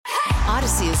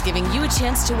Odyssey is giving you a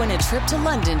chance to win a trip to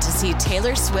London to see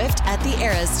Taylor Swift at the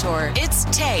Eras Tour. It's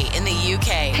Tay in the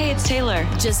UK. Hey, it's Taylor.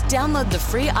 Just download the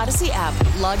free Odyssey app,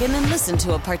 log in and listen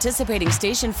to a participating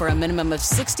station for a minimum of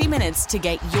 60 minutes to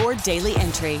get your daily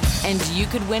entry. And you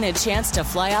could win a chance to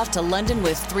fly off to London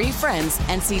with 3 friends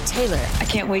and see Taylor. I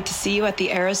can't wait to see you at the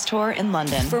Eras Tour in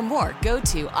London. For more, go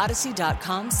to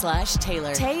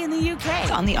odyssey.com/Taylor. Tay in the UK.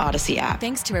 It's on the Odyssey app.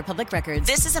 Thanks to Republic Records.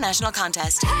 This is a national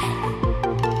contest.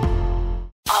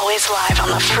 Always live on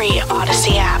the free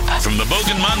Odyssey app. From the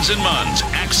Bogan Munz and Munz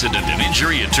Accident and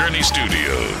Injury Attorney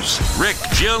Studios, Rick,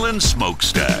 Jill, and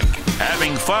Smokestack.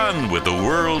 Having fun with the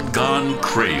world gone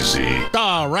crazy.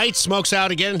 All right, Smoke's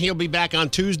out again. He'll be back on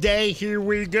Tuesday. Here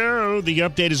we go. The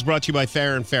update is brought to you by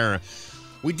Farrah & Farrah.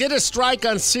 We did a strike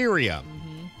on Syria.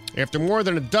 After more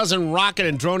than a dozen rocket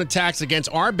and drone attacks against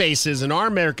our bases and our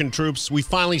American troops, we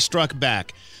finally struck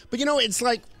back. But, you know, it's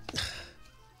like...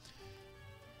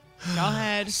 Go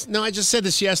ahead. No, I just said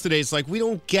this yesterday. It's like we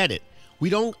don't get it.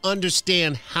 We don't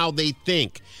understand how they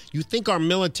think. You think our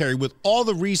military, with all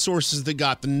the resources they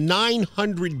got, the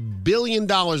 $900 billion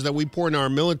that we pour into our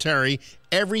military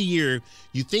every year,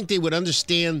 you think they would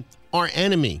understand our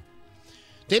enemy.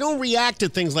 They don't react to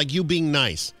things like you being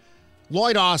nice.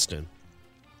 Lloyd Austin,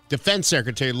 Defense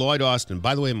Secretary Lloyd Austin.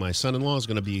 By the way, my son-in-law is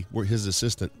going to be his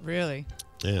assistant. Really?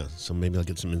 Yeah, so maybe I'll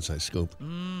get some inside scoop. I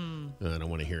don't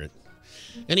want to hear it.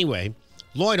 Anyway,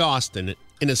 Lloyd Austin,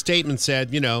 in a statement,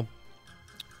 said,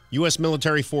 U.S.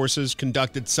 military forces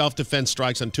conducted self-defense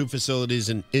strikes on 2 facilities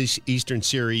in eastern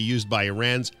Syria used by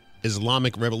Iran's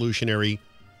Islamic Revolutionary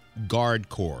Guard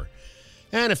Corps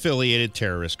and affiliated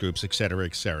terrorist groups, et cetera,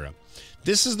 et cetera.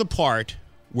 This is the part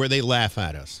where they laugh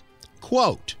at us.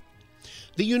 Quote,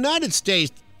 the United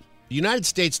States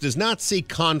does not seek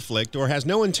conflict or has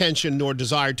no intention nor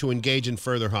desire to engage in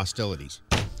further hostilities.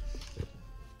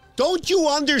 Don't you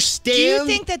understand? Do you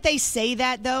think that they say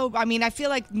that, though? I mean, I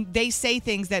feel like they say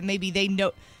things that maybe they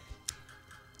know.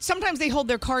 Sometimes they hold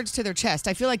their cards to their chest.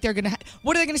 I feel like they're going to...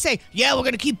 What are they going to say? Yeah, we're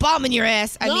going to keep bombing your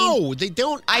ass. I mean, they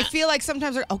don't. I feel like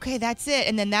sometimes they're, okay, that's it.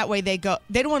 And then that way they go...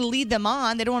 They don't want to lead them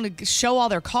on. They don't want to show all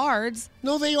their cards.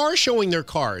 No, they are showing their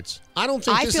cards. I don't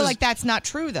think I feel like that's not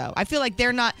true, though. I feel like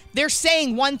they're not... They're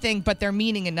saying one thing, but they're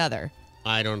meaning another.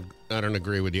 I don't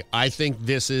agree with you. I think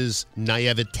this is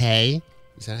naivete.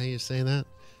 Is that how you say that?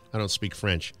 I don't speak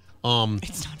French.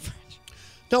 It's not French.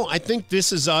 No, I think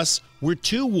this is us. We're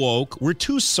too woke. We're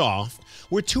too soft.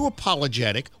 We're too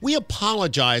apologetic. We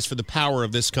apologize for the power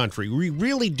of this country. We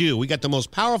really do. We got the most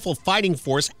powerful fighting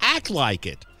force. Act like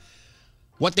it.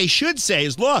 What they should say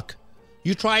is, look,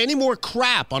 you try any more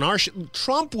crap on our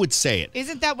Trump would say it.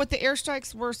 Isn't that what the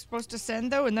airstrikes were supposed to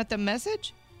send, though? Isn't that the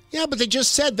message? Yeah, but they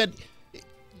just said that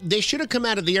they should have come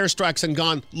out of the airstrikes and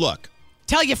gone, look.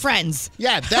 Tell your friends.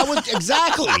 Yeah, that was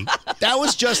exactly. That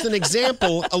was just an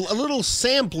example, a little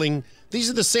sampling. These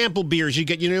are the sample beers you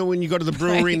get, when you go to the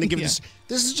brewery and they give us.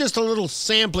 This is just a little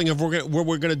sampling of what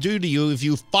we're going to do to you if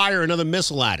you fire another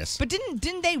missile at us. But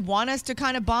didn't they want us to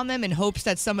kind of bomb them in hopes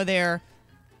that some of their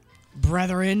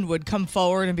brethren would come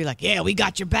forward and be like, yeah, we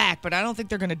got your back? But I don't think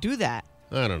they're going to do that.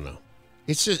 I don't know.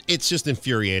 It's just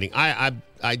infuriating. I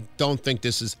don't think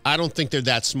I don't think they're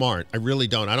that smart. I really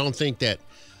don't. I don't think that.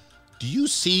 Do you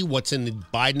see what's in the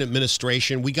Biden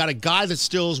administration? We got a guy that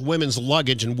steals women's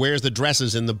luggage and wears the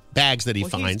dresses in the bags that he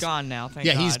finds. He's gone now, thank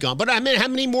God. Yeah, he's gone. But I mean, how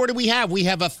many more do we have? We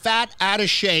have a fat, out of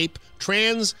shape,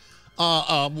 trans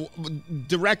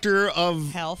director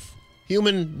of health,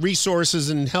 human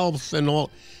resources and health and all.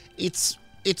 It's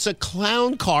a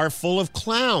clown car full of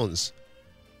clowns.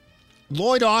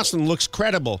 Lloyd Austin looks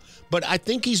credible, but I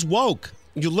think he's woke.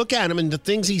 You look at him and the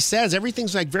things he says,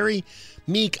 everything's like very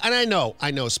meek. And I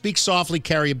know, speak softly,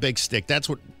 carry a big stick. That's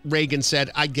what Reagan said.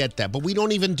 I get that. But we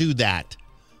don't even do that.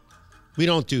 We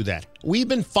don't do that. We've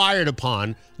been fired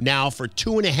upon now for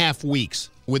 2.5 weeks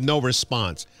with no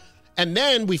response. And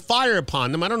then we fire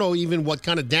upon them. I don't know even what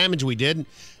kind of damage we did.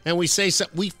 And we say,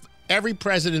 every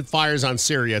president fires on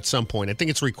Syria at some point. I think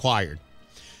it's required.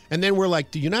 And then we're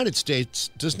like, the United States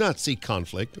does not seek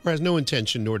conflict or has no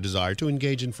intention nor desire to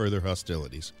engage in further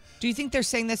hostilities. Do you think they're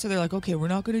saying this, or they're like, okay, we're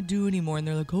not going to do anymore, and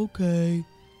they're like, okay.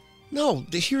 No,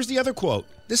 here's the other quote.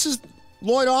 This is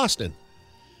Lloyd Austin.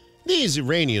 These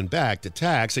Iranian-backed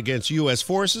attacks against U.S.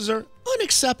 forces are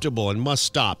unacceptable and must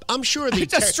stop. I'm sure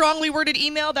it's a strongly worded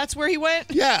email. That's where he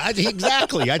went? Yeah,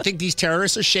 exactly. I think these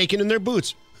terrorists are shaking in their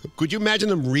boots. Could you imagine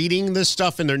them reading this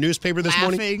stuff in their newspaper this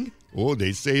morning? Oh,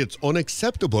 they say it's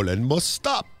unacceptable and must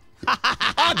stop.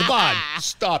 Akbar,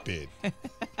 stop it. God,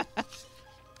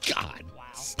 wow.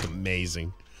 It's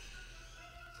amazing.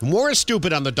 More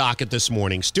stupid on the docket this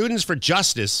morning. Students for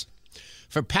Justice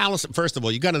for Palestine. First of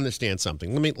all, you got to understand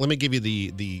something. Let me give you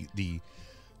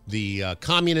the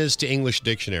communist to English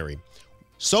dictionary.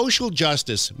 Social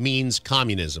justice means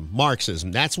communism,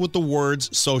 Marxism. That's what the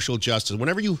words social justice.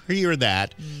 Whenever you hear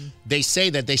that, they say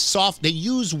that they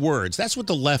use words. That's what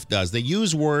the left does. They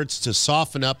use words to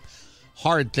soften up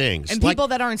hard things. And people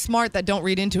that aren't smart, that don't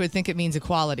read into it, think it means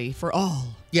equality for all.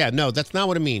 Yeah, no, that's not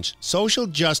what it means. Social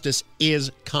justice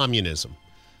is communism.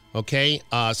 Okay?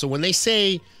 So when they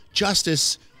say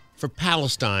justice for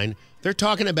Palestine, they're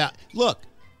talking about, look,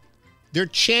 they're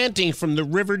chanting from the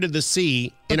river to the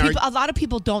sea. A lot of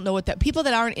people don't know what that. People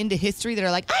that aren't into history, that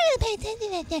are like, I don't pay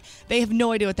attention to that. They have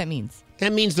no idea what that means.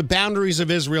 That means the boundaries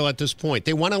of Israel at this point.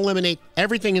 They want to eliminate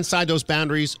everything inside those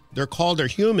boundaries. They're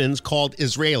humans called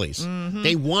Israelis. Mm-hmm.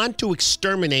 They want to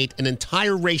exterminate an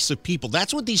entire race of people.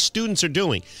 That's what these students are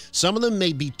doing. Some of them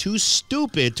may be too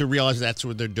stupid to realize that's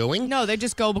what they're doing. No, they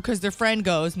just go because their friend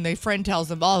goes and their friend tells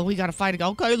them, oh, we got to fight.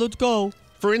 Okay, let's go.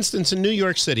 For instance, in New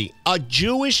York City, a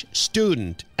Jewish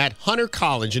student at Hunter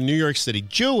College in New York City,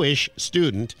 Jewish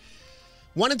student,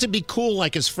 wanted to be cool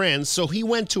like his friends, so he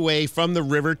went to a From the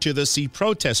River to the Sea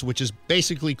protest, which is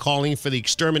basically calling for the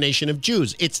extermination of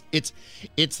Jews. It's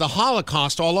the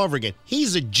Holocaust all over again.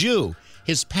 He's a Jew.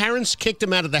 His parents kicked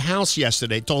him out of the house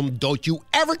yesterday, told him, don't you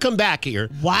ever come back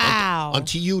here. Wow.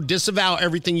 Until you disavow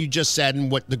everything you just said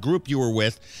and what the group you were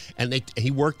with. And he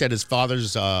worked at his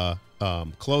father's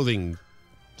clothing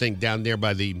thing down there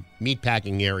by the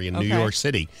meatpacking area in New York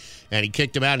City, and he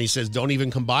kicked him out. And he says, "Don't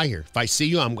even come by here. If I see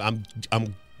you, I'm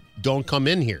don't come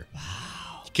in here."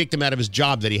 Wow! He kicked him out of his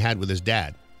job that he had with his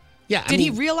dad. Yeah. Did he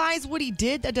realize what he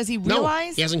did? Does he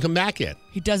realize? No, he hasn't come back yet.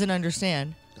 He doesn't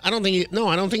understand. I don't think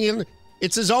he.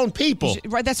 It's his own people.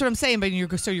 Right. That's what I'm saying. But you're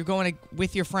going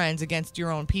with your friends against your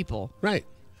own people. Right.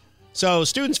 So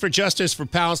Students for Justice for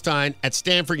Palestine at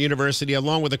Stanford University,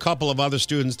 along with a couple of other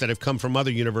students that have come from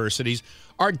other universities,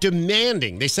 are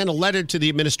demanding, they sent a letter to the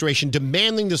administration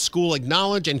demanding the school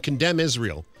acknowledge and condemn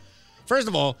Israel. First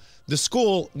of all, the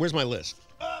school, where's my list?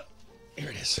 Here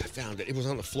it is. I found it. It was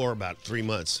on the floor about 3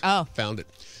 months. Oh. Found it.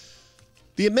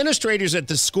 The administrators at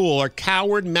the school are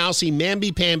coward, mousy,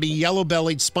 mamby-pamby,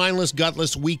 yellow-bellied, spineless,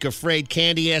 gutless, weak, afraid,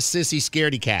 candy-ass, sissy,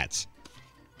 scaredy cats.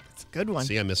 That's a good one.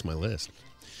 See, I missed my list.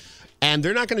 And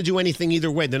they're not going to do anything either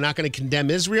way. They're not going to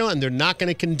condemn Israel, and they're not going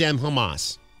to condemn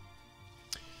Hamas.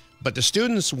 But the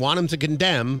students want them to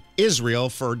condemn Israel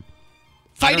for...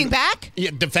 Fighting back?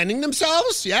 Yeah, defending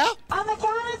themselves, yeah. On the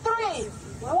count of 3.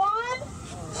 1,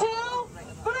 2,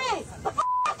 3.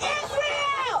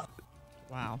 Israel!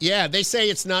 Wow. Yeah, they say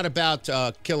it's not about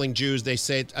killing Jews. They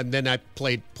say, and then I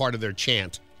played part of their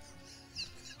chant.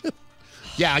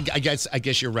 Yeah, I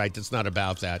guess you're right. It's not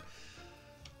about that.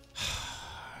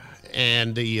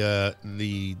 And the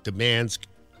demands,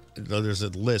 there's a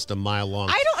list a mile long.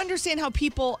 I don't understand how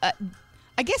people,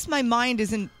 I guess my mind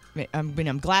isn't, I mean,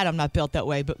 I'm glad I'm not built that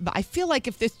way, but I feel like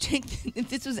if this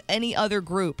was any other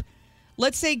group,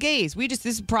 let's say gays, this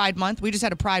is Pride Month, we just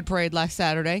had a Pride Parade last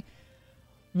Saturday.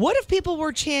 What if people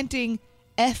were chanting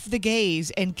F the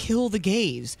gays and kill the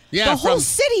gays? Yeah, the whole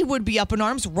city would be up in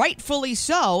arms, rightfully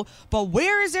so, but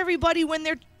where is everybody when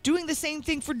they're doing the same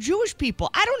thing for Jewish people?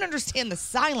 I don't understand the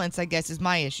silence, I guess, is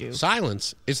my issue.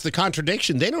 Silence. It's the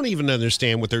contradiction. They don't even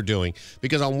understand what they're doing.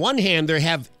 Because on one hand, they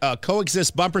have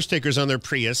coexist bumper stickers on their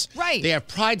Prius. Right. They have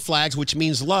pride flags, which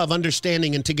means love,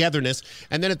 understanding, and togetherness.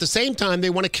 And then at the same time, they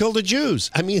want to kill the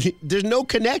Jews. I mean, there's no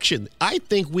connection. I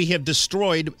think we have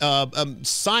destroyed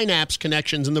synapse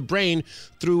connections in the brain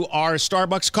through our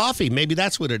Starbucks coffee. Maybe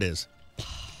that's what it is.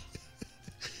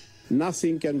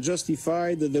 Nothing can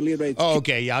justify the deliberate... Oh,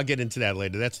 okay. Yeah, I'll get into that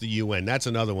later. That's the UN. That's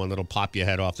another one that'll pop your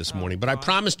head off this morning. But I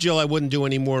promised Jill I wouldn't do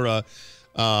any more,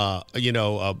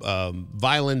 violent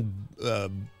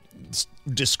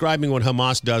describing what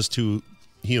Hamas does to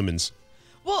humans.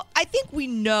 Well, I think we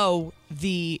know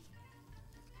the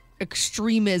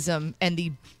extremism and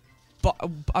the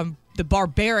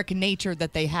barbaric nature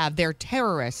that they have. They're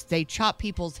terrorists. They chop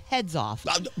people's heads off.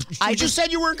 I just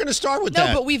said you weren't going to start with that.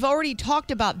 No, but we've already talked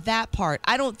about that part.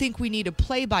 I don't think we need a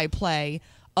play-by-play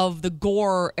of the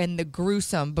gore and the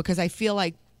gruesome, because I feel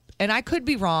like, and I could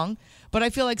be wrong, but I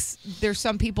feel like there's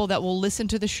some people that will listen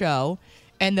to the show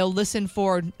and they'll listen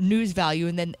for news value,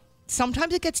 and then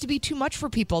sometimes it gets to be too much for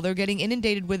people. They're getting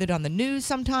inundated with it on the news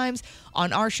sometimes,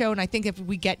 on our show, and I think if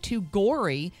we get too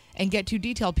gory and get too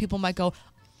detailed, people might go,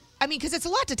 I mean, because it's a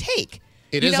lot to take.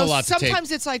 It is a lot to take.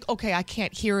 Sometimes it's like, okay, I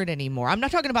can't hear it anymore. I'm not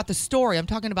talking about the story. I'm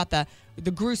talking about the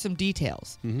gruesome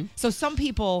details. Mm-hmm. So some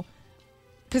people,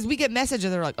 because we get messages,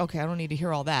 they're like, okay, I don't need to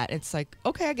hear all that. It's like,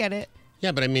 okay, I get it.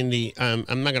 Yeah, but I mean, I'm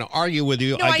not going to argue with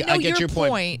you. No, I know get your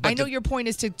point. I know your point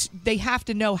is they have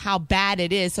to know how bad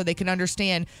it is so they can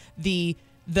understand the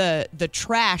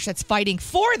trash that's fighting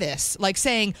for this. Like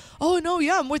saying, oh, no,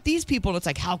 yeah, I'm with these people. And it's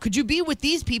like, how could you be with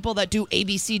these people that do A,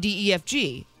 B, C, D, E, F,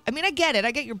 G? I mean, I get it.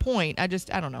 I get your point. I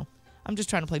don't know. I'm just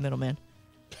trying to play middleman.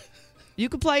 You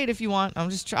can play it if you want. I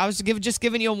was just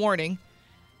giving you a warning.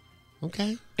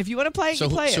 Okay. If you want to play it, you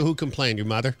play it. So who complained? Your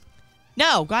mother?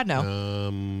 No, God, no.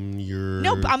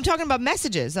 No, I'm talking about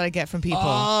messages that I get from people.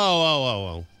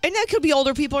 Oh. And that could be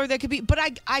older people or that could be, but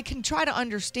I can try to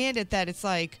understand it that it's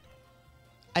like,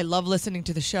 I love listening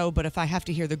to the show, but if I have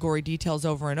to hear the gory details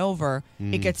over and over,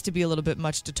 it gets to be a little bit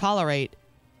much to tolerate.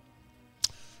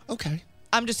 Okay.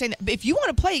 I'm just saying that if you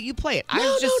want to play it, you play it. I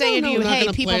was just saying to you, hey,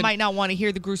 people might not want to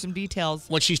hear the gruesome details.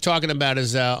 What she's talking about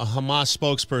is a Hamas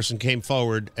spokesperson came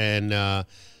forward and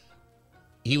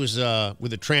he was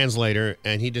with a translator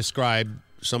and he described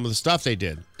some of the stuff they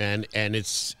did, and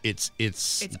it's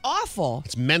awful.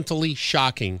 It's mentally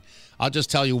shocking. I'll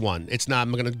just tell you one. It's not.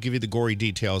 I'm going to give you the gory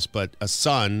details, but a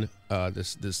son,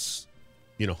 this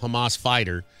Hamas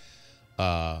fighter,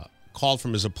 called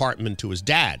from his apartment to his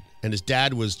dad, and his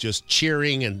dad was just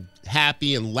cheering and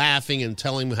happy and laughing and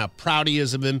telling him how proud he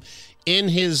is of him. In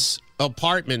his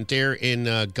apartment there in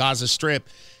Gaza Strip,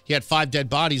 he had 5 dead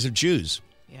bodies of Jews.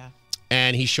 Yeah.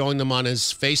 And he's showing them on his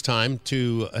FaceTime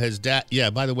to his dad. Yeah,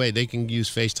 by the way, they can use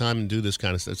FaceTime and do this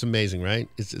kind of stuff. It's amazing, right?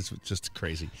 It's just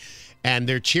crazy. And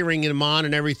they're cheering him on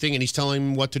and everything, and he's telling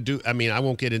him what to do. I mean, I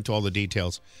won't get into all the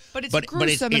details. But it's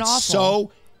gruesome and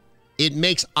awful. It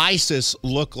makes ISIS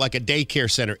look like a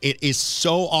daycare center. It is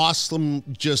so awesome,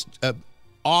 just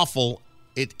awful.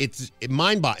 It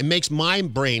makes my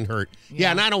brain hurt.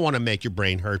 Yeah, and I don't want to make your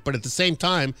brain hurt, but at the same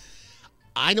time,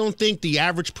 I don't think the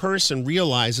average person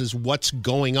realizes what's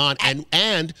going on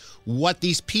and what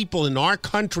these people in our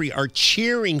country are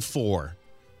cheering for.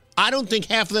 I don't think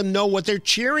half of them know what they're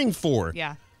cheering for.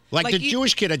 Yeah. Like the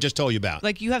Jewish kid I just told you about.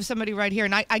 Like you have somebody right here,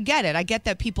 and I get it. I get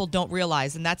that people don't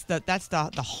realize, and that's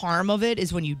the harm of it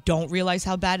is when you don't realize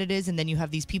how bad it is, and then you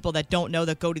have these people that don't know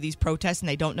that go to these protests and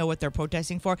they don't know what they're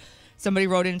protesting for. Somebody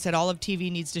wrote in and said all of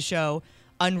TV needs to show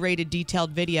unrated,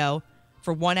 detailed video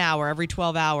for 1 hour every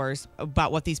 12 hours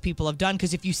about what these people have done.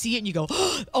 Because if you see it and you go,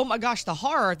 oh my gosh, the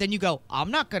horror, then you go, I'm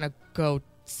not going to go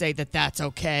say that that's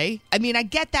okay. I mean, I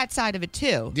get that side of it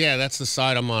too. Yeah, that's the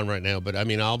side I'm on right now. But I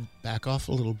mean, I'll back off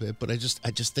a little bit. But I just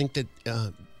think that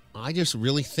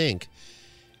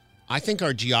I think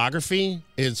our geography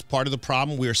is part of the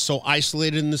problem. We are so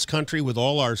isolated in this country with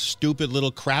all our stupid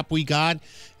little crap we got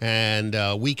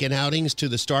and weekend outings to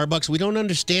the Starbucks. We don't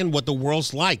understand what the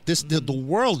world's like. The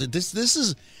world. This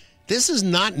is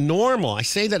not normal. I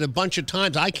say that a bunch of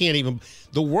times. I can't even.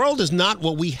 The world is not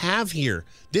what we have here.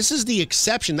 This is the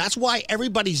exception. That's why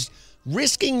everybody's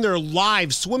risking their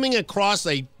lives swimming across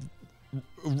a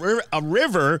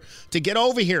river to get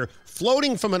over here,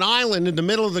 floating from an island in the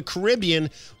middle of the Caribbean,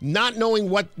 not knowing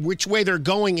which way they're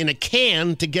going in a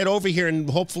can to get over here and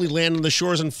hopefully land on the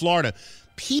shores in Florida.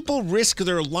 People risk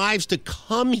their lives to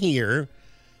come here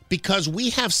because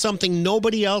we have something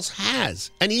nobody else has.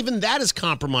 And even that is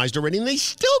compromised already, and they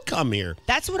still come here.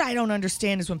 That's what I don't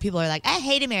understand is when people are like, I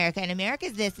hate America, and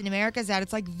America's this, and America's that.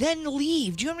 It's like, then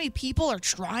leave. Do you know how many people are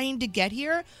trying to get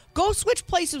here? Go switch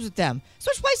places with them.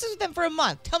 Switch places with them for a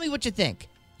month. Tell me what you think.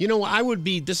 You know,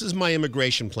 this is my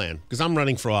immigration plan, because I'm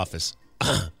running for office.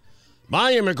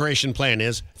 My immigration plan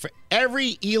is, for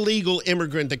every illegal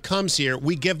immigrant that comes here,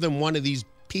 we give them one of these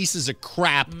pieces of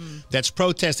crap that's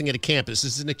protesting at a campus.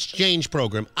 This is an exchange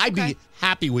program. I'd be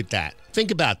happy with that. Think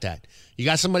about that. You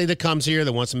got somebody that comes here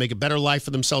that wants to make a better life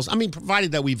for themselves. I mean,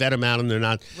 provided that we vet them out and they're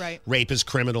not rapists,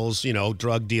 criminals,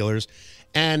 drug dealers.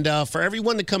 And for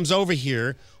everyone that comes over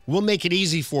here, we'll make it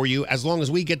easy for you as long as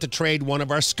we get to trade one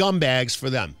of our scumbags for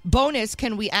them. Bonus,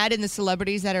 can we add in the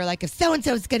celebrities that are like, if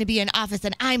so-and-so is going to be in office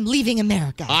and I'm leaving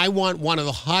America? I want one of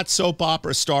the hot soap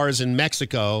opera stars in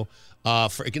Mexico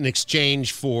for in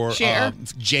exchange for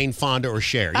Jane Fonda or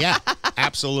Cher. Yeah,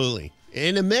 absolutely.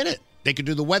 In a minute. They could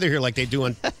do the weather here like they do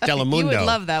on Telemundo. You would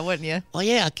love that, wouldn't you? Oh,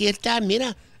 yeah. Aquí está,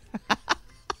 mira.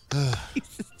 He's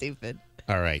so stupid.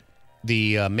 All right.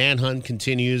 The manhunt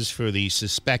continues for the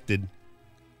suspected,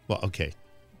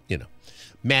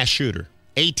 mass shooter.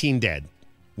 18 dead.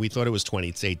 We thought it was 20.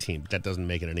 It's 18, but that doesn't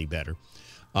make it any better.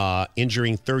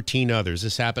 Injuring 13 others.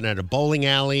 This happened at a bowling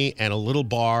alley and a little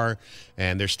bar,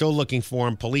 and they're still looking for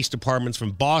him. Police departments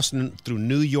from Boston through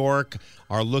New York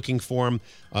are looking for him.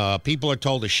 People are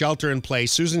told to shelter in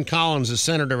place. Susan Collins, the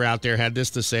senator out there, had this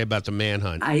to say about the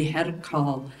manhunt. I had a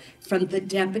call from the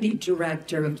deputy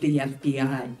director of the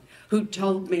FBI who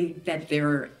told me that there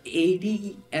are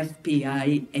 80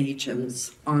 FBI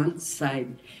agents on site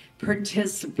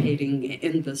participating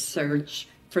in the search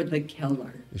for the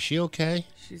killer. Is she okay?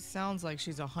 She sounds like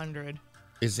she's 100.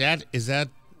 Is that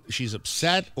she's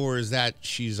upset, or is that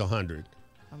she's 100?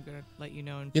 I'm going to let you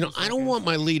know in You know, I don't want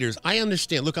my leaders. I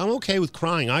understand. Look, I'm okay with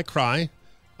crying. I cry.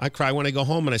 I cry when I go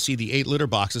home and I see the 8 litter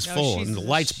boxes full and the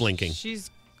lights blinking. She's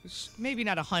maybe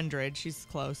not 100. She's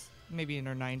close. Maybe in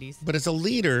her 90s. But as a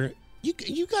leader, you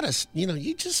gotta,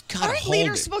 you just gotta Aren't hold it.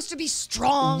 leaders supposed to be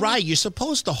strong? Right, you're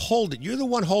supposed to hold it. You're the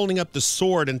one holding up the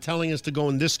sword and telling us to go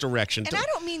in this direction. And I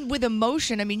don't mean with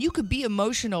emotion. I mean, you could be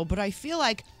emotional, but I feel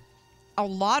like a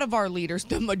lot of our leaders,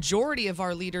 the majority of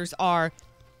our leaders, are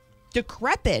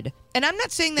decrepit. And I'm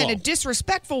not saying that in a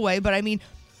disrespectful way, but I mean,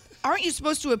 aren't you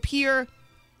supposed to appear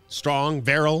strong,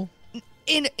 virile?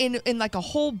 In like a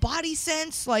whole body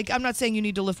sense? Like, I'm not saying you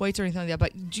need to lift weights or anything like that,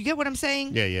 but do you get what I'm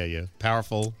saying? Yeah.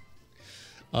 Powerful.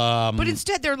 But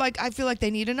instead, they're like, I feel like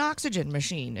they need an oxygen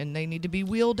machine and they need to be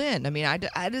wheeled in. I mean, I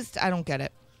don't get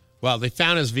it. Well, they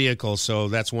found his vehicle, so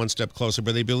that's one step closer.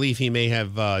 But they believe he may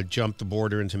have jumped the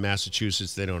border into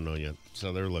Massachusetts. They don't know yet,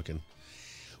 so they're looking.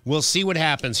 We'll see what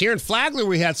happens. Here in Flagler,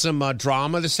 we had some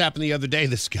drama. This happened the other day.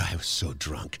 This guy was so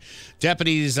drunk.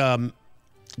 Deputies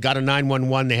got a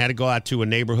 911. They had to go out to a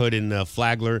neighborhood in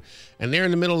Flagler. And there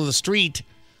in the middle of the street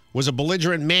was a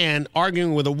belligerent man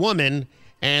arguing with a woman.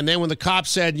 And then when the cop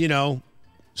said,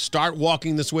 start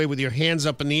walking this way with your hands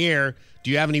up in the air, do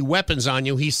you have any weapons on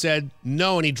you? He said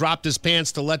no, and he dropped his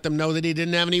pants to let them know that he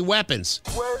didn't have any weapons.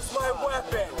 Where's my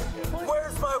weapon?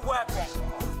 Where's my weapon?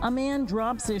 A man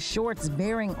drops his shorts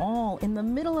bearing all in the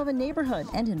middle of a neighborhood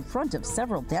and in front of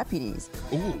several deputies.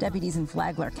 Ooh. Deputies in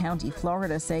Flagler County,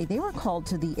 Florida say they were called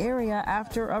to the area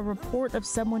after a report of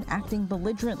someone acting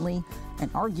belligerently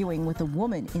and arguing with a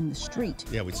woman in the street.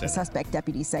 Yeah, we said The suspect,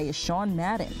 deputies say, is Sean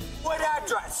Madden. What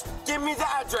address? Give me the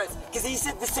address, because he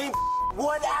said the same.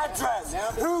 What address?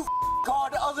 Who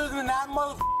called other than that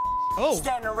mother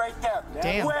standing right there?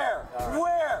 Damn.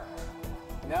 Where?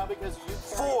 Now because you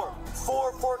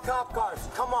Four cop cars.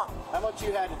 Come on. How much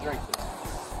you had to drink this?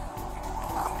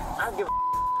 I don't give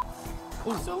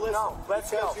a So listen, no, let's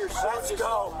go. Let's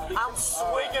go. I'm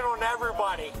swinging on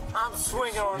everybody.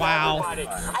 Everybody.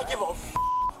 I give a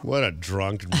What a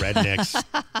drunk redneck.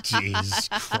 Jesus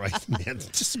Christ, man.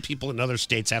 Just people in other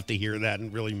states have to hear that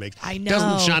and really I know.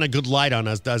 Doesn't shine a good light on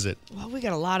us, does it? Well, we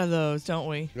got a lot of those, don't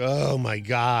we? Oh, my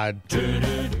God.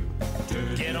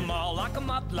 Get 'em all, lock 'em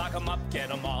up,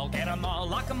 get 'em all,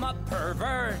 lock 'em up,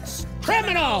 perverts.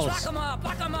 Criminals! Lock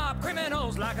 'em up,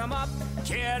 criminals, lock 'em up,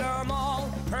 get 'em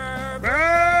all,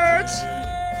 perverts!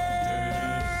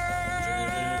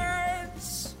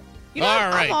 You know, All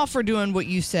right. I'm all for doing what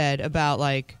you said about,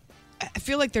 like, I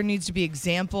feel like there needs to be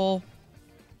examples,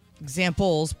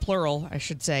 plural, I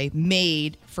should say,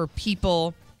 made for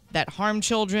people that harm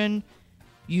children,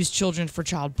 use children for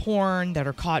child porn, that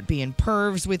are caught being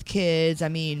pervs with kids. I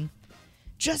mean,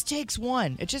 just takes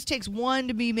one. It just takes one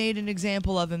to be made an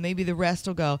example of, and maybe the rest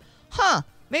will go,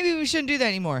 maybe we shouldn't do that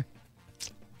anymore.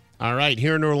 All right,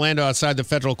 here in Orlando outside the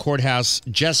federal courthouse,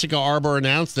 Jessica Arbor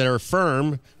announced that her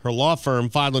law firm,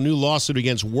 filed a new lawsuit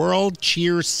against World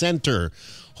Cheer Center,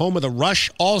 home of the Rush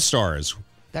All-Stars.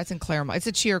 That's in Claremont. It's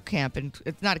a cheer camp, and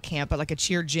it's not a camp, but like a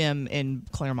cheer gym in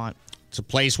Claremont. It's a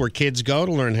place where kids go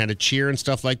to learn how to cheer and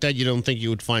stuff like that. You don't think you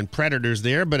would find predators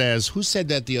there, but who said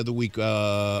that the other week? It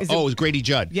was Grady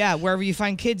Judd. Yeah, wherever you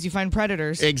find kids, you find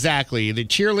predators. Exactly. The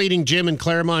cheerleading gym in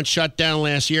Claremont shut down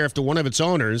last year after one of its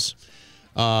owners,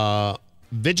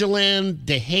 Vigilant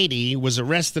DeHaty, was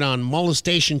arrested on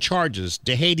molestation charges.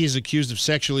 DeHaty is accused of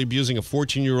sexually abusing a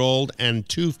 14-year-old and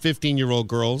two 15-year-old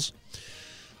girls.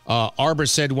 Arbor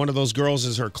said one of those girls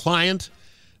is her client.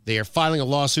 They are filing a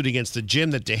lawsuit against the gym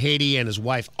that DeHaty and his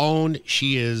wife owned.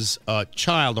 She is a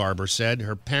child, Arbor said.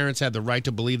 Her parents had the right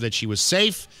to believe that she was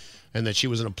safe and that she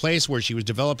was in a place where she was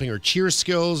developing her cheer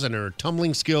skills and her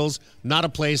tumbling skills, not a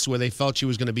place where they felt she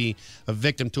was going to be a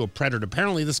victim to a predator.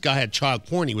 Apparently, this guy had child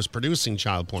porn. He was producing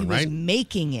child porn, right? He was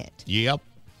making it. Yep.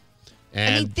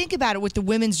 And I mean, think about it with the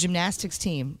women's gymnastics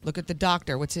team. Look at the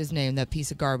doctor. What's his name? That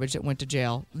piece of garbage that went to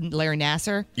jail. Larry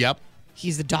Nasser. Yep.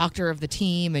 He's the doctor of the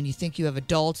team, and you think you have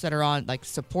adults that are on, like,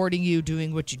 supporting you,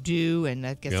 doing what you do, and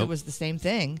I guess it was the same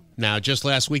thing. Now, just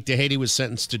last week, DeHaty was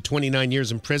sentenced to 29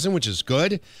 years in prison, which is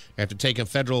good. After taking a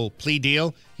federal plea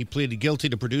deal, he pleaded guilty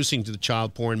to producing to the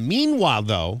child porn. Meanwhile,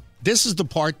 though, this is the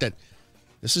part that,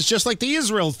 this is just like the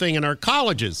Israel thing in our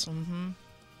colleges. Mm-hmm.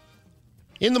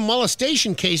 In the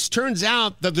molestation case, turns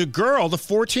out that the girl, the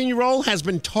 14-year-old, has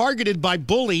been targeted by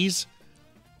bullies.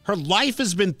 Her life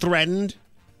has been threatened.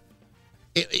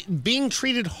 being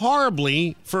treated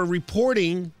horribly for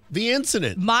reporting the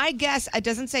incident. My guess, it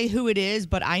doesn't say who it is,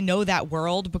 but I know that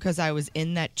world because I was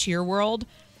in that cheer world.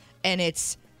 And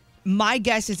my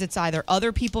guess is it's either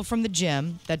other people from the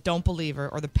gym that don't believe her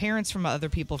or the parents from other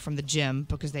people from the gym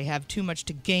because they have too much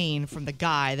to gain from the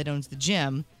guy that owns the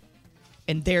gym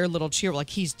and their little cheer. Like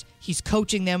he's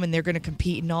coaching them and they're going to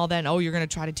compete and all that. And, oh, you're going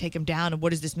to try to take him down. And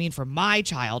what does this mean for my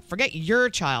child? Forget your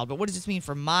child, but what does this mean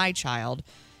for my child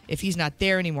if he's not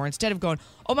there anymore? Instead of going,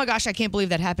 oh my gosh, I can't believe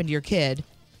that happened to your kid.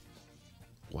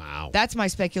 Wow. That's my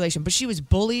speculation. But she was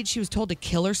bullied. She was told to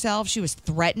kill herself. She was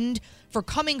threatened for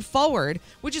coming forward,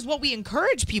 which is what we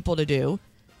encourage people to do.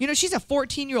 You know, she's a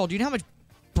 14-year-old. You know how much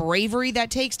bravery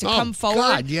that takes to come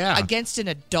forward against an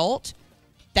adult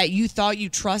that you thought you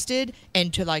trusted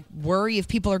and to, like, worry if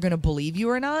people are going to believe you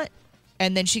or not?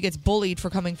 And then she gets bullied for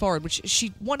coming forward, which she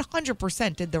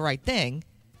 100% did the right thing.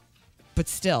 But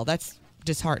still, that's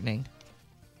disheartening.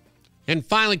 And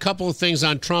finally, a couple of things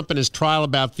on Trump and his trial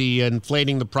about the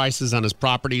inflating the prices on his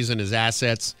properties and his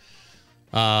assets.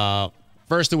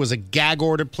 First, there was a gag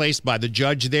order placed by the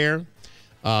judge there,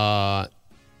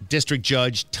 District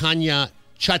Judge Tanya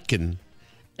Chutkin.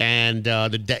 And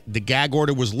the gag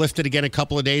order was lifted again a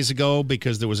couple of days ago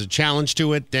because there was a challenge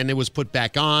to it. Then it was put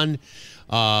back on.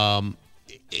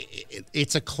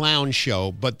 It's a clown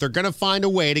show, but they're going to find a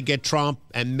way to get Trump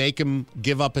and make him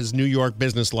give up his New York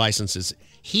business licenses.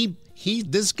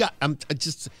 This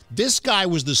guy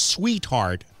was the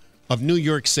sweetheart of New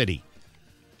York City.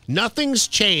 Nothing's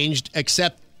changed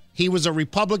except he was a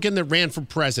Republican that ran for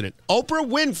president. Oprah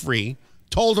Winfrey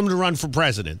told him to run for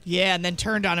president. Yeah, and then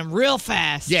turned on him real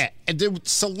fast. Yeah, and the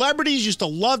celebrities used to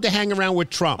love to hang around with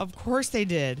Trump. Of course they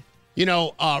did. You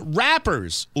know,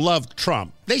 rappers loved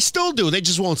Trump. They still do. They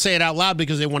just won't say it out loud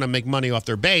because they want to make money off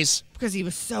their base. Because he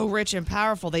was so rich and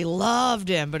powerful. They loved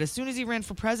him. But as soon as he ran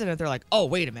for president, they're like, oh,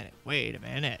 wait a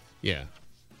minute. Yeah.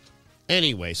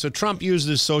 Anyway, so Trump used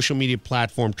his social media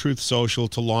platform, Truth Social,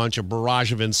 to launch a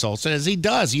barrage of insults. And as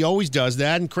he always does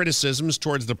that, and criticisms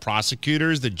towards the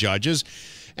prosecutors, the judges,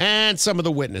 and some of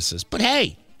the witnesses. But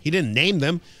hey, he didn't name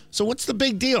them. So what's the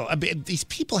big deal? I mean, these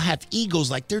people have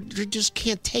egos like they just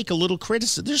can't take a little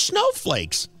criticism. They're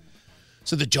snowflakes.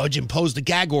 So the judge imposed the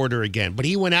gag order again, but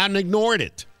he went out and ignored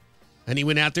it. And he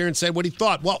went out there and said what he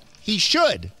thought. Well, he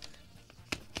should.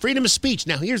 Freedom of speech.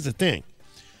 Now, here's the thing.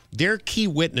 Their key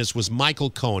witness was Michael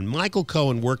Cohen. Michael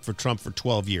Cohen worked for Trump for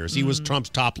 12 years. He was Trump's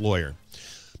top lawyer.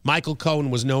 Michael Cohen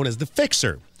was known as the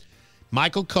fixer.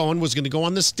 Michael Cohen was going to go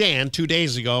on the stand 2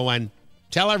 days ago and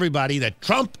tell everybody that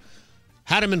Trump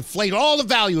had him inflate all the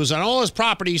values on all his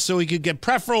properties so he could get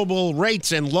preferable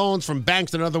rates and loans from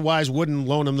banks that otherwise wouldn't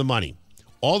loan him the money.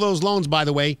 All those loans, by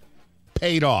the way,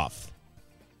 paid off.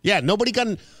 Yeah, nobody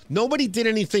did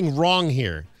anything wrong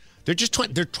here. They're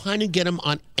trying to get him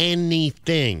on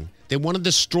anything. They want to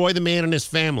destroy the man and his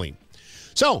family.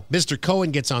 So, Mr. Cohen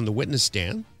gets on the witness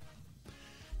stand.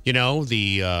 You know,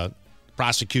 the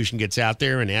prosecution gets out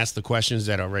there and asks the questions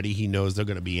that already he knows they're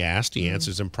going to be asked. He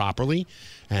answers them properly.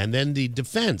 And then the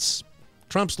defense,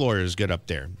 Trump's lawyers, get up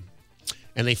there.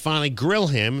 And they finally grill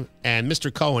him. And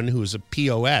Mr. Cohen, who's a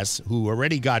POS, who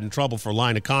already got in trouble for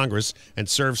lying to Congress and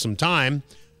served some time,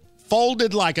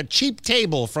 folded like a cheap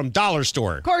table from Dollar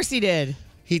Store. Of course he did.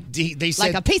 They said,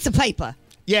 like a piece of paper.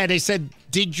 Yeah, they said,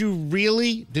 did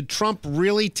Trump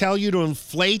really tell you to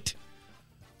inflate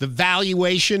the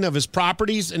valuation of his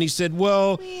properties? And he said,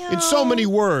 well, in so many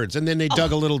words. And then they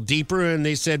dug a little deeper and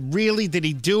they said, really? Did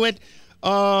he do it?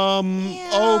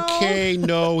 Okay,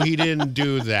 no, he didn't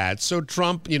do that. So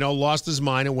Trump, lost his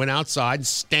mind and went outside,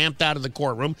 stamped out of the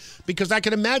courtroom because I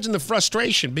can imagine the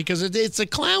frustration because it's a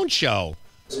clown show.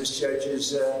 This judge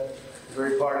is a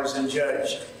very partisan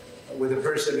judge with a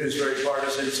person who's very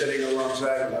partisan sitting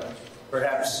alongside him,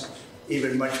 perhaps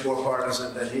even much more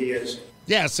partisan than he is.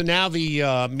 Yeah, so now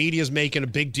the media's making a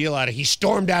big deal out of it. He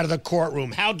stormed out of the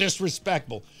courtroom. How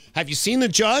disrespectful. Have you seen the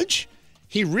judge?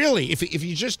 He really, if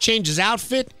he just changed his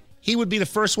outfit, he would be the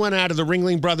first one out of the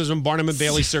Ringling Brothers and Barnum and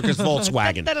Bailey Circus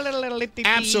Volkswagen.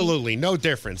 Absolutely, no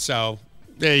difference. So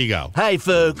there you go. Hi,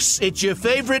 folks. It's your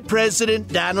favorite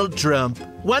president, Donald Trump.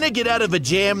 Want to get out of a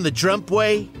jam the Trump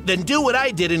way? Then do what I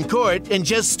did in court and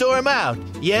just storm out.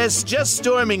 Yes, just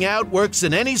storming out works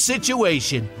in any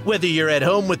situation. Whether you're at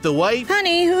home with the wife.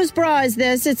 Honey, whose bra is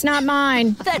this? It's not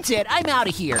mine. That's it. I'm out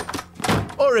of here.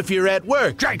 Or if you're at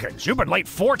work. Jenkins, you've been late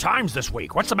 4 times this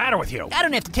week. What's the matter with you? I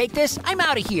don't have to take this. I'm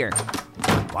out of here.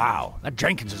 Wow, that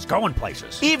Jenkins is going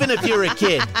places. Even if you're a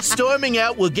kid, storming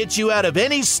out will get you out of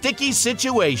any sticky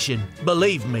situation.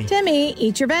 Believe me. Timmy,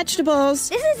 eat your vegetables.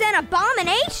 This is an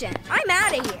abomination. I'm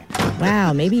out of here.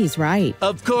 Wow, maybe he's right.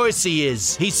 Of course he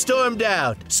is. He stormed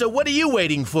out. So what are you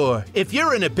waiting for? If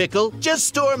you're in a pickle, just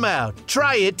storm out.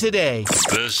 Try it today.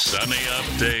 The Sunny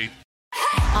Update.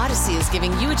 Odyssey is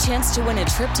giving you a chance to win a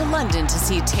trip to London to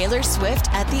see Taylor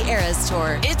Swift at the Eras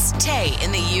Tour. It's Tay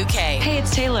in the UK. Hey,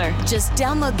 it's Taylor. Just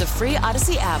download the free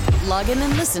Odyssey app, log in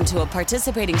and listen to a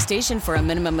participating station for a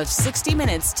minimum of 60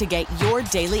 minutes to get your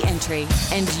daily entry.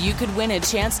 And you could win a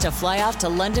chance to fly off to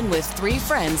London with 3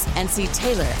 friends and see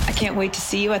Taylor. I can't wait to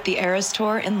see you at the Eras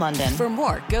Tour in London. For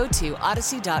more, go to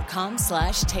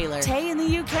odyssey.com/Taylor. Tay in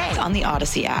the UK. It's on the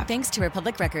Odyssey app. Thanks to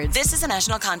Republic Records. This is a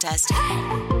national contest.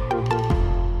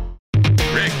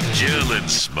 Rick, Jill, and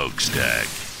Smokestack.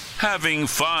 Having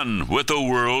fun with a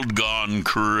world gone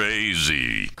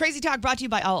crazy. Crazy Talk brought to you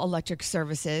by All Electric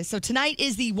Services. So tonight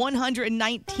is the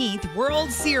 119th World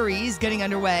Series getting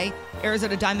underway.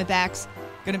 Arizona Diamondbacks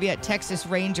going to be at Texas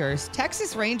Rangers.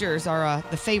 Texas Rangers are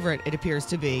the favorite, it appears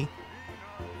to be.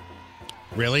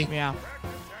 Really? Yeah.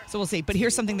 So we'll see. But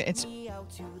here's something that it's...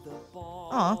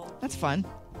 Aw, that's fun.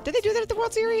 Did they do that at the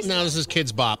World Series? No, this is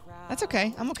Kids Bop. That's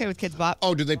okay. I'm okay with Kids Bop.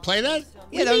 Oh, do they play that?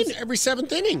 Yeah, What do you mean? Every 7th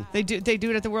inning. They do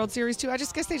it at the World Series too. I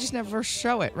just guess they just never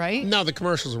show it, right? No, the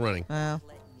commercials are running. Oh.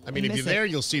 I mean, if you're there,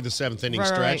 you'll see the 7th inning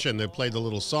stretch, Right. and they play the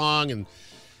little song, and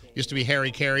used to be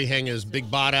Harry Carey hang his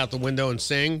big bot out the window and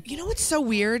sing. You know what's so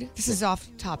weird? This is off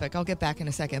topic. I'll get back in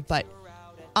a second, but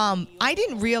I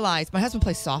didn't realize my husband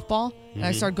plays softball, and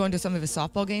I started going to some of his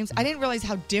softball games. I didn't realize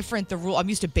how different the rule. I'm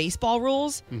used to baseball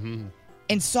rules, and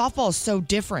softball is so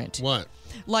different. What?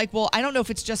 Like, well, I don't know if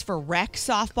it's just for rec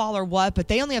softball or what, but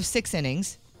they only have 6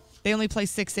 innings. They only play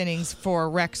 6 innings for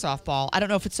rec softball. I don't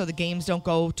know if it's so the games don't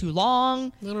go too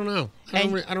long. I don't know. I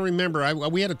don't remember.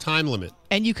 We had a time limit.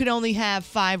 And you could only have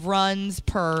 5 runs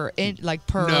per No,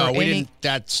 inning. we didn't.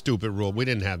 That stupid rule. We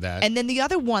didn't have that. And then the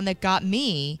other one that got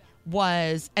me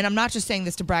was, and I'm not just saying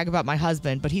this to brag about my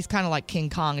husband, but he's kind of like King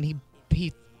Kong, and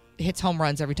he hits home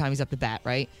runs every time he's up to bat,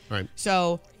 right? Right.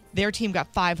 So their team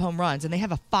got 5 home runs, and they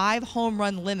have a 5 home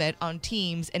run limit on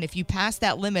teams, and if you pass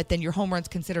that limit, then your home run's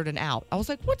considered an out. I was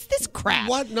like, what's this crap?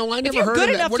 What? No, I If never you're heard good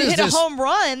of that. enough What to is hit this? a home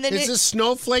run, then Is this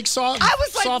snowflake I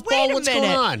was like, softball? wait a What's minute.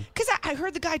 going on? Because I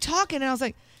heard the guy talking, and I was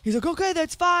like, he's like, okay,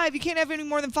 that's 5. You can't have any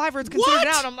more than 5 or it's considered What?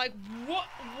 an out. I'm like, what?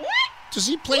 Does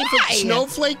he play for the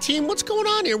snowflake team? What's going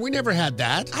on here? We never had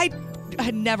that. I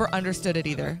had never understood it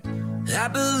either. I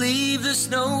believe the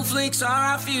snowflakes are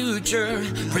our future.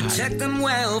 Protect them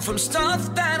well from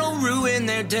stuff that'll ruin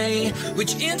their day,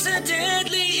 which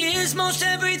incidentally is most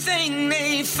everything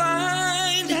they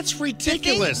find. That's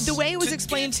ridiculous. The way it was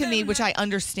explained to me, which I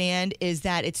understand, is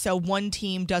that it's so one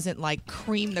team doesn't like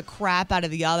cream the crap out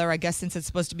of the other. I guess since it's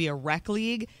supposed to be a rec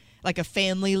league, like a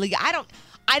family league.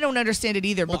 I don't understand it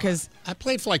either because I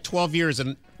played for like 12 years,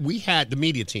 and we had the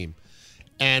media team,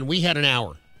 and we had an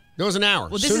hour. There was an hour.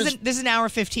 Well, this is an hour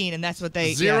 15, and that's what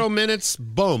they 0 minutes,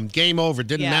 boom, game over.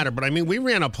 Didn't matter. But I mean, we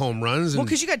ran up home runs. Well,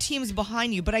 because you got teams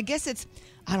behind you, but I guess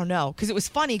I don't know, because it was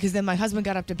funny because then my husband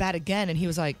got up to bat again, and he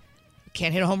was like,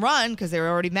 "Can't hit a home run because they were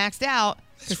already maxed out."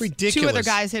 That's ridiculous. 2 other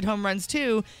guys hit home runs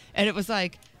too, and it was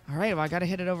like, all right, well, I got to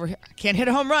hit it over here. I can't hit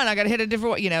a home run. I got to hit a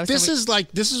different way, This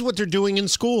is what they're doing in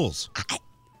schools.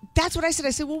 That's what I said.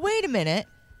 I said, well, wait a minute.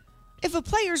 If a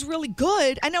player's really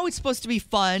good, I know it's supposed to be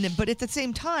fun, but at the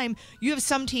same time, you have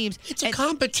some teams. It's a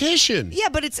competition. Yeah,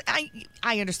 but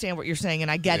I understand what you're saying,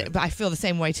 and I get it, but I feel the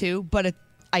same way too. But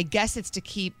I guess it's to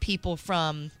keep people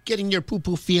from getting your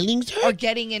poo-poo feelings hurt or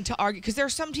getting into argue. Because there are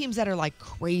some teams that are like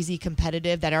crazy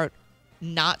competitive that are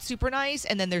not super nice,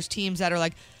 and then there's teams that are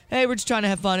like, hey, we're just trying to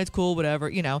have fun. It's cool, whatever,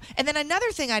 And then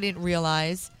another thing I didn't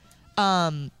realize,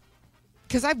 because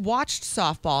I've watched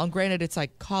softball, and granted it's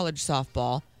like college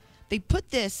softball. They put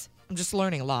this, I'm just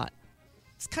learning a lot.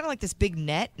 It's kind of like this big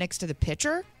net next to the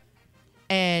pitcher.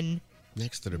 And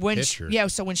next to the pitcher? Yeah,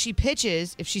 so when she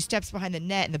pitches, if she steps behind the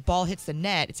net and the ball hits the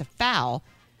net, it's a foul.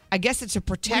 I guess it's to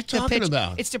protect the pitcher.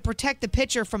 About? It's to protect the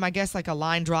pitcher from, I guess, like a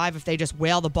line drive if they just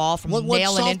whale the ball from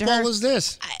nailing into her. What softball is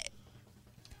this?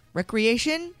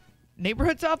 Recreation?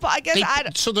 Neighborhood softball? I guess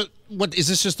what is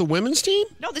this? Just the women's team?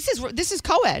 No, this is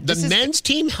co-ed. The men's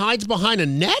team hides behind a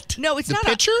net? No, it's not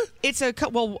pitcher? It's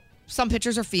some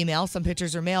pitchers are female, some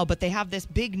pitchers are male, but they have this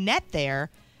big net there.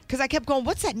 Because I kept going,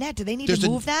 what's that net? Do they need to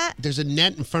move that? There's a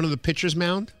net in front of the pitcher's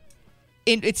mound?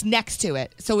 It's next to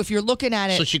it. So if you're looking at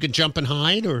it. So she can jump and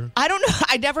hide? Or I don't know.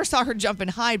 I never saw her jump and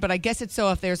hide, but I guess it's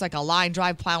so if there's like a line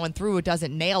drive plowing through, it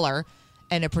doesn't nail her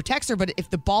and it protects her. But if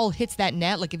the ball hits that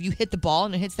net, like if you hit the ball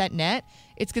and it hits that net,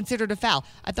 it's considered a foul.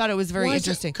 I thought it was very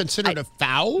interesting. Considered a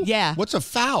foul? Yeah. What's a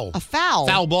foul? A foul.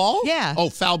 Foul ball? Yeah. Oh,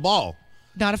 foul ball.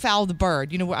 not afoul of the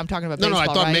bird. You know what I'm talking about? No, baseball,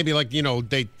 I thought right? maybe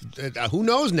they. Who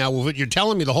knows now? What you're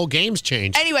telling me, the whole game's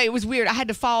changed. Anyway, it was weird. I had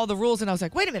to follow the rules, and I was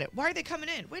like, wait a minute. Why are they coming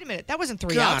in? Wait a minute. That wasn't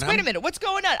 3 outs. Wait a minute. What's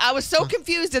going on? I was so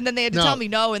confused, and then they had to tell me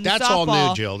no. And that's softball, all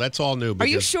new, Jill. That's all new. Are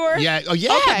you sure? Yeah. Oh,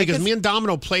 yeah. Okay, because me and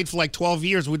Domino played for like 12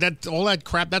 years with all that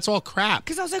crap. That's all crap.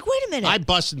 Because I was like, wait a minute. I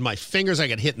busted my fingers. I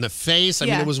got hit in the face. I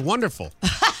mean, it was wonderful.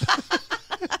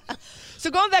 So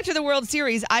going back to the World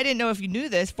Series, I didn't know if you knew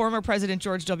this. Former President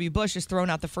George W. Bush is throwing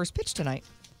out the first pitch tonight.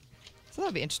 So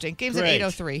that'll be interesting. Game's at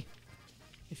 8:03.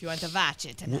 If you want to watch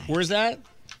it tonight. Where's that?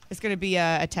 It's going to be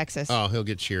at Texas. Oh, he'll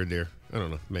get cheered there. I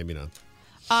don't know. Maybe not.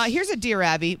 Here's a Dear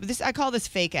Abby. I call this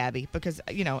fake Abby because,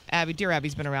 Dear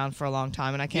Abby's been around for a long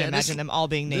time, and I can't imagine them all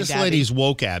being named Abby. This lady's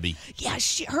woke Abby. Yeah,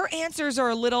 her answers are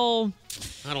a little...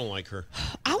 I don't like her.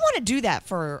 I want to do that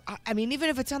even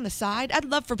if it's on the side, I'd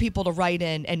love for people to write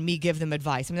in and me give them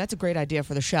advice. I mean, that's a great idea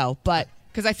for the show, but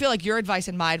because I feel like your advice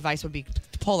and my advice would be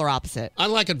polar opposite. I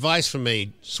like advice from a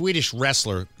Swedish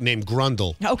wrestler named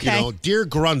Grundle. Okay. Dear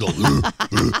Grundle.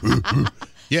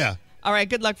 Yeah. All right,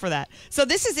 good luck for that. So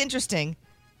this is interesting.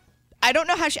 I don't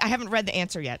know how I haven't read the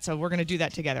answer yet, so we're going to do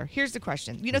that together. Here's the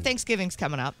question. Thanksgiving's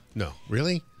coming up. No,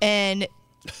 really? And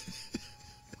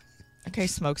okay,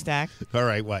 smokestack. All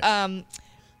right, what?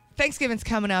 Thanksgiving's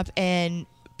coming up, and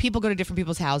people go to different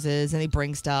people's houses, and they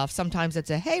bring stuff. Sometimes it's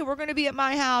hey, we're going to be at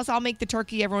my house. I'll make the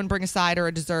turkey. Everyone bring a side or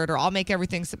a dessert, or I'll make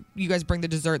everything. So you guys bring the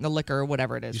dessert and the liquor or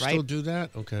whatever it is, you right? Still do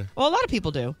that? Okay. Well, a lot of people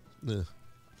do. Yeah.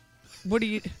 What do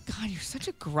you... God, you're such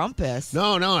a grumpus.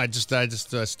 No, I just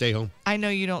stay home. I know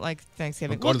you don't like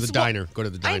Thanksgiving. Go to the diner. Go to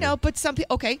the diner. I know, but some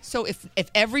people... Okay, so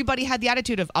if everybody had the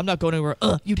attitude of, I'm not going anywhere,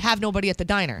 you'd have nobody at the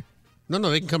diner. No,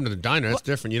 they can come to the diner. That's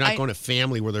different. You're not going to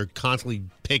family where they're constantly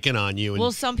picking on you.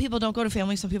 Well, some people don't go to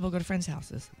family. Some people go to friends'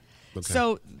 houses. Okay.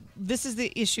 So this is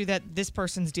the issue that this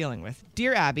person's dealing with.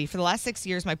 Dear Abby, for the last 6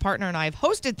 years, my partner and I have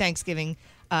hosted Thanksgiving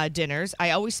dinners.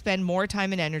 I always spend more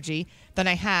time and energy than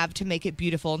I have to make it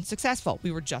beautiful and successful.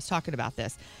 We were just talking about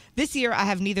this. This year, I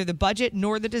have neither the budget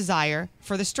nor the desire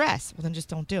for the stress. Well, then just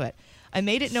don't do it. I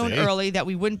made it known early that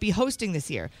we wouldn't be hosting this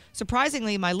year.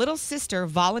 Surprisingly, my little sister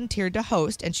volunteered to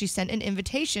host, and she sent an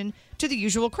invitation to the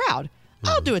usual crowd.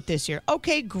 I'll do it this year.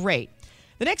 Okay, great.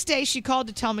 The next day, she called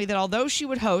to tell me that although she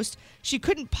would host, she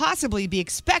couldn't possibly be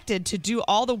expected to do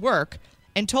all the work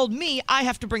and told me I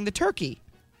have to bring the turkey.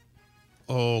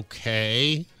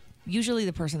 Okay. Usually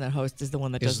the person that hosts is the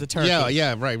one that does the turkey.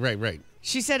 Yeah, right.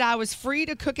 She said I was free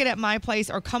to cook it at my place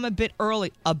or come a bit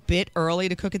early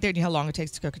to cook it there. Do you know how long it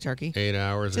takes to cook a turkey? 8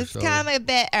 hours or so. Just come a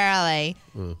bit early.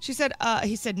 She said,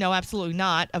 he said, no, absolutely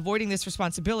not. Avoiding this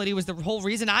responsibility was the whole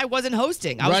reason I wasn't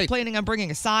hosting. I was planning on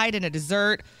bringing a side and a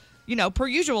dessert, per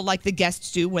usual, like the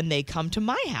guests do when they come to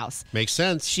my house. Makes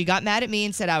sense. She got mad at me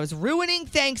and said I was ruining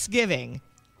Thanksgiving.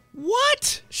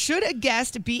 What? Should a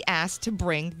guest be asked to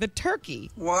bring the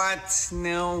turkey? What?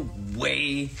 No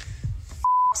way.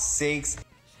 Sakes.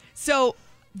 So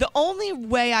the only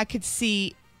way I could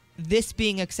see this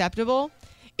being acceptable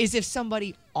is if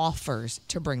somebody offers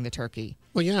to bring the turkey.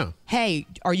 Well, yeah. Hey,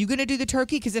 are you going to do the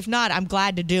turkey? Because if not, I'm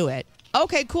glad to do it.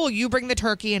 Okay, cool. You bring the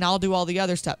turkey and I'll do all the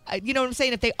other stuff. You know what I'm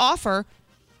saying? If they offer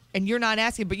and you're not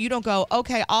asking, but you don't go,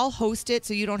 okay, I'll host it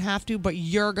so you don't have to, but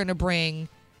you're going to bring...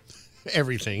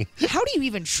 everything. How do you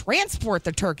even transport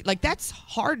the turkey? Like, that's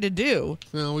hard to do.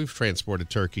 Well, we've transported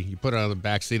turkey. You put it on the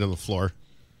back seat on the floor.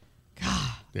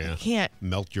 God, yeah. I can't.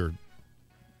 Melt your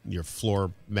floor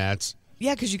mats.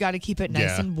 Yeah, because you got to keep it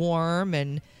nice and warm.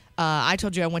 And I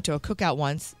told you I went to a cookout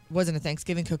once. It wasn't a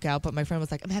Thanksgiving cookout, but my friend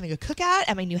was like, I'm having a cookout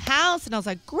at my new house. And I was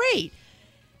like, great.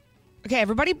 Okay,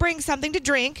 everybody bring something to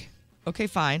drink. Okay,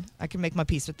 fine. I can make my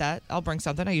peace with that. I'll bring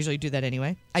something. I usually do that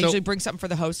anyway. I usually bring something for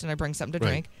the host and I bring something to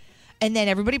drink. And then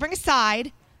everybody bring a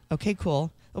side. Okay,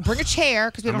 cool. We'll bring a chair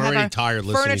because we don't have our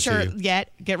furniture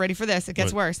yet. Get ready for this. It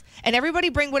gets worse. And everybody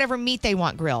bring whatever meat they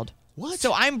want grilled. What?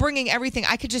 So I'm bringing everything.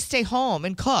 I could just stay home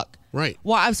and cook. Right.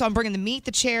 Well, so I'm bringing the meat,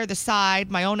 the chair, the side,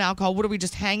 my own alcohol. What are we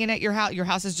just hanging at your house? Your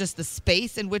house is just the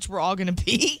space in which we're all going to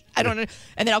be. I don't know.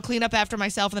 And then I'll clean up after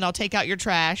myself, and then I'll take out your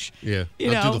trash. Yeah.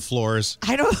 I'll do the floors.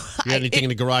 I don't. You got anything in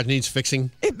the garage needs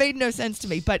fixing? It made no sense to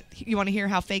me. But you want to hear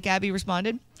how fake Abby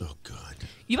responded? Oh, God.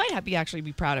 You might actually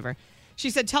be proud of her. She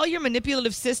said, tell your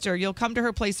manipulative sister you'll come to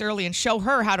her place early and show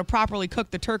her how to properly cook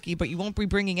the turkey, but you won't be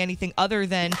bringing anything other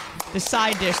than the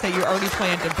side dish that you already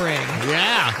planned to bring.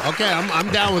 Yeah. Okay,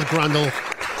 I'm down with Grundle.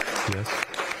 Yes.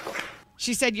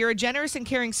 She said, you're a generous and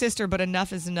caring sister, but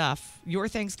enough is enough. Your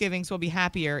Thanksgivings will be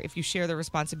happier if you share the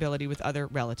responsibility with other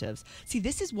relatives. See,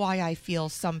 this is why I feel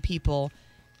some people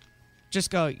just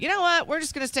go, you know what? We're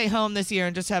just going to stay home this year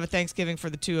and just have a Thanksgiving for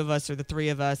the two of us or the three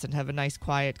of us and have a nice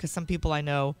quiet. Because some people I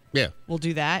know will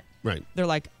do that. Right. They're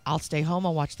like, I'll stay home.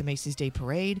 I'll watch the Macy's Day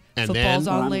Parade. And Football's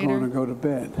then on later. I'm going to go to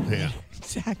bed. Yeah.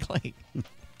 Exactly.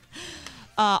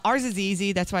 Ours is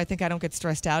easy. That's why I think I don't get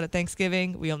stressed out at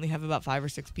Thanksgiving. We only have about 5 or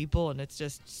 6 people, and it's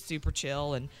just super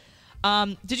chill. And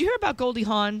did you hear about Goldie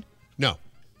Hawn? No.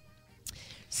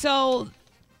 So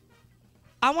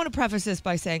I want to preface this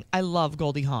by saying I love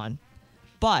Goldie Hawn,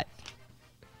 but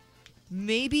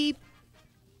maybe.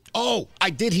 Oh, I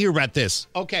did hear about this.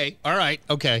 Okay. All right.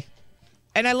 Okay.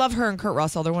 And I love her and Kurt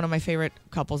Russell. They're one of my favorite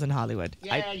couples in Hollywood.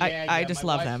 I just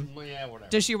love them. Yeah, whatever.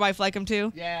 Does your wife like them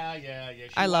too? Yeah.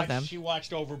 I love them. She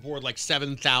watched Overboard like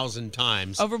 7,000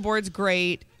 times. Overboard's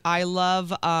great. I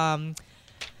love. What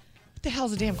the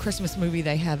hell's the damn Christmas movie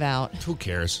they have out? Who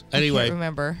cares? I Anyway. can't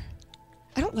remember.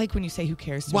 I don't like when you say who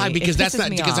cares to Why? me. Because It that's pisses not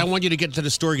me because I off. want you to get to the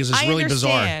story because it's really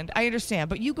bizarre. I understand,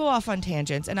 but you go off on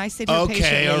tangents, and I sit here Okay,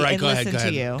 patiently all right, and go ahead, listen go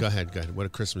ahead, to you. go ahead. What a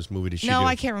Christmas movie did she do? No,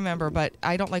 I can't remember, but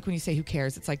I don't like when you say who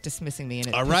cares. It's like dismissing me, and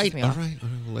it All pisses right, me all off. right.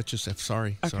 Well, let's just.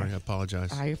 Sorry, I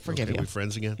apologize. I forgive okay, you. We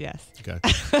friends again? Yes. Okay.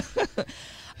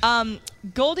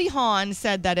 Goldie Hawn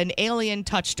said that an alien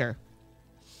touched her.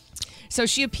 So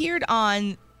she appeared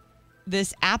on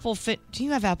this Apple Fit. Do you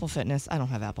have Apple Fitness? I don't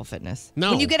have Apple Fitness. No.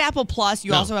 When you get Apple Plus,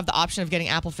 you No. also have the option of getting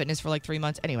Apple Fitness for like 3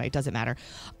 months. Anyway, it doesn't matter.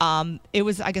 It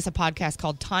was, I guess, a podcast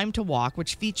called Time to Walk,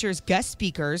 which features guest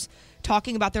speakers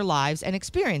talking about their lives and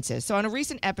experiences. So on a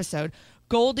recent episode,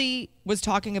 Goldie was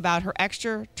talking about her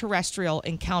extraterrestrial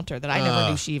encounter that I never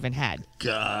knew she even had.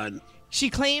 God. She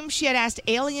claimed she had asked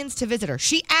aliens to visit her.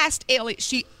 She asked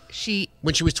aliens. She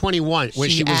when she was 21, when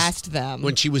She she was asked them.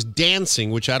 when she was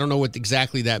dancing, which I don't know what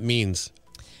exactly that means.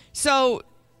 So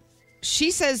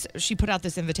she says she put out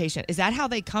this invitation. Is that how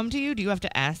they come to you? Do you have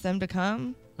to ask them to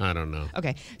come? I don't know.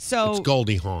 Okay, so It's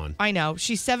Goldie Hawn. I know.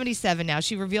 She's 77 now.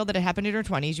 She revealed that it happened in her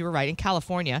 20s. You were right, in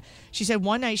California. She said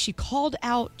one night she called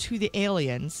out to the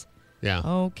aliens. Yeah.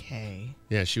 Okay.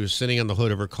 Yeah, she was sitting on the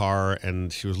hood of her car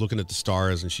and she was looking at the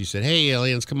stars and she said, "Hey,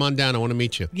 aliens, come on down. I want to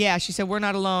meet you." Yeah, she said, we're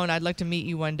not alone. I'd like to meet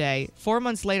you one day. 4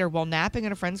 months later, while napping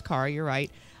in a friend's car, you're right,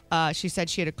 she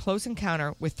said she had a close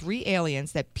encounter with 3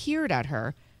 aliens that peered at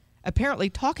her,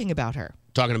 apparently talking about her.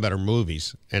 Talking about her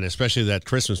movies and especially that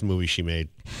Christmas movie she made.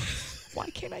 Why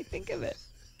can't I think of it?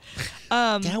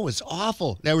 That was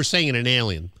awful. They were saying an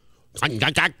alien.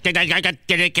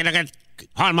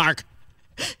 Hallmark.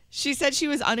 She said she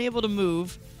was unable to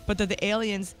move, but that the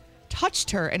aliens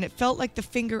touched her and it felt like the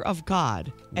finger of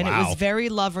God. And it Wow. was very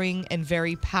loving and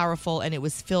very powerful and it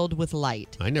was filled with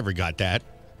light. I never got that.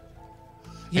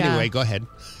 Yeah. Anyway, go ahead.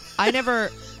 I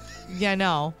never,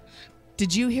 no.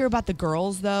 Did you hear about the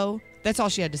girls, though? That's all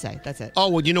she had to say. That's it. Oh,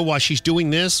 well, you know why she's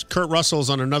doing this? Kurt Russell's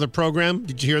on another program.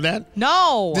 Did you hear that?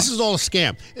 No. This is all a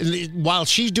scam. While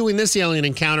she's doing this alien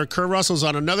encounter, Kurt Russell's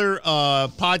on another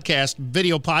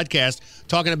video podcast,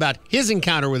 talking about his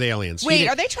encounter with aliens. Wait,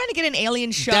 are they trying to get an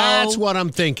alien show? That's what I'm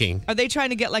thinking. Are they trying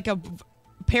to get like a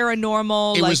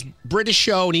paranormal? It like was British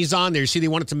show, and he's on there. See, they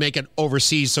wanted to make it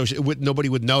overseas so nobody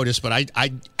would notice, but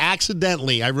I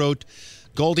accidentally, I wrote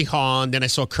Goldie Hawn, then I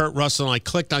saw Kurt Russell, and I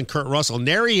clicked on Kurt Russell, and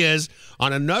there he is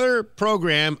on another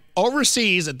program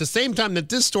overseas at the same time that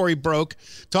this story broke,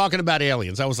 talking about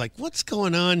aliens. I was like, what's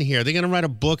going on here? Are they going to write a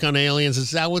book on aliens?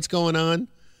 Is that what's going on?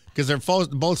 Because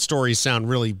both stories sound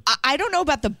really... I don't know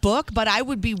about the book, but I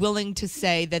would be willing to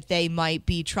say that they might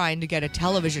be trying to get a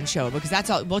television show because that's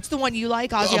all. What's the one you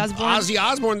like, Ozzy Osbourne? Ozzy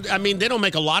Osbourne, I mean, they don't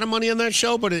make a lot of money on that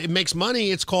show, but it makes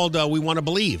money. It's called We Want to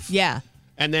Believe. Yeah.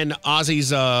 And then Ozzy's,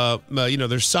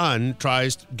 their son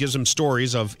gives them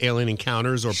stories of alien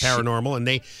encounters or paranormal, and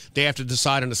they have to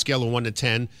decide on a scale of 1 to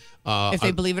 10 if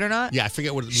they believe it or not. Yeah, I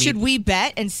forget what it means. Should we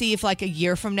bet and see if like a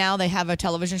year from now they have a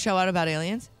television show out about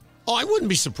aliens? Oh, I wouldn't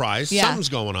be surprised. Yeah. Something's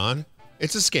going on.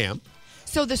 It's a scam.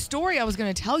 So the story I was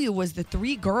going to tell you was the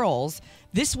 3 girls.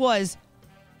 This was,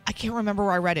 I can't remember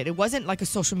where I read it. It wasn't like a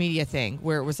social media thing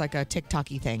where it was like a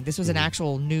TikTok-y thing. This was an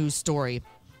actual news story.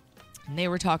 And they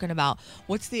were talking about,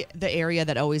 what's the area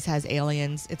that always has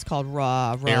aliens? It's called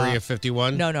Area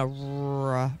 51? No,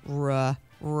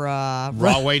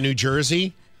 Rahway, New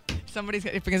Jersey? Somebody's,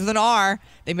 because of an R,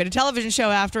 they made a television show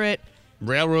after it.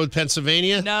 Railroad,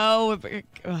 Pennsylvania? No, I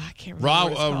can't remember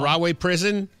what it's called. Rahway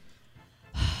Prison?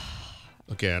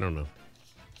 Okay, I don't know.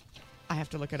 I have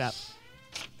to look it up.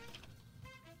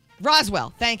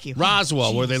 Roswell, thank you.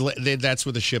 Roswell, where that's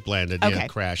where the ship landed. Okay. Yeah,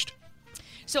 crashed.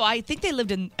 So I think they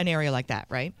lived in an area like that,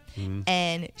 right? Mm-hmm.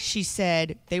 And she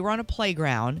said they were on a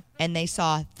playground and they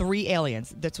saw 3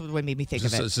 aliens. That's what made me think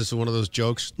of it. Is this one of those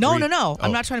jokes? No. Oh,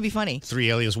 I'm not trying to be funny. 3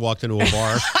 aliens walked into a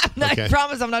bar. I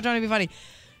promise I'm not trying to be funny.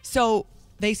 So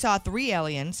they saw 3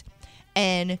 aliens,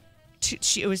 and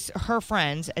it was her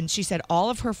friends, and she said all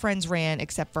of her friends ran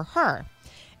except for her.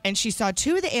 And she saw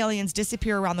 2 of the aliens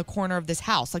disappear around the corner of this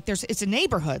house. Like it's a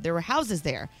neighborhood. There were houses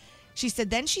there. She said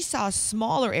then she saw a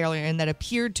smaller alien that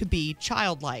appeared to be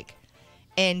childlike.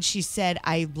 And she said,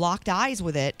 I locked eyes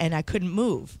with it and I couldn't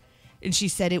move. And she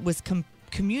said it was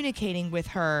communicating with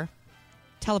her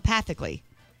telepathically.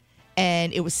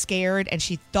 And it was scared, and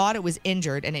she thought it was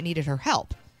injured, and it needed her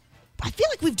help. I feel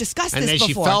like we've discussed this before. And then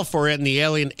she fell for it, and the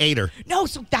alien ate her. No,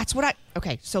 so that's what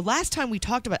okay, so last time we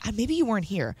talked about, maybe you weren't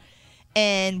here,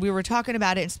 and we were talking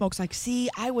about it, and Smoke's like, see,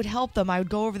 I would help them. I would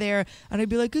go over there, and I'd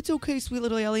be like, it's okay, sweet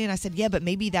little alien. I said, yeah, but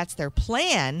maybe that's their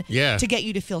plan to get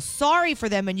you to feel sorry for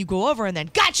them, and you go over, and then,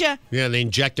 gotcha! Yeah, they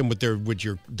inject them with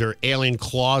their alien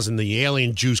claws, and the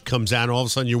alien juice comes out, and all of a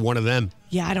sudden you're one of them.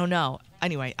 Yeah, I don't know.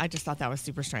 Anyway, I just thought that was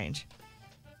super strange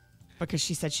because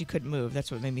she said she couldn't move. That's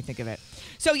what made me think of it.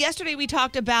 So yesterday we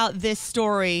talked about this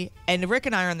story, and Rick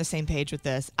and I are on the same page with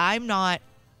this. I'm not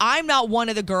one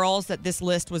of the girls that this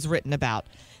list was written about.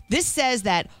 This says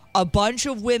that a bunch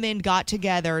of women got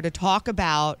together to talk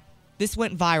about, this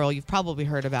went viral, you've probably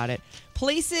heard about it,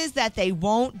 places that they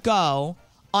won't go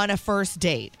on a first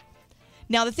date.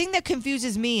 Now, the thing that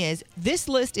confuses me is this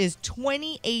list is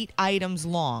 28 items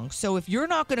long. So if you're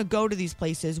not going to go to these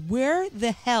places, where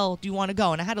the hell do you want to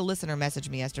go? And I had a listener message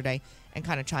me yesterday and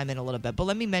kind of chime in a little bit. But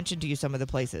let me mention to you some of the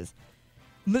places.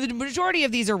 The majority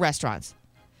of these are restaurants.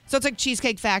 So it's like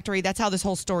Cheesecake Factory. That's how this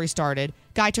whole story started.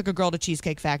 Guy took a girl to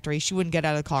Cheesecake Factory. She wouldn't get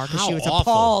out of the car because she was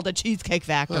appalled at Cheesecake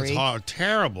Factory. That's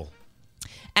terrible.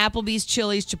 Applebee's,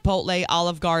 Chili's, Chipotle,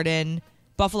 Olive Garden,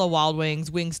 Buffalo Wild Wings,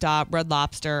 Wingstop, Red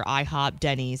Lobster, IHOP,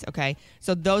 Denny's, okay?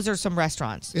 So those are some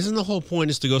restaurants. Isn't the whole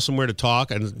point is to go somewhere to talk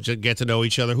and just get to know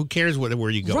each other? Who cares where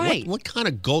you go? Right. What kind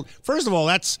of gold? First of all,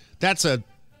 that's a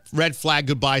red flag,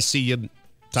 goodbye, see you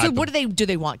type. So what do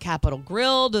they want? Capitol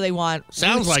Grill? Do they want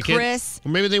Sounds like Chris? It.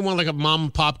 Or maybe they want like a mom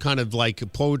and pop kind of like a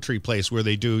poetry place where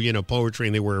they do, poetry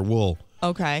and they wear wool.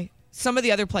 Okay. Some of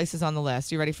the other places on the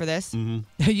list. You ready for this?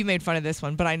 Mm-hmm. You made fun of this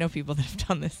one, but I know people that have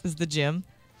done this. Is the gym.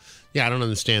 Yeah, I don't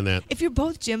understand that. If you're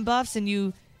both gym buffs and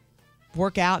you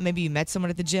work out, maybe you met someone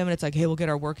at the gym and it's like, hey, we'll get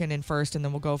our work in first and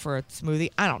then we'll go for a smoothie.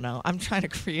 I don't know. I'm trying to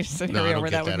create a scenario where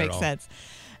that would make sense.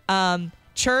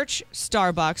 Church,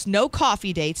 Starbucks, no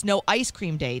coffee dates, no ice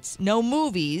cream dates, no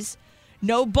movies,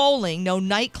 no bowling, no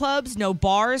nightclubs, no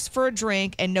bars for a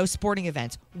drink, and no sporting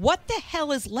events. What the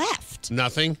hell is left?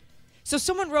 Nothing. So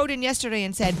someone wrote in yesterday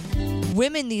and said,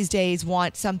 women these days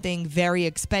want something very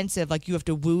expensive, like you have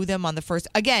to woo them on the first.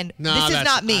 Again, this is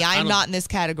not me. I'm not in this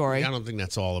category. I don't think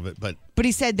that's all of it, but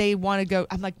he said they want to go.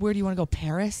 I'm like, where do you want to go?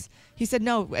 Paris? He said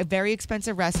no, very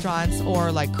expensive restaurants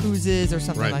or like cruises or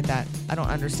something like that. I don't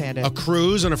understand it. A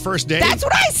cruise on a first date? That's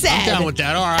what I said. I'm down with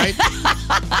that. All right.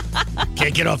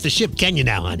 Can't get off the ship, can you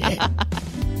now, honey?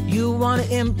 You want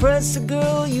to impress a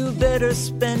girl, you better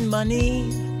spend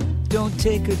money. Don't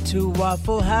take her to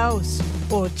Waffle House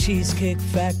or Cheesecake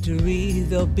Factory.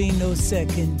 There'll be no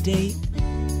second date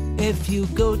if you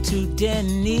go to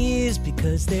Denny's,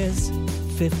 because there's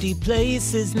 50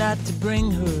 places not to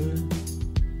bring her.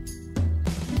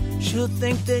 She'll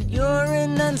think that you're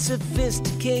an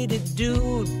unsophisticated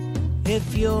dude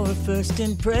if your first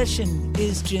impression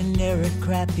is generic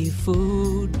crappy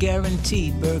food.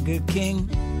 Guaranteed Burger King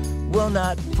will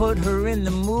not put her in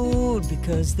the mood,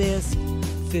 because there's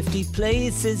 50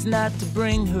 places not to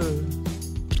bring her.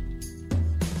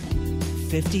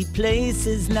 50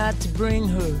 places not to bring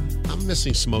her. I'm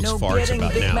missing Smoke's no farts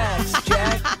about Big now. Macs,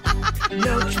 Jack.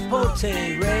 No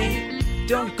Chipotle, Ray.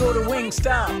 Don't go to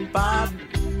Wingstop, Bob.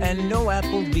 And no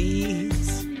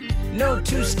Applebee's. No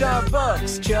 2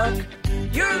 Starbucks, Chuck.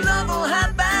 Your love will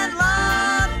have bad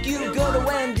luck. You go to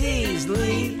Wendy's,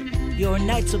 Lee. Your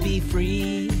nights will be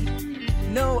free.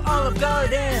 No Olive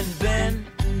Garden, Ben.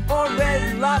 Or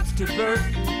Red Lobster, Bert.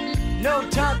 No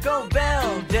Taco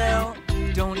Bell, Del.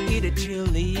 Don't eat at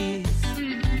Chili's.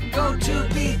 Go to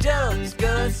B-Dubs,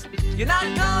 Gus. You're not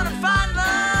gonna find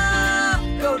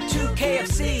love. Go to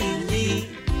KFC, Lee.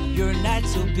 Your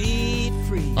nights will be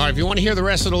free. All right, if you want to hear the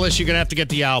rest of the list, you're going to have to get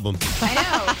the album. I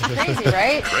know. It's crazy,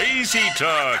 right? Crazy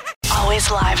talk.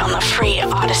 Always live on the free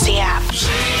Odyssey app.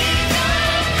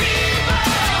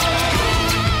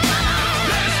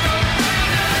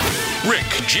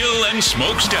 Rick, Jill and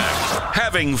Smokestack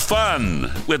having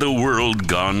fun with a world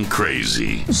gone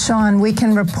crazy. Sean, we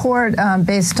can report,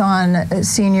 based on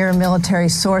senior military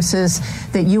sources,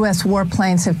 that U.S.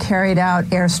 warplanes have carried out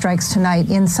airstrikes tonight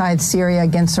inside Syria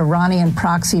against Iranian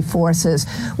proxy forces.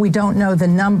 We don't know the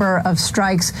number of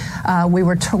strikes. We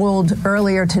were told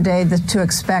earlier today to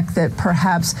expect that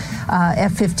perhaps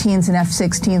F-15s and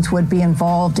F-16s would be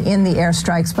involved in the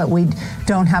airstrikes, but we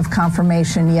don't have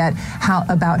confirmation yet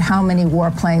about how many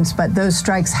warplanes. But those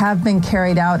strikes have been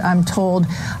carried out. I'm told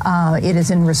it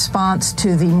is in response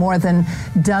to the more than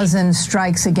dozen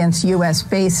strikes against U.S.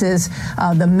 bases.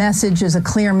 The message is a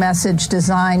clear message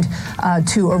designed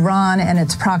to Iran and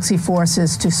its proxy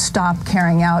forces to stop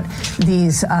carrying out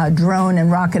these drone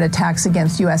and rocket attacks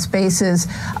against U.S. bases.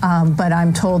 But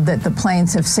I'm told that the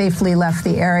planes have safely left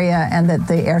the area and that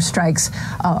the airstrikes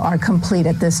are complete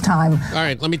at this time. All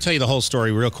right, let me tell you the whole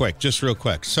story real quick, just real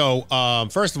quick. So,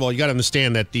 first of all, you got to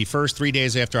understand that the first 3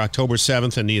 days after October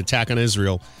 7th and the attack on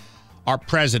Israel, our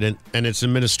president and its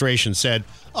administration said,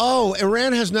 oh,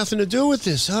 Iran has nothing to do with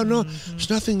this. Oh, no, there's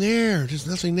nothing there. There's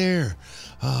nothing there.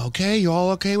 Okay, you all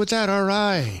okay with that? All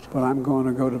right. But I'm going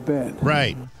to go to bed.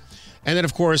 Right. And then,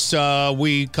 of course,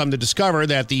 we come to discover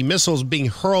that the missiles being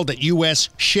hurled at U.S.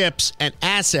 ships and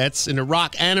assets in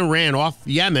Iraq and Iran off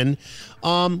Yemen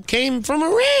came from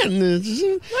Iran. Look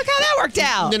how that worked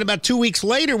out. And then about 2 weeks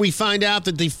later, we find out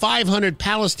that the 500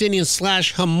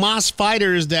 Palestinian/Hamas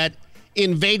fighters that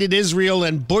invaded Israel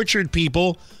and butchered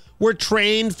people were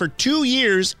trained for 2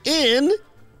 years in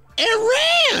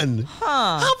Iran.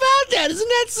 Huh. How about that? Isn't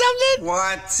that something?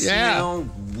 What? Yeah. No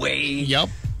way. Yep.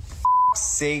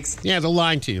 Sakes. Yeah, they're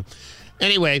lying to you.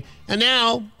 Anyway, and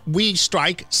now we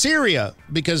strike Syria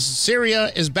because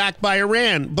Syria is backed by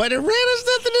Iran. But Iran has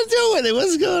nothing to do with it.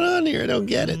 What's going on here? I don't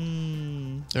get it.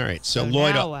 All right, so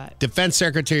now what? Defense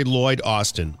Secretary Lloyd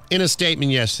Austin, in a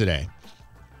statement yesterday,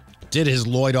 did his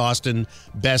Lloyd Austin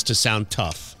best to sound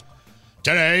tough.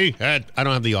 Today, I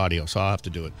don't have the audio, so I'll have to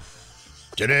do it.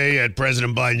 Today, at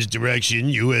President Biden's direction,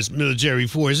 U.S. military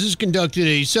forces conducted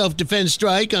a self-defense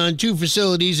strike on 2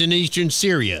 facilities in eastern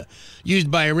Syria,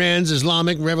 used by Iran's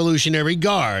Islamic Revolutionary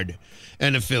Guard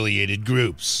and affiliated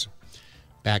groups.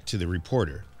 Back to the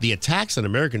reporter. The attacks on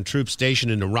American troops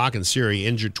stationed in Iraq and Syria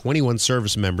injured 21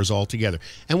 service members altogether,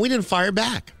 and we didn't fire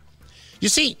back. You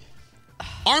see,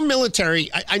 our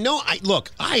military, look,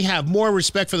 I have more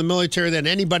respect for the military than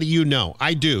anybody you know.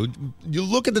 I do. You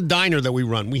look at the diner that we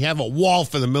run. We have a wall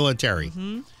for the military.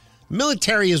 Mm-hmm.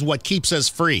 Military is what keeps us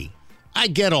free. I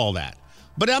get all that.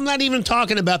 But I'm not even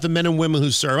talking about the men and women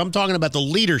who serve. I'm talking about the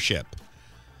leadership.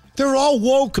 They're all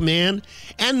woke, man.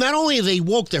 And not only are they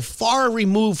woke, they're far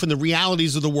removed from the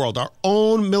realities of the world. Our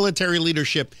own military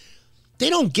leadership,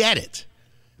 they don't get it.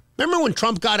 Remember when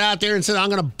Trump got out there and said, I'm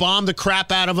going to bomb the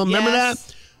crap out of them? Remember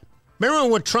that? Remember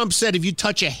what Trump said, if you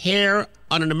touch a hair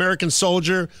on an American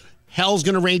soldier, hell's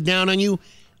going to rain down on you?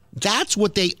 That's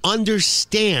what they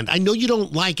understand. I know you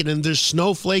don't like it, and there's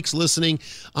snowflakes listening.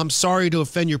 I'm sorry to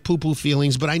offend your poo-poo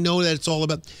feelings, but I know that it's all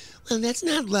about, well, that's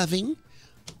not loving.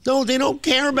 No, they don't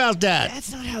care about that.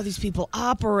 That's not how these people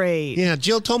operate. Yeah,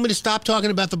 Jill told me to stop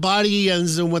talking about the body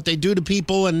and what they do to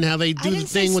people and how they do the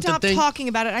thing with the thing. I didn't say stop talking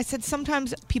about it. I said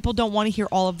sometimes people don't want to hear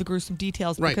all of the gruesome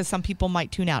details because some people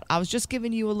might tune out. I was just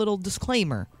giving you a little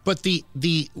disclaimer. But the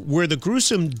where the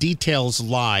gruesome details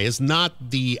lie is not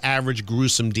the average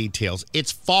gruesome details.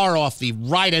 It's far off the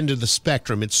right end of the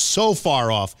spectrum. It's so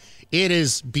far off. It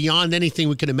is beyond anything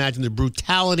we could imagine. The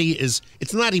brutality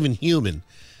it's not even human.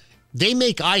 They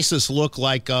make ISIS look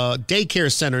like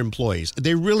daycare center employees.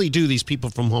 They really do, these people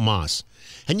from Hamas.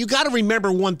 And you got to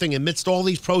remember one thing, amidst all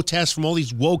these protests from all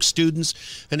these woke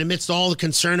students and amidst all the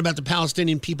concern about the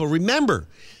Palestinian people, remember,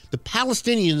 the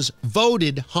Palestinians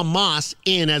voted Hamas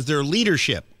in as their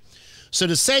leadership. So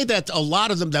to say that a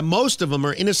lot of them, that most of them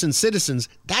are innocent citizens,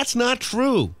 that's not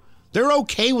true. They're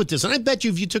okay with this. And I bet you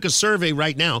if you took a survey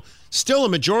right now, still a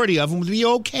majority of them would be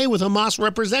okay with Hamas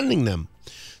representing them.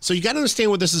 So you got to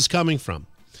understand where this is coming from.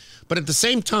 But at the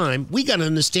same time, we got to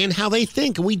understand how they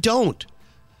think, and we don't.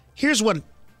 Here's what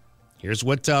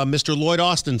Mr. Lloyd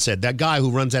Austin said, that guy who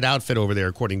runs that outfit over there,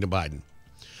 according to Biden.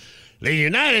 The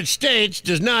United States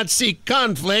does not seek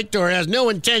conflict or has no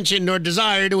intention nor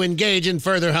desire to engage in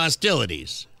further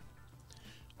hostilities.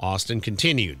 Austin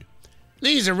continued.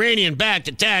 These Iranian-backed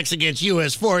attacks against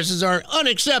U.S. forces are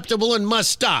unacceptable and must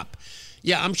stop.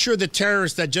 Yeah, I'm sure the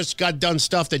terrorists that just got done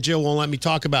stuff that Jill won't let me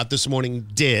talk about this morning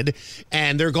did.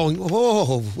 And they're going,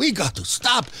 oh, we got to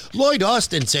stop. Lloyd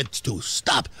Austin said to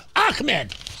stop.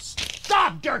 Ahmed,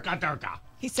 stop, Durka.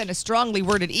 He sent a strongly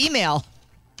worded email.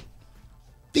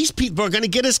 These people are going to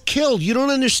get us killed. You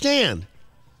don't understand.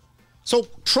 So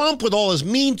Trump, with all his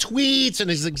mean tweets and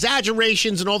his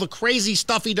exaggerations and all the crazy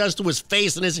stuff he does to his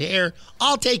face and his hair,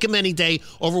 I'll take him any day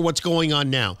over what's going on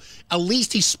now. At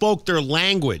least he spoke their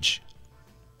language.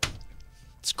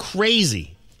 It's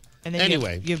crazy. And then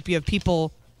anyway, you have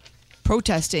people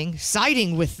protesting,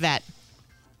 siding with that.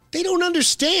 They don't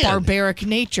understand. Barbaric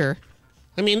nature.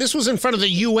 I mean, this was in front of the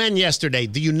UN yesterday,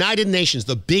 the United Nations,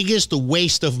 the biggest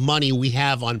waste of money we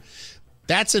have on.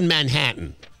 That's in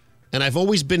Manhattan. And I've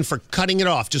always been for cutting it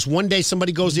off. Just one day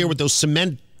somebody goes there with those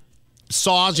cement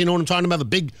saws, you know what I'm talking about? The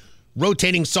big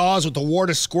rotating saws with the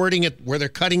water squirting it where they're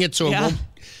cutting it so it won't.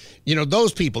 You know,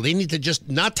 those people, they need to just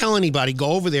not tell anybody,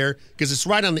 go over there, because it's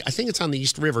right on I think it's on the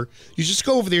East River. You just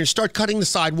go over there and start cutting the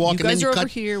sidewalk. You guys are over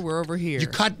here, we're over here. You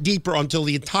cut deeper until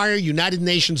the entire United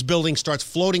Nations building starts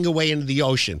floating away into the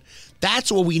ocean.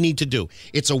 That's what we need to do.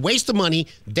 It's a waste of money.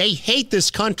 They hate this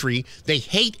country. They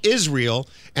hate Israel.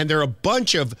 And they're a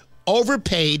bunch of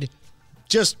overpaid,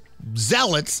 just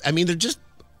zealots. I mean, they're just,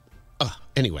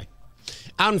 anyway.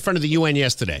 Out in front of the UN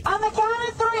yesterday. On the count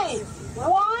of 3.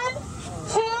 1,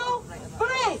 2,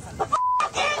 3.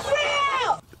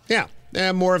 Israel!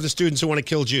 Yeah, more of the students who want to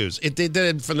kill Jews. They did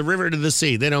it from the river to the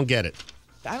sea. They don't get it.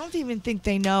 I don't even think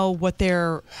they know what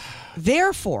they're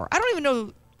there for. I don't even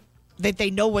know that they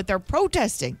know what they're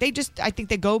protesting. I think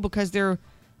they go because their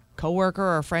coworker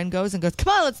or a friend goes and goes,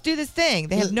 come on, let's do this thing.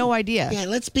 They have no idea. Yeah,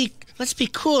 let's be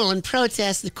cool and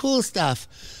protest the cool stuff.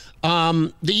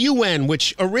 The UN,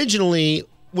 which originally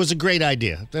was a great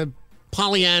idea. The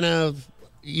Pollyanna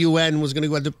UN was going to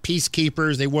go the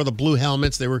peacekeepers. They wore the blue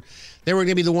helmets. They were going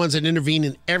to be the ones that intervene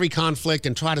in every conflict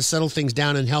and try to settle things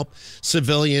down and help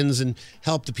civilians and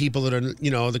help the people that are,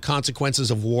 the consequences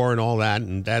of war and all that.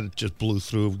 And that just blew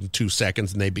through in 2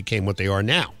 seconds, and they became what they are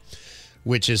now,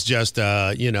 which is just,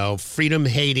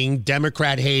 freedom-hating,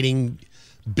 Democrat-hating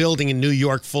building in New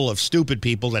York full of stupid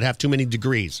people that have too many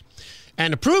degrees.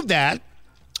 And to prove that,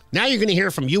 now you're going to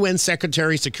hear from UN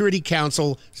Security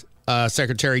Council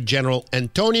Secretary General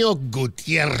Antonio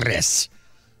Gutierrez.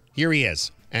 Here he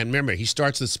is. And remember, he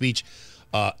starts the speech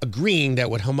agreeing that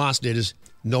what Hamas did is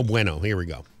no bueno. Here we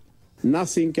go.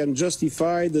 Nothing can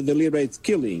justify the deliberate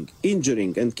killing,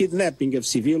 injuring, and kidnapping of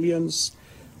civilians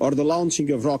or the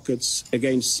launching of rockets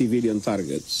against civilian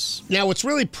targets. Now, what's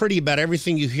really pretty about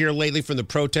everything you hear lately from the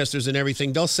protesters and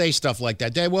everything, they'll say stuff like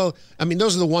that.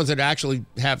 Those are the ones that actually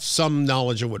have some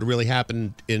knowledge of what really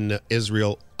happened in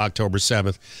Israel October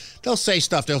 7th. They'll say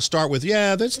stuff. They'll start with,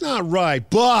 yeah, that's not right,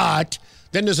 but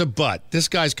then there's a but. This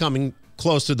guy's coming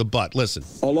close to the but. Listen.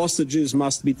 All hostages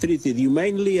must be treated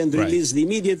humanely and released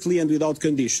immediately and without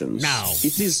conditions. Now,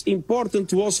 it is important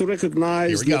to also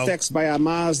recognize the attacks by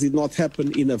Hamas did not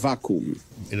happen in a vacuum.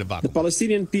 The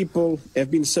Palestinian people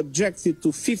have been subjected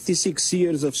to 56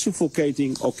 years of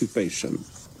suffocating occupation.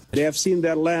 They have seen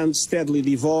their land steadily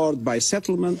devoured by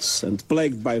settlements and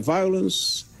plagued by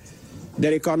violence,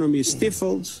 their economy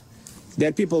stifled,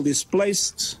 their people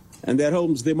displaced, and their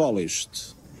homes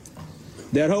demolished.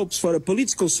 Their hopes for a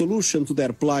political solution to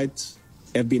their plight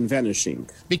have been vanishing.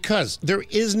 Because there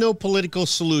is no political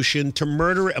solution to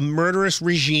a murderous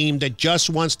regime that just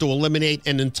wants to eliminate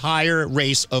an entire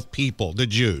race of people, the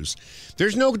Jews.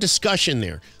 There's no discussion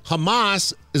there.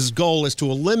 Hamas's goal is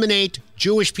to eliminate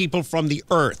Jewish people from the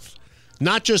earth,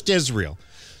 not just Israel.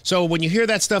 So when you hear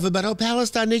that stuff about,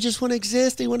 Palestine, they just want to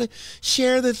exist, they want to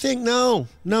share the thing. No.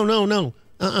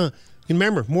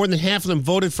 Remember, more than half of them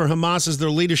voted for Hamas as their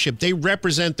leadership. They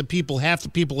represent the people, half the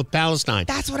people of Palestine.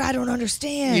 That's what I don't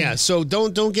understand. Yeah, so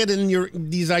don't get in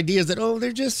these ideas that,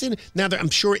 they're just in. Now, I'm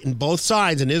sure in both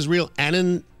sides, in Israel and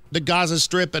in the Gaza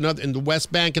Strip and in the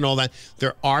West Bank and all that,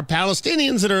 there are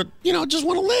Palestinians that are, just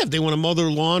want to live. They want to mow their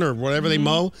lawn or whatever they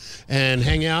mow and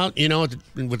hang out,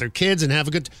 with their kids and have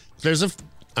a good.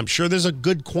 I'm sure there's a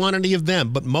good quantity of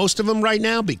them, but most of them right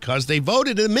now, because they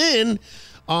voted them in,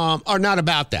 are not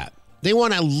about that. They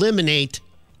want to eliminate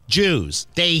Jews.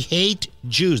 They hate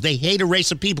Jews. They hate a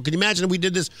race of people. Can you imagine if we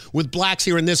did this with blacks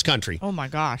here in this country? Oh, my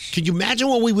gosh. Can you imagine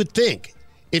what we would think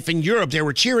if in Europe they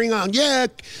were cheering on,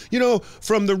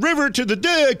 from the river to the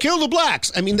day, kill the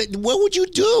blacks? I mean, what would you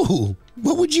do?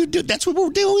 What would you do? That's what we're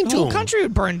doing to them. The whole country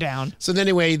would burn down. So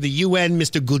anyway, the UN,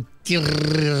 Mr.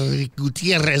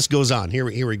 Gutierrez goes on. Here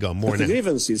we go. More The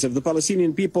grievances of the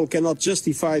Palestinian people cannot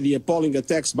justify the appalling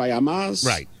attacks by Hamas.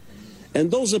 Right. And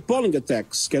those appalling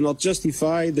attacks cannot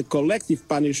justify the collective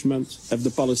punishment of the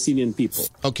Palestinian people.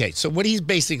 Okay, so what he's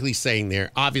basically saying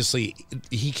there, obviously,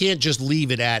 he can't just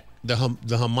leave it at the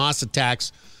Hamas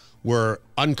attacks were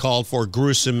uncalled for,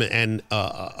 gruesome, and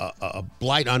a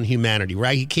blight on humanity,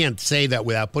 right? He can't say that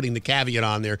without putting the caveat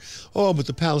on there, but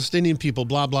the Palestinian people,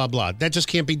 blah, blah, blah. That just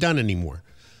can't be done anymore.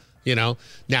 You know,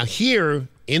 now here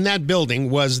in that building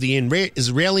was the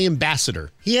Israeli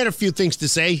ambassador. He had a few things to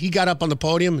say. He got up on the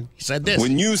podium and he said this.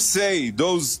 When you say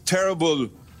those terrible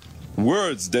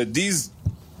words that these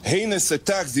heinous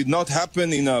attacks did not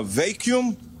happen in a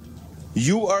vacuum,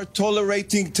 you are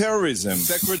tolerating terrorism.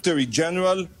 Secretary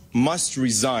General must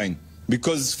resign,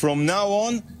 because from now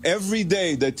on, every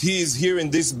day that he is here in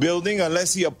this building,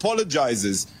 unless he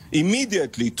apologizes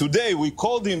immediately, today we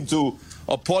called him to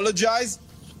apologize,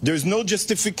 there's no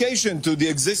justification to the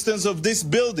existence of this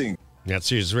building. That's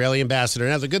the Israeli ambassador.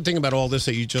 Now, the good thing about all this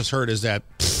that you just heard is that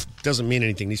doesn't mean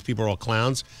anything. These people are all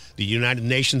clowns. The United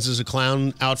Nations is a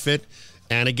clown outfit.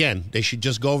 And again, they should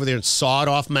just go over there and saw it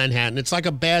off Manhattan. It's like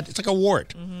a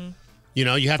wart. Mm-hmm. You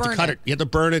know, you have to cut it. You have to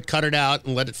burn it, cut it out,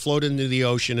 and let it float into the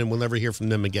ocean, and we'll never hear from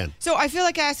them again. So I feel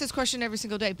like I ask this question every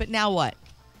single day, but now what?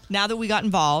 Now that we got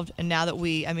involved, and now that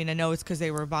I know it's because they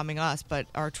were bombing us, but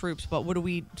our troops, but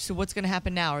so what's going to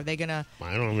happen now? Are they going to,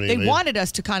 I don't know. They wanted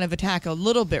us to kind of attack a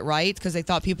little bit, right? Because they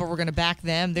thought people were going to back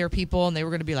them, their people, and they were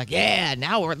going to be like, yeah,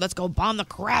 now let's go bomb the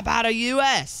crap out of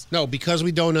U.S. No, because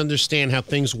we don't understand how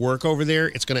things work over there,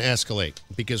 it's going to escalate.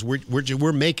 Because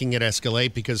we're making it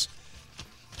escalate because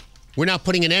we're not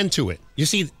putting an end to it. You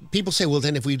see, people say, well,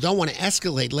 then if we don't want to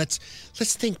escalate, let's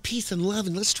think peace and love,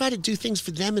 and let's try to do things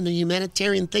for them and the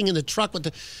humanitarian thing in the truck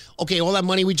with okay, all that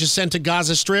money we just sent to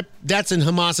Gaza Strip, that's in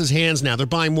Hamas's hands now. They're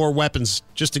buying more weapons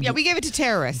just to... Yeah, we gave it to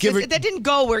terrorists. That didn't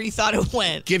go where you thought it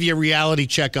went. Give you a reality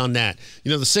check on that.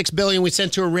 You know, the $6 billion we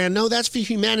sent to Iran, no, that's for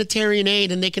humanitarian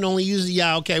aid, and they can only use it.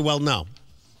 Okay, well, no.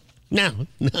 No.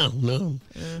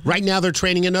 Mm-hmm. Right now, they're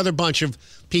training another bunch of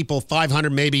people, 500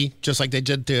 maybe, just like they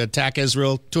did to attack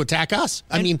Israel, to attack us.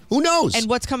 I mean, who knows? And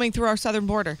what's coming through our southern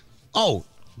border? Oh,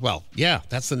 well, yeah,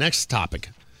 that's the next topic.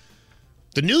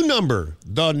 The new number.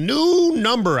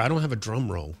 I don't have a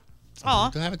drum roll. Oh.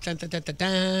 Do I have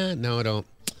a No, I don't.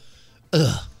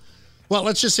 Ugh. Well,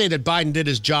 let's just say that Biden did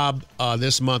his job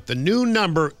this month. The new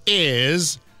number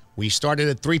is, we started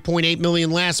at 3.8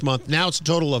 million last month. Now it's a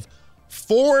total of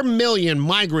 4 million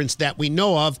migrants that we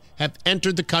know of have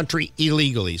entered the country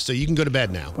illegally. So you can go to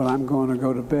bed now. But I'm going to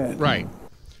go to bed. Right.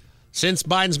 Since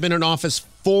Biden's been in office,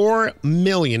 4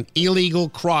 million illegal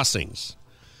crossings.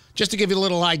 Just to give you a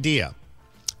little idea,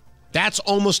 that's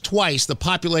almost twice the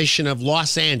population of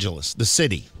Los Angeles, the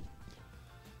city.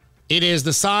 It is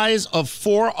the size of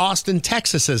 4 Austin,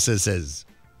 Texases.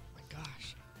 Oh my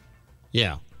gosh.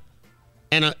 Yeah.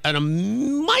 And a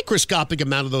microscopic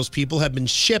amount of those people have been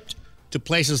shipped to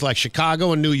places like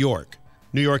Chicago and New York.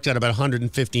 New York's got about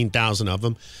 115,000 of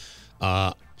them.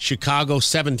 Chicago,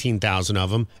 17,000 of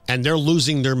them. And they're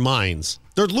losing their minds.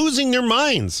 They're losing their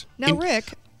minds. Now,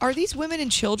 Rick, are these women and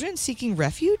children seeking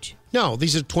refuge? No,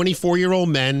 these are 24-year-old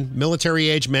men,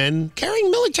 military-age men,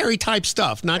 carrying military-type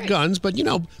stuff. Not guns, but,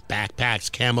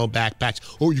 backpacks, camo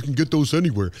backpacks. Oh, you can get those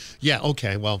anywhere. Yeah,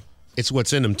 okay, well, it's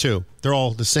what's in them, too. They're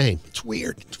all the same. It's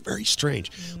weird. It's very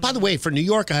strange. By the way, for New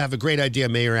York, I have a great idea,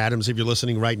 Mayor Adams, if you're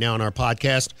listening right now on our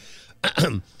podcast.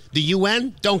 The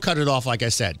UN, don't cut it off, like I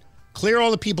said. Clear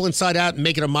all the people inside out and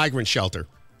make it a migrant shelter.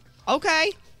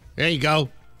 Okay. There you go.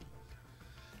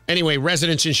 Anyway,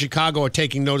 residents in Chicago are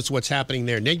taking notice of what's happening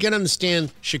there. Now, you got to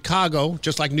understand, Chicago,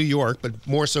 just like New York, but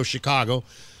more so Chicago,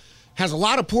 has a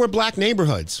lot of poor black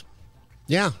neighborhoods.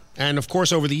 Yeah. And, of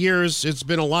course, over the years, it's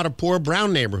been a lot of poor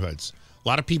brown neighborhoods. A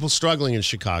lot of people struggling in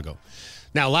Chicago.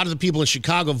 Now, a lot of the people in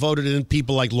Chicago voted in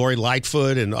people like Lori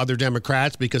Lightfoot and other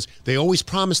Democrats because they always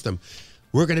promised them,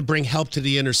 we're going to bring help to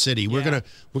the inner city. We're going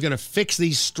to fix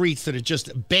these streets that are just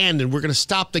abandoned. We're going to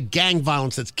stop the gang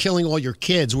violence that's killing all your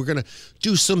kids. We're going to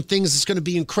do some things that's going to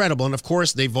be incredible. And, of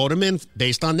course, they vote them in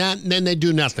based on that, and then they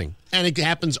do nothing. And it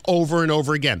happens over and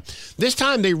over again. This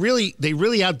time, they really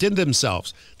outdid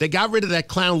themselves. They got rid of that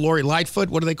clown Lori Lightfoot.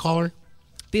 What do they call her?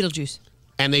 Beetlejuice.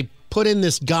 And they put in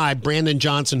this guy, Brandon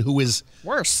Johnson, who is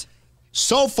worse.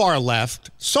 So far left.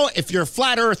 So if you're a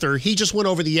flat earther, he just went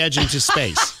over the edge into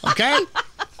space. Okay?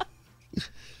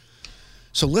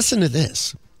 So listen to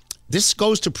this. This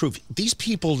goes to prove these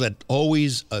people that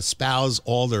always espouse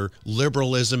all their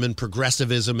liberalism and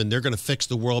progressivism and they're going to fix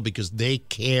the world because they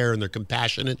care and they're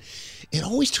compassionate. It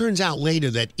always turns out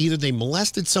later that either they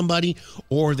molested somebody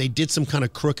or they did some kind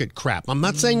of crooked crap. I'm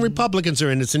not saying Republicans are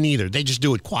innocent either. They just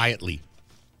do it quietly.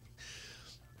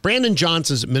 Brandon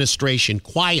Johnson's administration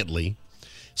quietly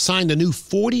signed a new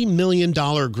 $40 million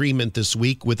agreement this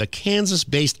week with a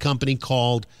Kansas-based company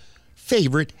called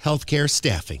Favorite Healthcare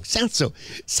Staffing. Sounds so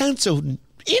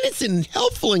innocent and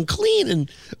helpful and clean,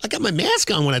 and I got my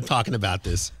mask on when I'm talking about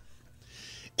this.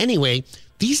 Anyway,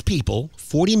 these people,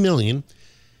 $40 million,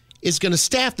 is going to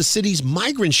staff the city's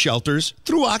migrant shelters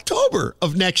through October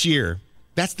of next year.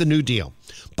 That's the new deal.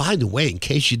 By the way, in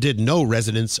case you didn't know,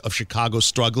 residents of Chicago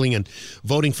struggling and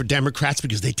voting for Democrats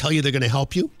because they tell you they're going to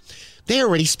help you, they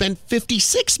already spent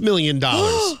 $56 million.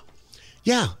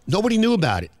 Yeah, nobody knew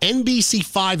about it.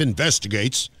 NBC5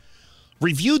 investigates,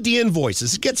 reviewed the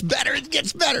invoices. It gets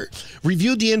better.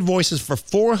 Reviewed the invoices for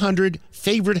 400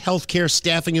 favorite healthcare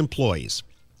staffing employees.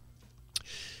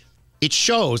 It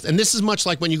shows, and this is much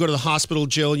like when you go to the hospital,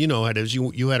 Jill, you know how it is.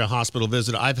 You had a hospital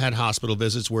visit. I've had hospital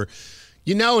visits where,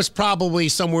 it's probably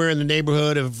somewhere in the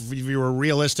neighborhood of, if you were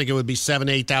realistic, it would be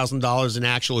 $7,000, $8,000 in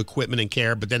actual equipment and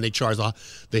care, but then they charge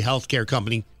the healthcare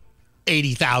company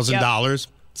 $80,000. Yep.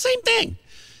 Same thing.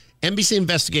 NBC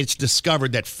Investigates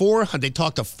discovered that they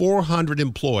talked to 400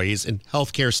 employees in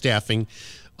healthcare staffing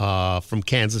from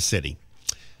Kansas City.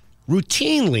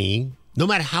 Routinely, no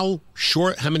matter how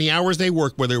many hours they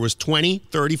worked, whether it was 20,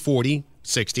 30, 40,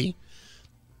 60,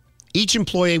 each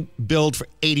employee billed for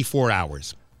 84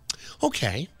 hours.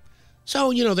 Okay.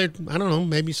 So,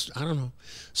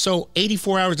 So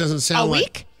 84 hours doesn't sound a like...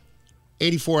 week?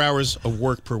 84 hours of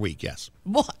work per week, yes.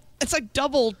 What? It's like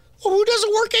double... Well, who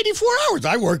doesn't work 84 hours?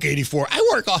 I work 84. I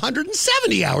work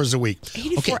 170 hours a week.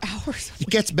 84 hours? It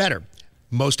gets better.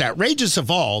 Most outrageous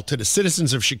of all, to the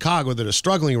citizens of Chicago that are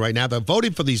struggling right now, they're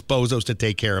voting for these bozos to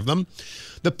take care of them.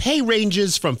 The pay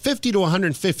ranges from $50 to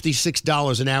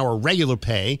 $156 an hour regular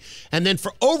pay. And then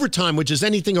for overtime, which is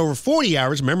anything over 40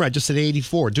 hours, remember I just said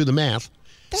 84, do the math,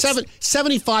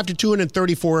 $75 to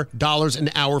 $234 an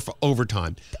hour for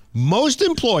overtime. Most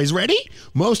employees, ready?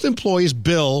 Most employees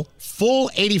bill full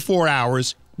 84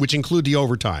 hours, which include the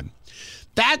overtime.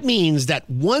 That means that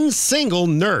one single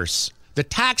nurse, the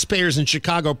taxpayers in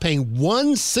Chicago are paying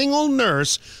one single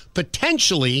nurse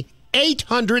potentially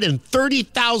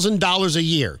 $830,000 a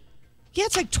year. Yeah,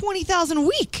 it's like $20,000 a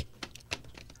week.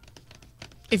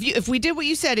 If we did what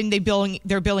you said, and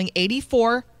they're billing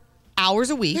 84 hours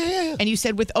a week, and you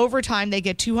said with overtime they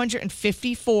get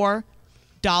 $254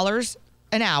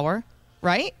 an hour,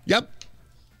 right? Yep.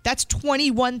 That's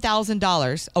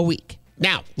 $21,000 a week.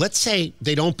 Now, let's say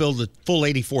they don't bill the full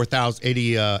 84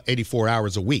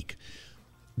 hours a week.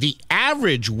 The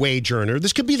average wage earner,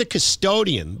 this could be the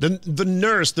custodian, the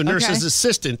nurse's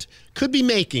assistant, could be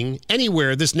making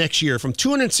anywhere this next year from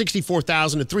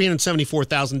 $264,000 to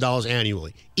 $374,000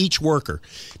 annually, each worker.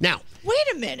 Now, wait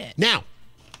a minute. Now,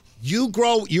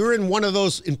 you're in one of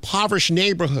those impoverished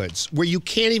neighborhoods where you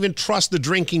can't even trust the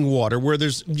drinking water, where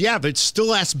there's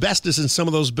still asbestos in some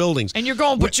of those buildings. And you're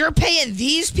going, but you're paying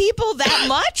these people that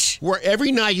much? Where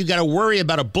every night you got to worry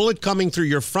about a bullet coming through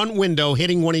your front window,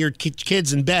 hitting one of your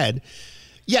kids in bed.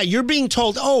 Yeah, you're being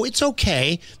told, oh, it's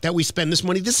okay that we spend this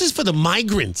money. This is for the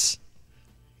migrants.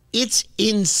 It's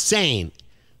insane.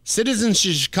 Citizens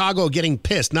of Chicago are getting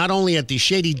pissed, not only at these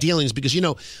shady dealings, because,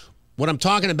 what I'm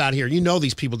talking about here,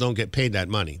 these people don't get paid that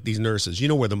money, these nurses. You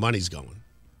know where the money's going.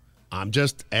 To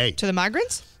the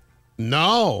migrants?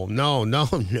 No.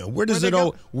 Where does it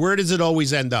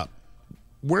always end up?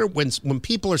 When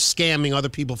people are scamming other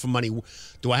people for money,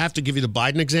 do I have to give you the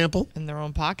Biden example? In their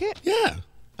own pocket? Yeah.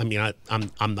 I mean, I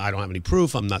don't have any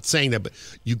proof. I'm not saying that, but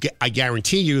I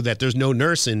guarantee you that there's no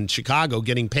nurse in Chicago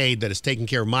getting paid that is taking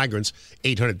care of migrants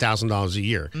 $800,000 a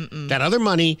year. Mm-mm. That other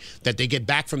money that they get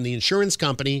back from the insurance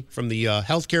company, from the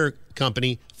healthcare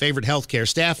company, favorite healthcare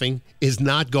staffing, is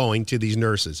not going to these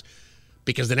nurses.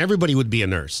 Because then everybody would be a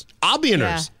nurse. I'll be a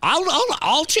nurse.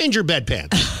 I'll change your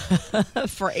bedpan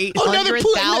for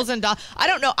 $800,000. I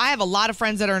don't know. I have a lot of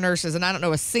friends that are nurses, and I don't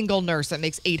know a single nurse that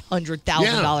makes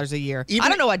 $800,000 a year. I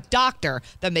don't know a doctor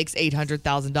that makes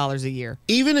 $800,000 a year.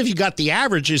 Even if you got the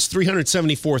average is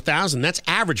 $374,000, that's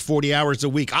average 40 hours a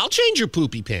week. I'll change your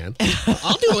poopy pan.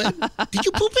 I'll do it. Did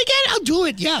you poop again? I'll do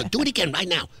it. Yeah, do it again right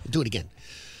now. Do it again.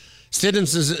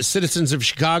 Citizens of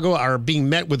Chicago are being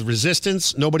met with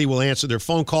resistance. Nobody will answer their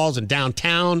phone calls in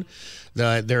downtown.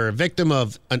 They're a victim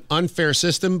of an unfair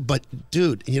system. But,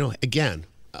 dude, again,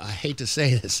 I hate to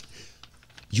say this.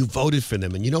 You voted for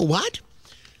them. And you know what?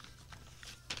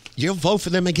 You'll vote for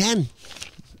them again.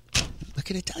 What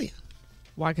can I tell you?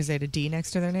 Why? Because they had a D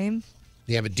next to their name?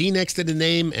 They have a D next to the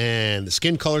name, and the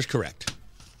skin color's correct.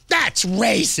 That's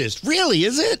racist. Really,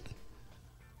 is it?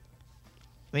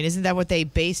 I mean, isn't that what they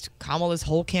based Kamala's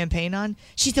whole campaign on?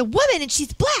 She's a woman and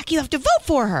she's black. You have to vote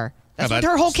for her. That's what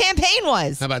her whole campaign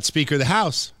was. How about Speaker of the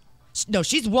House? No,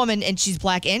 she's a woman and she's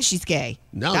black and she's gay.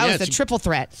 No, that was a triple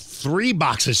threat. 3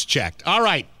 boxes checked. All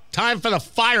right, time for the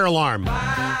fire alarm. All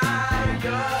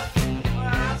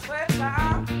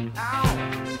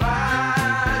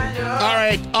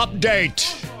right,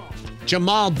 update.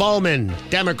 Jamal Bowman,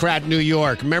 Democrat, New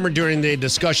York. Remember during the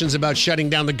discussions about shutting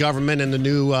down the government and the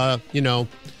new,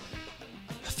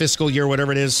 fiscal year,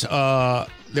 whatever it is,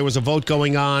 there was a vote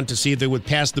going on to see if they would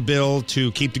pass the bill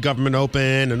to keep the government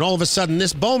open. And all of a sudden,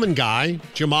 this Bowman guy,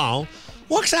 Jamal,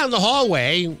 walks out in the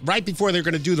hallway right before they're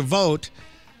going to do the vote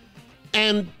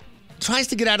and tries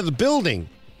to get out of the building.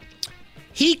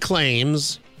 He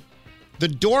claims the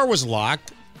door was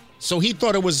locked, so he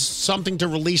thought it was something to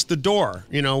release the door.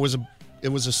 You know, it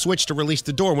was a switch to release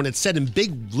the door when it said in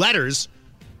big letters.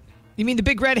 You mean the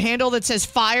big red handle that says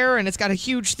fire and it's got a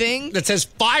huge thing? That says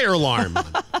fire alarm.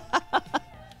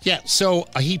 Yeah, so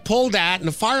he pulled that and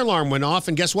the fire alarm went off.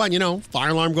 And guess what? You know, fire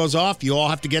alarm goes off. You all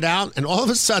have to get out. And all of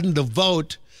a sudden, the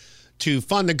vote to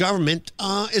fund the government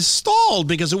is stalled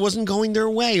because it wasn't going their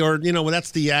way. Or, you know, well,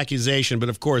 that's the accusation. But,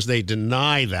 of course, they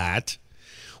deny that.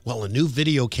 Well, a new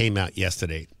video came out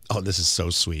yesterday. Oh, this is so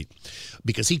sweet.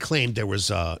 Because he claimed there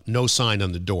was no sign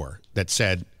on the door that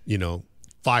said, you know,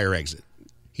 fire exit.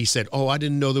 He said, oh, I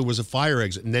didn't know there was a fire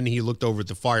exit. And then he looked over at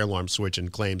the fire alarm switch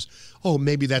and claims, oh,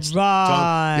 maybe that's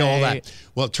right. You know, all that.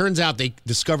 Well, it turns out they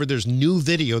discovered there's new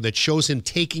video that shows him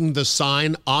taking the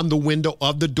sign on the window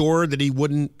of the door that he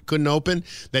couldn't open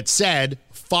that said,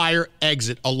 fire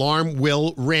exit, alarm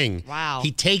will ring. Wow.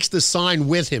 He takes the sign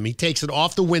with him. He takes it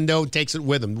off the window, takes it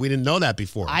with him. We didn't know that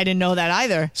before. I didn't know that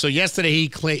either. So yesterday he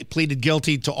pleaded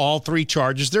guilty to all 3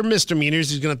 charges. They're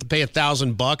misdemeanors. He's going to have to pay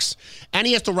 $1,000, and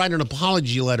he has to write an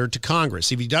apology letter to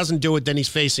Congress. If he doesn't do it, then he's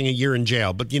facing a year in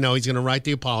jail. But, you know, he's going to write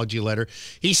the apology letter.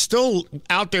 He's still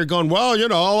out there going, well, you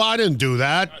know, I didn't do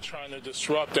that. I'm not trying to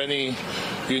disrupt any,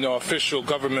 you know, official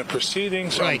government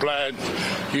proceedings. Right. I'm glad,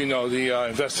 you know, the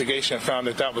investigation found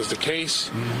that was the case.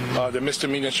 The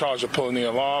misdemeanor charge of pulling the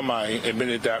alarm, I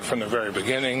admitted that from the very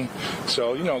beginning.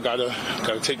 So, you know,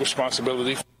 gotta take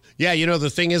responsibility. Yeah, you know, the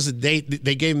thing is, they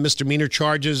gave him misdemeanor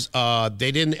charges.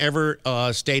 They didn't ever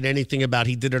state anything about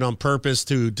he did it on purpose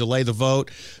to delay the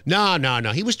vote. No.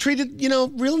 He was treated, you know,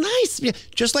 real nice. Yeah,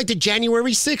 just like the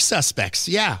January 6th suspects.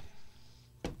 Yeah.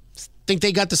 Think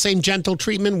they got the same gentle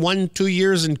treatment, 1-2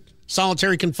 years in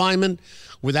solitary confinement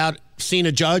without seeing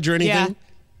a judge or anything?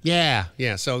 Yeah.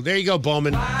 So there you go,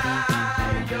 Bowman.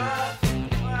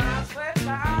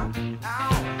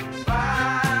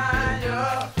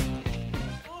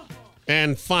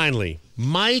 And finally,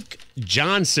 Mike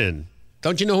Johnson.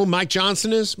 Don't you know who Mike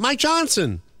Johnson is? Mike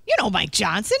Johnson. You know Mike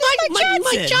Johnson.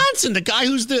 Mike Johnson, the guy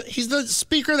he's the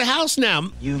Speaker of the House now.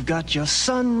 You've got your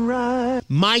sunrise.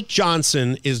 Mike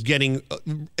Johnson is getting,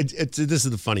 this is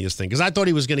the funniest thing, because I thought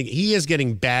he is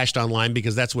getting bashed online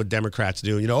because that's what Democrats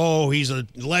do. You know, oh, he's an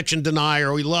election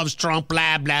denier, he loves Trump,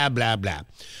 blah, blah, blah, blah.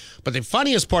 But the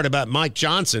funniest part about Mike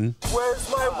Johnson. Where's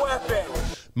my weapon?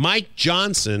 Mike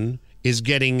Johnson is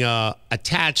getting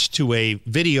attached to a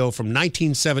video from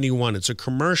 1971. It's a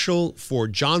commercial for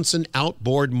Johnson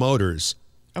Outboard Motors.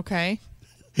 Okay.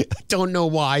 I don't know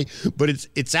why, but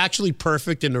it's actually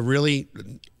perfect in a really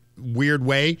weird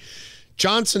way.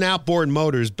 Johnson Outboard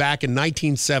Motors back in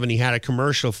 1970 had a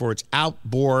commercial for its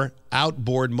outboard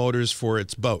motors for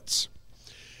its boats.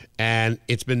 And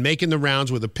it's been making the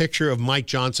rounds with a picture of Mike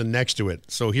Johnson next to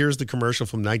it. So here's the commercial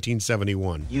from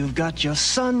 1971. You've got your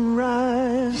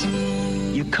sunrise.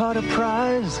 You caught a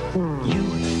prize.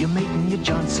 You're making your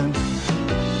Johnson.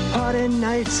 Party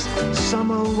nights,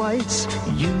 summer whites.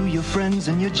 You, your friends,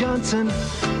 and your Johnson.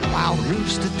 Wow.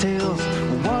 Rooster tails,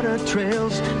 water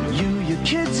trails. You, your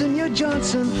kids, and your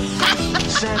Johnson.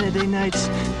 Saturday nights,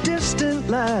 distant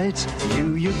lights.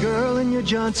 You, your girl, and your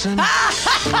Johnson.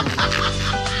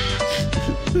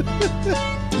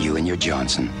 You and your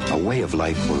Johnson, a way of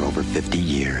life for over 50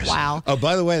 years. Wow. Oh,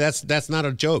 by the way, that's not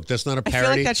a joke. That's not a parody. I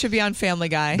feel like that should be on Family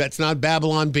Guy. That's not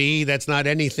Babylon Bee. That's not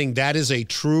anything. That is a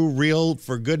true, real,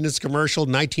 for goodness commercial,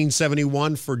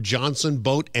 1971 for Johnson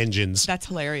boat engines. That's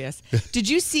hilarious. Did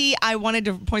you see, I wanted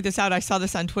to point this out. I saw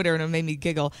this on Twitter and it made me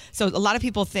giggle. So a lot of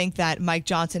people think that Mike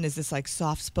Johnson is this like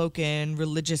soft-spoken,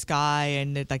 religious guy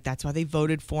and like that's why they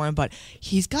voted for him. But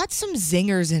he's got some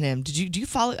zingers in him. Do you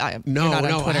follow? No,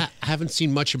 I haven't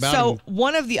seen much about him. So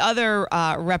one of the other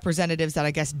representatives that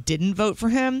I guess didn't vote for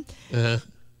him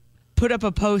put up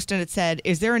a post and it said,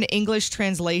 is there an English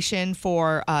translation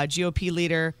for GOP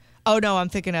leader? Oh, no, I'm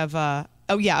thinking of,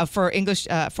 for English,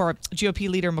 for GOP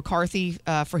leader McCarthy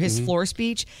for his floor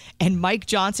speech. And Mike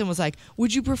Johnson was like,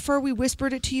 would you prefer we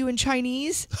whispered it to you in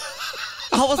Chinese?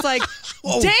 I was like,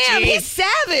 damn, he's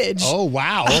savage. Oh,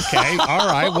 wow. Okay. All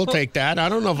right. We'll take that. I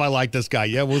don't know if I like this guy.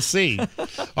 Yeah, we'll see.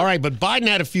 All right. But Biden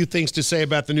had a few things to say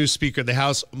about the new Speaker of the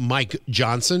House, Mike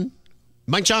Johnson.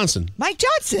 Mike Johnson.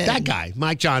 That guy,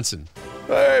 Mike Johnson.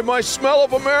 Hey, my smell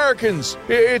of Americans.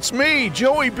 It's me,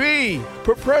 Joey B.,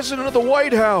 President of the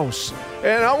White House.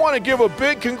 And I want to give a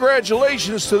big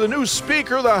congratulations to the new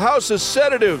Speaker of the House of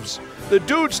Sedatives. The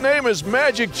dude's name is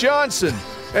Magic Johnson.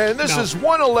 And this is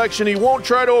one election he won't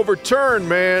try to overturn,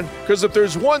 man. Because if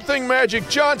there's one thing Magic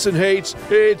Johnson hates,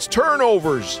 it's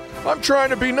turnovers. I'm trying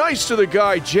to be nice to the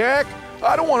guy, Jack.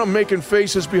 I don't want him making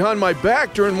faces behind my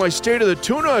back during my State of the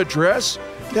Tuna address.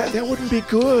 That wouldn't be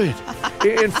good.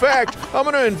 In fact, I'm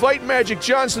going to invite Magic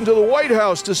Johnson to the White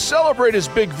House to celebrate his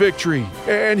big victory.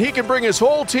 And he can bring his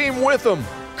whole team with him.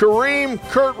 Kareem,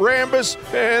 Kurt Rambis,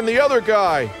 and the other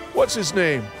guy. What's his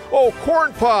name? Oh,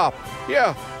 Corn Pop.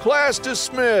 Yeah, class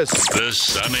dismissed. The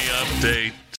Sunny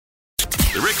Update.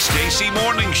 The Rick Stacy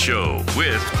Morning Show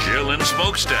with Jill and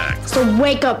Smokestack. So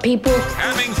wake up, people.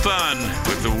 Having fun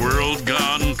with the world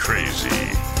gone crazy.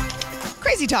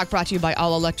 Crazy Talk brought to you by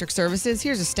All Electric Services.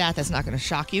 Here's a stat that's not going to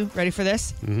shock you. Ready for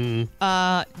this?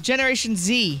 Mm-hmm. Generation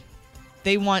Z,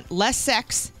 they want less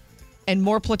sex and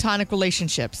more platonic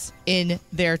relationships in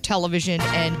their television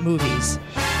and movies.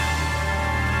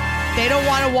 They don't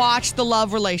want to watch the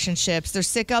love relationships. They're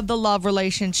sick of the love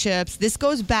relationships. This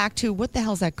goes back to, what the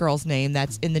hell's that girl's name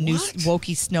that's in the new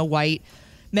wokey Snow White?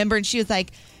 Remember? And she was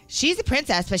like, she's a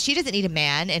princess, but she doesn't need a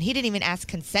man. And he didn't even ask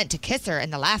consent to kiss her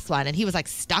in the last one. And he was like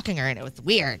stalking her, and it was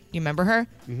weird. You remember her?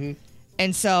 Mm-hmm.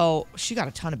 And so she got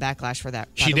a ton of backlash for that.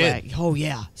 She did. Way. Oh,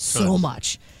 yeah. So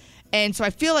much. And so I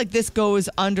feel like this goes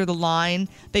under the line.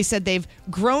 They said they've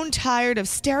grown tired of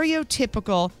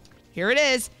stereotypical, here it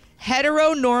is,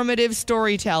 heteronormative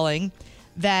storytelling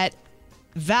that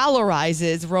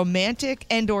valorizes romantic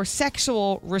and or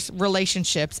sexual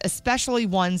relationships, especially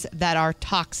ones that are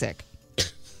toxic.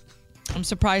 I'm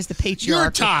surprised the patriarch You're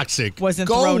toxic. wasn't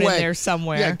go thrown away. in there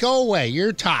somewhere. Yeah, go away.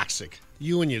 You're toxic.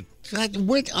 You and your...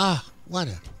 what a...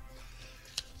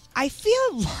 I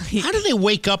feel like... How do they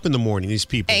wake up in the morning, these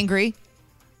people? Angry.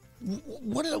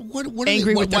 What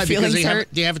Angry with their feelings because hurt?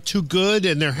 they have it too good,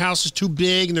 and their house is too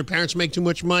big, and their parents make too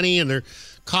much money, and their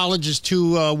college is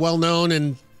too well-known,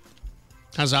 and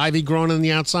has ivy growing on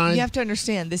the outside? You have to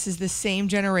understand, this is the same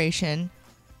generation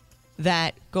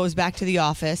that goes back to the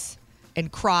office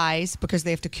and cries because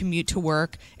they have to commute to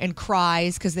work, and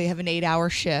cries because they have an 8-hour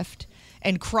shift,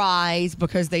 and cries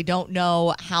because they don't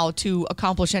know how to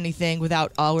accomplish anything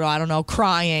without,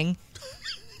 crying.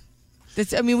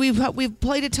 We've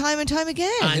played it time and time again.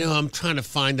 I know. I'm trying to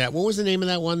find that. What was the name of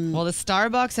that one? Well, the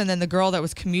Starbucks, and then the girl that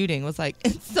was commuting was like,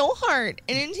 it's so hard,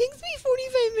 and it takes me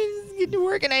 45 minutes to get to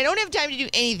work, and I don't have time to do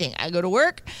anything. I go to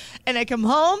work, and I come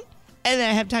home, and then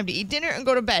I have time to eat dinner and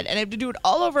go to bed, and I have to do it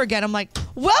all over again. I'm like,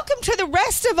 welcome to the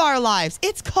rest of our lives.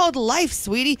 It's called life,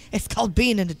 sweetie. It's called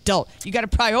being an adult. You got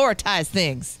to prioritize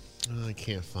things. Oh, I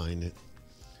can't find it.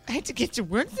 I had to get to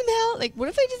work somehow. Like, what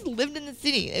if I just lived in the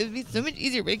city? It would be so much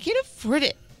easier, but I can't afford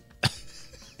it.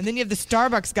 And then you have the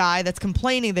Starbucks guy that's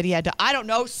complaining that he had to,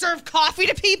 serve coffee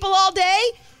to people all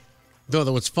day.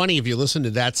 Though what's funny, if you listen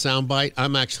to that soundbite,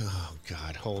 I'm actually, oh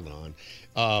God, hold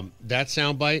on. That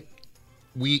soundbite,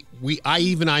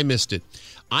 I missed it.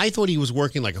 I thought he was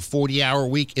working like a 40-hour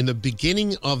week in the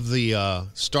beginning of the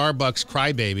Starbucks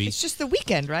crybaby. It's just the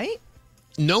weekend, right?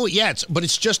 No, yeah, but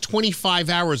it's just 25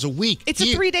 hours a week. It's a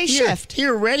 3-day shift. He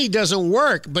already doesn't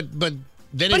work, but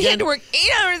then he had to work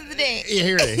 8 hours a day. Yeah,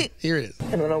 here it is.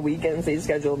 And then on weekends, they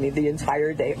schedule me the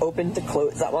entire day, open to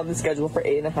close. I'm on the schedule for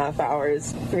 8.5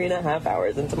 hours, 3.5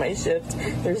 hours into my shift.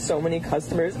 There's so many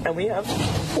customers, and we have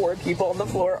 4 people on the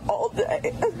floor all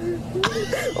day.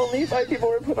 Only 5 people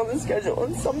were put on the schedule,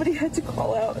 and somebody had to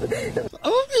call out.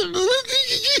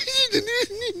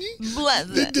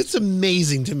 That's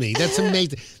amazing to me. That's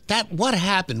amazing. What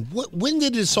happened? When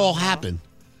did this all happen?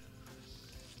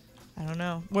 I don't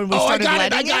know. When we started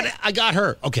I got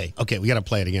her. Okay, we got to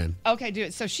play it again. Okay, do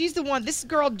it. So she's the one, this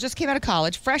girl just came out of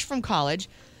college, fresh from college,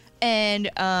 and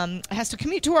has to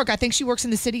commute to work. I think she works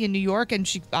in the city in New York, and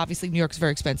obviously New York's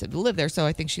very expensive to live there, so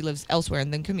I think she lives elsewhere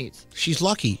and then commutes. She's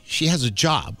lucky. She has a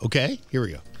job, okay? Here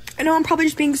we go. I know I'm probably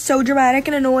just being so dramatic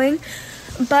and annoying,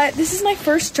 but this is my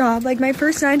first job, like my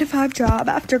first 9-to-5 job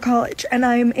after college, and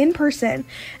I'm in person,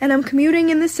 and I'm commuting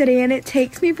in the city, and it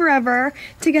takes me forever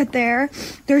to get there.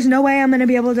 There's no way I'm going to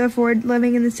be able to afford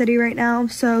living in the city right now,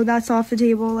 so that's off the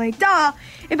table. Like, duh!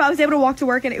 If I was able to walk to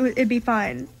work, it'd be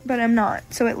fine, but I'm not.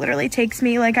 So it literally takes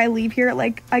me, I leave here,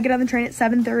 I get on the train at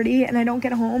 7:30, and I don't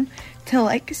get home till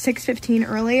 6:15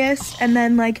 earliest, and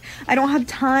then I don't have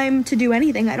time to do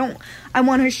anything. I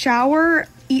want to shower,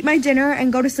 eat my dinner,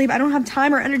 and go to sleep. I don't have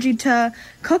time or energy to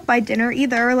cook my dinner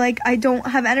either. I don't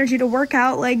have energy to work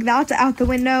out. That's out the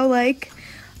window.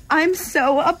 I'm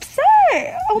so upset.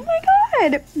 Oh my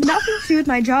God. Nothing to do with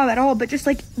my job at all, but just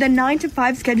the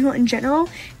 9-to-5 schedule in general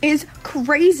is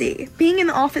crazy. Being in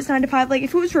the office 9 to 5,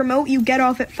 if it was remote, you get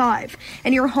off at 5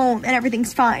 and you're home and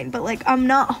everything's fine. But I'm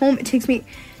not home. It takes me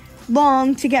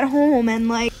long to get home and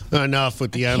like. Enough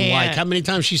with the like. How many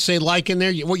times she say like in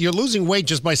there? Well, you're losing weight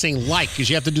just by saying like because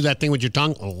you have to do that thing with your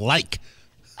tongue. Like.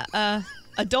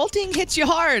 Adulting hits you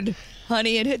hard,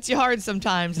 honey. It hits you hard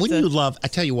sometimes. I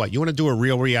tell you what, you want to do a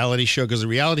real reality show because the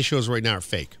reality shows right now are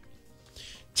fake.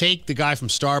 Take the guy from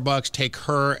Starbucks, take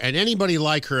her and anybody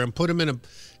like her and put him in a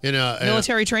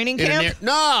military training camp?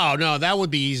 No, that would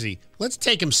be easy. Let's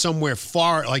take him somewhere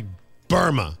far, like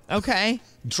Burma. Okay.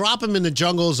 Drop him in the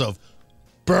jungles of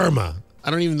Burma. I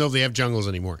don't even know if they have jungles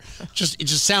anymore. It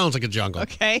just sounds like a jungle.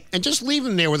 Okay. And just leave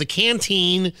him there with a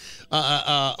canteen,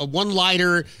 one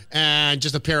lighter, and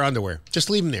just a pair of underwear.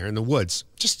 Just leave him there in the woods.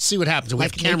 Just see what happens. We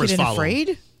have cameras following.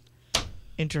 Afraid?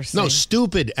 Interesting. No,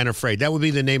 Stupid and Afraid. That would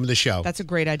be the name of the show. That's a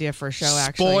great idea for a show,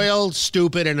 actually. Spoiled,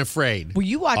 Stupid, and Afraid. Well,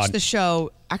 you watched the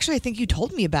show. Actually, I think you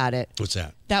told me about it. What's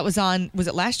that? That was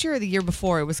it last year or the year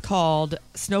before? It was called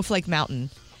Snowflake Mountain.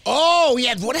 Oh,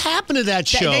 yeah. What happened to that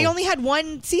show? They only had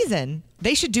one season.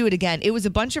 They should do it again. It was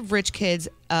a bunch of rich kids.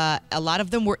 A lot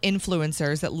of them were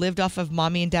influencers that lived off of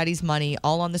mommy and daddy's money,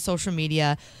 all on the social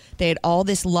media. They had all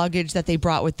this luggage that they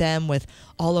brought with them with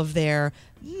all of their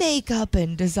makeup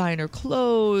and designer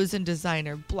clothes and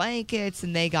designer blankets,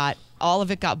 and all of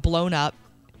it got blown up.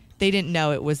 They didn't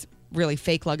know it was really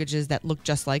fake luggages that looked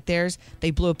just like theirs.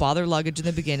 They blew up all their luggage in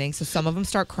the beginning, so some of them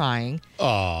start crying.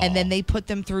 Aww. And then they put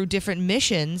them through different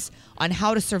missions on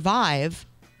how to survive.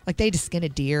 Like they had to skin a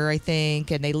deer, I think,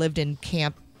 and they lived in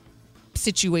camp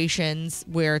situations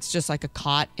where it's just like a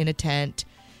cot in a tent.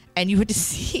 And you had to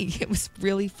see, it was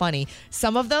really funny.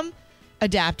 Some of them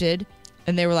adapted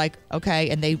and they were like, okay,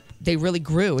 and they really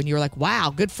grew and you were like,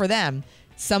 wow, good for them.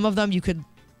 Some of them you could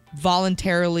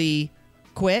voluntarily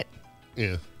quit.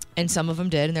 Yeah. And some of them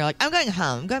did, and they're like, I'm going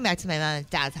home. I'm going back to my mom and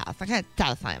dad's house. I can't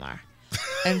tell us anymore.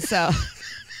 And so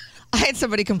I had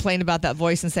somebody complain about that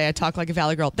voice and say I talk like a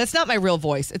Valley girl. That's not my real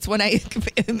voice. It's when I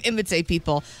imitate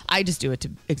people. I just do it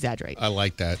to exaggerate. I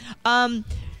like that.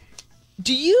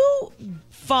 Do you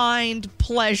find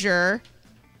pleasure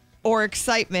or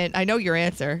excitement? I know your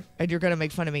answer, and you're going to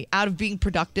make fun of me, out of being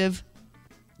productive?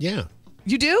 Yeah.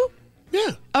 You do?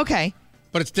 Yeah. Okay.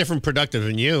 But it's different productive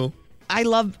than you. I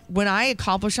love when I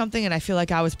accomplish something and I feel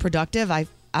like I was productive.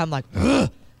 I'm like, ugh.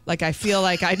 Like I feel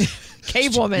like I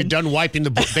cave woman. You're done wiping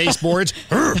the baseboards.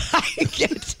 I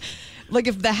get like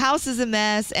if the house is a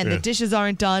mess and the dishes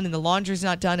aren't done and the laundry's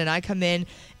not done, and I come in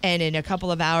and in a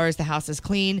couple of hours the house is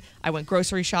clean. I went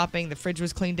grocery shopping. The fridge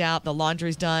was cleaned out. The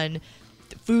laundry's done.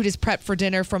 The food is prepped for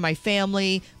dinner for my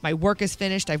family. My work is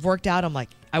finished. I've worked out. I'm like,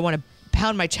 I want to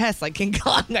pound my chest like King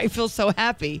Kong. I feel so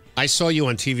happy. I saw you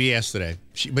on TV yesterday,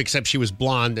 except she was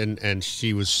blonde and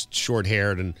she was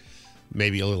short-haired and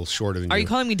maybe a little shorter than you. Are you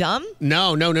calling me dumb?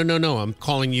 No. I'm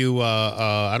calling you,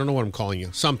 I don't know what I'm calling you,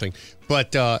 something.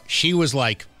 But she was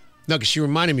like, no, because she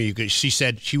reminded me, because she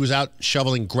said she was out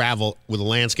shoveling gravel with a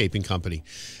landscaping company.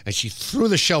 And she threw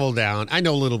the shovel down. I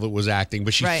know a little bit was acting,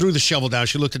 but she threw the shovel down.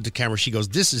 She looked at the camera. She goes,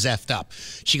 this is effed up.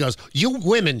 She goes, you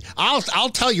women, I'll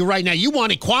tell you right now, you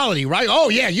want equality, right? Oh,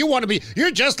 yeah,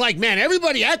 you're just like men.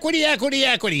 Everybody, equity.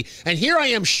 And here I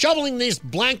am shoveling this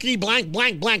blankety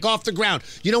blank off the ground.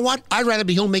 You know what? I'd rather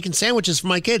be home making sandwiches for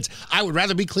my kids. I would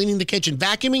rather be cleaning the kitchen,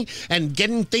 vacuuming, and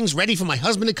getting things ready for my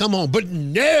husband to come home. But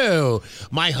no,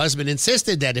 my husband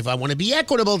insisted that if I want to be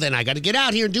equitable, then I got to get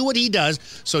out here and do what he does.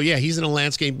 So, yeah, he's in a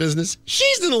landscape business.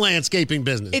 She's in the landscaping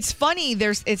business. It's funny.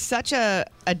 It's such a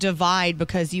divide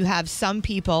because you have some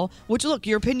people, which look,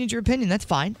 your opinion's your opinion. That's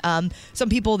fine. Some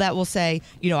people that will say,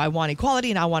 I want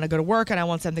equality and I want to go to work and I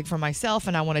want something for myself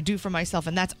and I want to do for myself,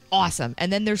 and that's awesome.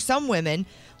 And then there's some women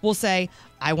will say,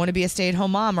 I want to be a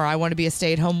stay-at-home mom or I want to be a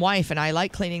stay-at-home wife and I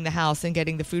like cleaning the house and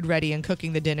getting the food ready and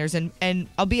cooking the dinners. And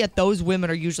albeit those women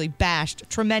are usually bashed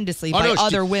tremendously by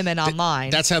other women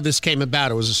online. That's how this came about.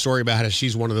 It was a story about how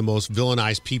she's one of the most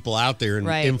villainized people out there in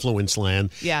influence land.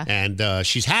 Yeah. And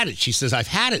she's had it. She says, I've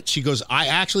had it. She goes, I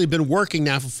actually been working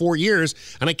now for 4 years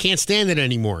and I can't stand it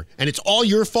anymore. And it's all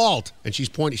your fault. And she's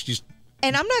pointing,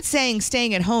 and I'm not saying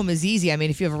staying at home is easy. I mean,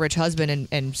 if you have a rich husband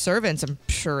and servants, I'm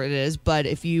sure it is. But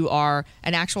if you are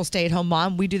an actual stay-at-home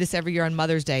mom, we do this every year on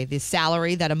Mother's Day. The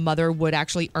salary that a mother would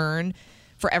actually earn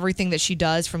for everything that she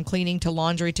does, from cleaning to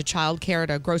laundry to childcare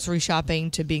to grocery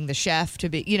shopping to being the chef to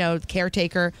be,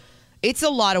 caretaker. It's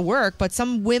a lot of work, but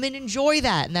some women enjoy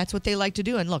that, and that's what they like to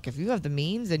do. And look, if you have the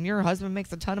means and your husband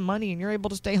makes a ton of money and you're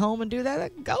able to stay home and do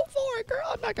that, go for it, girl.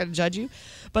 I'm not going to judge you.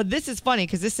 But this is funny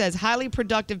because this says highly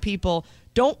productive people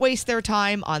don't waste their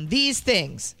time on these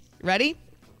things. Ready?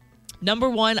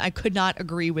 Number one, I could not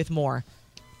agree with more.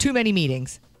 Too many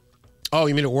meetings. Oh,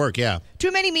 you mean at work? Yeah.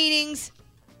 Too many meetings.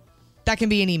 That can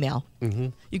be an email. Mm-hmm.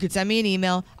 You could send me an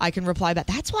email. I can reply back.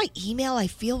 That's why email, I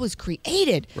feel, was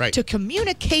created to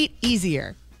communicate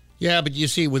easier. Yeah, but you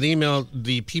see, with email,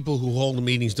 the people who hold the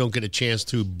meetings don't get a chance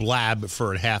to blab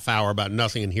for a half hour about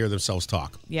nothing and hear themselves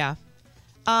talk. Yeah.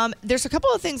 There's a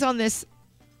couple of things on this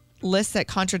list that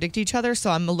contradict each other,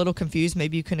 so I'm a little confused.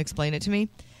 Maybe you can explain it to me.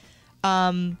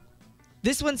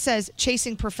 This one says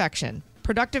chasing perfection.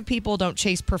 Productive people don't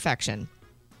chase perfection.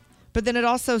 But then it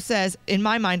also says, in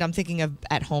my mind, I'm thinking of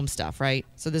at-home stuff, right?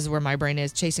 So this is where my brain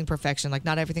is, chasing perfection. Like,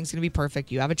 not everything's going to be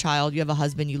perfect. You have a child, you have a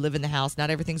husband, you live in the house. Not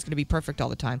everything's going to be perfect all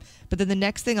the time. But then the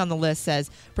next thing on the list says,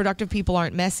 productive people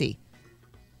aren't messy.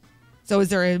 So is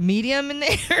there a medium in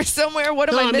there somewhere? What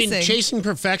am I missing? I mean, chasing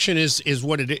perfection is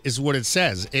what it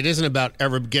says. It isn't about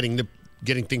ever getting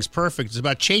things perfect. It's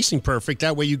about chasing perfect.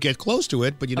 That way you get close to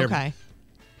it, but you never. Okay.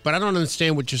 But I don't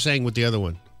understand what you're saying with the other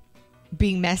one.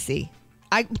 Being messy.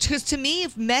 Because to me,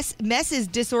 if mess is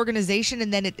disorganization,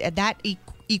 and then that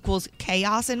equals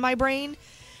chaos in my brain.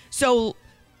 So,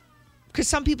 because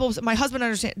some people, my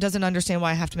husband doesn't understand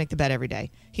why I have to make the bed every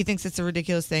day. He thinks it's a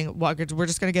ridiculous thing. We're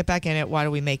just going to get back in it. Why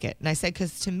do we make it? And I said,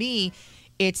 because to me,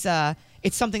 it's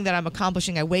something that I'm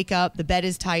accomplishing. I wake up, the bed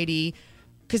is tidy.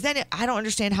 Because then I don't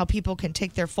understand how people can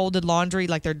take their folded laundry,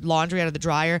 like their laundry out of the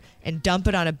dryer, and dump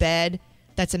it on a bed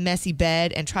that's a messy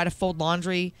bed, and try to fold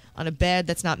laundry on a bed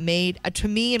that's not made. To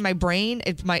me, in my brain,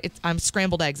 I'm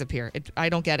scrambled eggs up here. I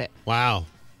don't get it. Wow.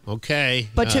 Okay.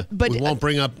 But we won't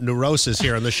bring up neurosis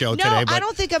here on the show today. No, I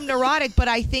don't think I'm neurotic, but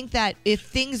I think that if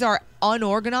things are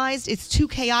unorganized, it's too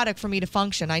chaotic for me to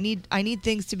function. I need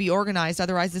things to be organized.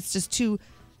 Otherwise, it's just too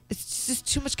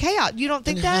much chaos. You don't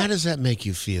think that? How does that make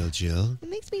you feel, Jill? It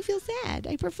makes me feel sad.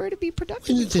 I prefer to be productive.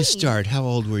 When did this start? How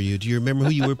old were you? Do you remember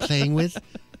who you were playing with?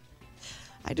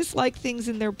 I just like things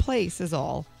in their place is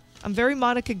all. I'm very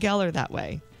Monica Geller that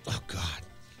way. Oh,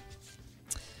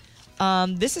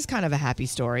 God. This is kind of a happy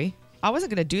story. I wasn't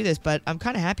going to do this, but I'm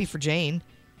kind of happy for Jane.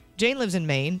 Jane lives in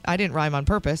Maine. I didn't rhyme on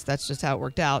purpose. That's just how it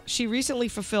worked out. She recently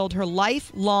fulfilled her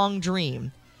lifelong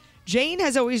dream. Jane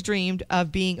has always dreamed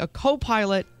of being a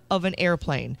co-pilot of an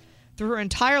airplane. Through her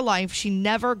entire life, she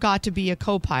never got to be a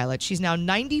co-pilot. She's now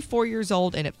 94 years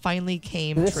old, and it finally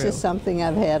came true. This is something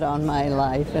I've had on my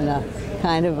life and a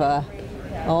kind of a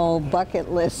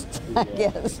bucket list, I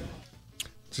guess.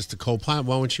 Just a co-pilot?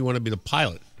 Why wouldn't you want to be the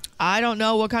pilot? I don't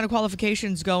know what kind of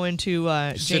qualifications go into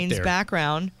Jane's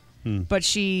background, but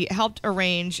she helped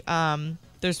arrange,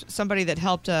 there's somebody that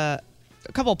helped, a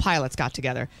couple of pilots got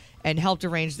together and helped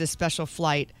arrange this special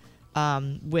flight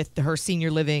with her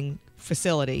senior living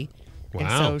facility. Wow. And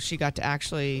so she got to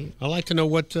actually... I'd like to know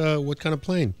what kind of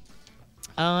plane.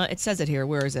 It says it here.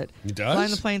 Where is it? It does?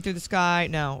 Flying the plane through the sky.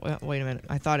 No, wait a minute.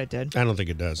 I thought it did. I don't think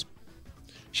it does.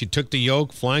 She took the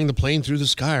yoke, flying the plane through the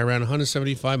sky around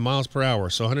 175 miles per hour.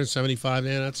 So 175,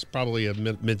 that's probably a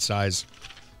mid-size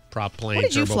prop plane. What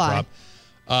did you fly?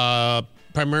 Prop.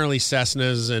 Primarily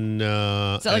Cessnas and...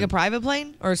 is that like a private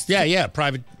plane? Yeah.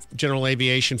 Private general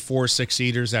aviation, 4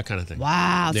 6-seaters, that kind of thing.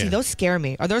 Wow. Yeah. See, those scare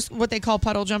me. Are those what they call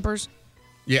puddle jumpers?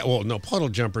 Yeah, well, no, puddle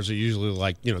jumpers are usually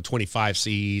like, 25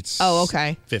 seats. Oh,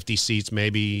 okay. 50 seats,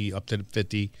 maybe up to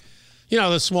 50.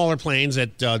 The smaller planes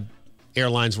that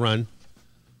airlines run.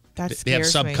 They have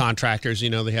subcontractors,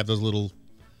 they have those little,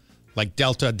 like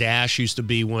Delta Dash used to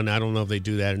be one. I don't know if they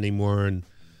do that anymore. And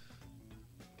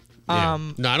yeah.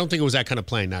 No, I don't think it was that kind of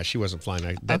plane. No, she wasn't flying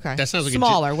that. Okay. That sounds like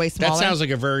way smaller. That sounds like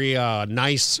a very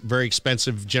nice, very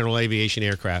expensive general aviation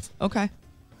aircraft. Okay.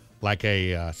 Like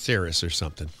a Cirrus or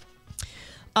something.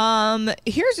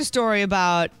 Here's a story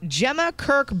about Gemma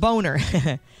Kirk Boner.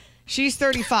 She's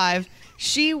 35.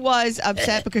 She was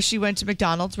upset because she went to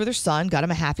McDonald's with her son, got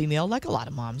him a Happy Meal, like a lot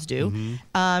of moms do.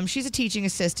 Mm-hmm. She's a teaching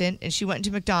assistant, and she went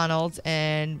into McDonald's,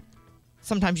 and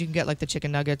sometimes you can get like the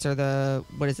chicken nuggets or the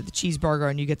cheeseburger,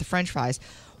 and you get the French fries.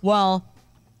 Well,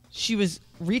 she was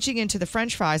reaching into the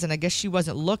French fries, and I guess she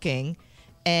wasn't looking,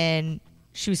 and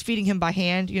she was feeding him by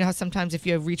hand. You know how sometimes if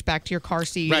you reach back to your car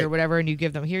seat or whatever, and you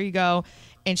give them, here you go.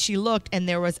 And she looked, and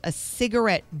there was a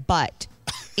cigarette butt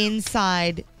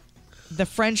inside the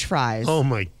French fries. Oh,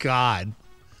 my God.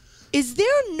 Is there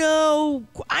no...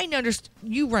 I understand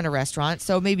you run a restaurant,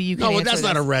 so maybe you can answer that's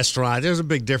not a restaurant. There's a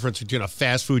big difference between a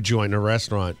fast food joint and a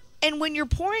restaurant. And when you're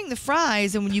pouring the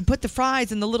fries, and when you put the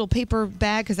fries in the little paper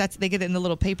bag, because they get it in the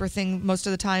little paper thing most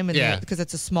of the time, because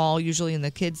it's a small, usually in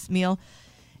the kids' meal.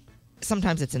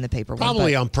 Sometimes it's in the paper one.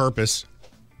 Probably on purpose.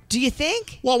 Do you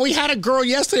think? Well, we had a girl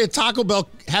yesterday at Taco Bell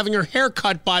having her hair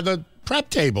cut by the prep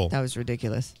table. That was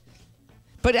ridiculous.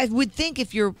 But I would think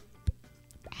if you're...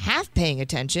 half paying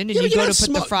attention, and Yeah, you but you're go not to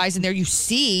put the fries in there, you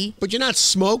see. But you're not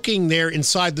smoking there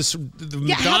inside the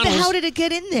Yeah, McDonald's. how did it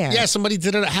get in there? Yeah, somebody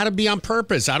did it. Had to be on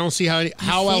purpose. I don't see how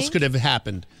else think? could have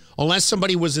happened. Unless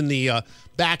somebody was in the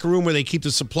back room where they keep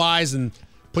the supplies and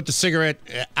put the cigarette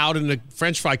out in the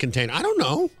French fry container. I don't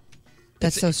know.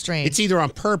 That's so strange. It's either on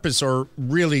purpose or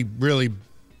really, really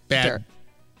bad,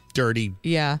 dirty,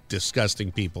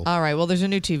 disgusting people. All right, well, there's a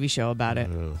new TV show about it.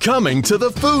 Coming to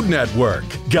the Food Network,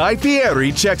 Guy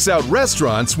Fieri checks out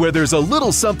restaurants where there's a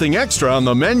little something extra on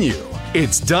the menu.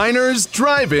 It's diners,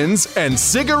 drive-ins, and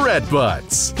cigarette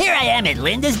butts. Here I am at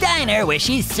Linda's Diner where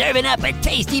she's serving up a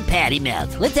tasty patty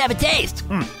melt. Let's have a taste.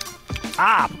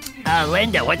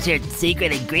 Linda, what's your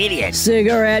secret ingredient?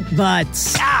 Cigarette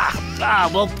butts.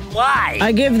 Well, why?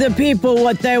 I give the people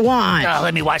what they want.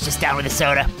 Let me wash this down with a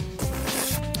soda.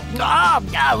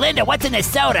 Linda, what's in the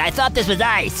soda? I thought this was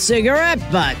ice. Cigarette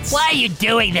butts. Why are you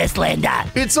doing this, Linda?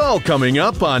 It's all coming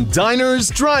up on diners,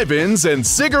 drive-ins, and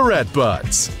cigarette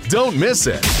butts. Don't miss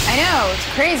it. I know,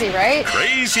 it's crazy, right?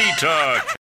 Crazy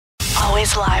Talk.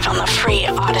 Always live on the free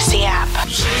Odyssey app.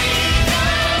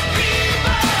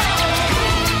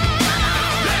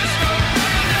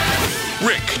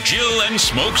 Rick, Jill, and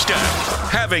Smokestack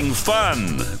having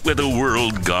fun with a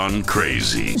world gone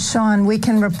crazy. Sean, we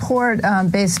can report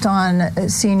based on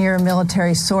senior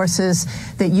military sources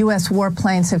that U.S.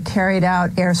 warplanes have carried out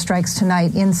airstrikes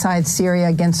tonight inside Syria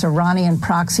against Iranian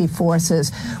proxy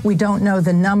forces. We don't know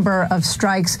the number of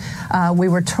strikes. We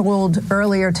were told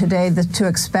earlier today to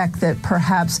expect that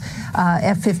perhaps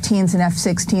F-15s and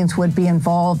F-16s would be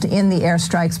involved in the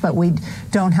airstrikes, but we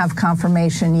don't have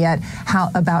confirmation yet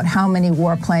about how many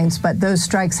warplanes. But those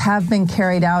strikes have been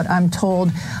carried out. I'm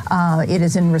told it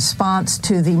is in response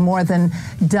to the more than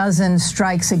dozen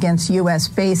strikes against U.S.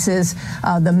 bases.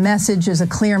 The message is a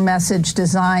clear message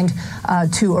designed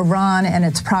to Iran and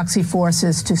its proxy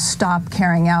forces to stop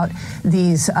carrying out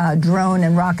these drone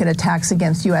and rocket attacks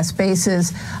against U.S.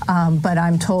 bases. But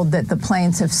I'm told that the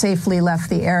planes have safely left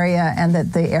the area and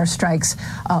that the airstrikes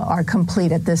are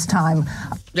complete at this time.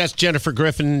 That's Jennifer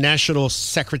Griffin, National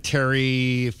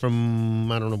Secretary from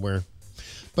I don't know where.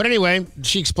 But anyway,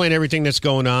 she explained everything that's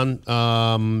going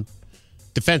on.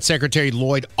 Defense Secretary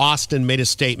Lloyd Austin made a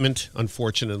statement,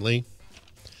 unfortunately.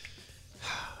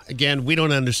 Again, we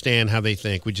don't understand how they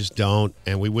think. We just don't.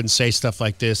 And we wouldn't say stuff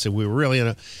like this if we were really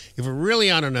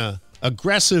on an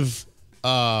aggressive,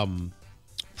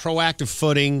 proactive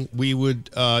footing. We would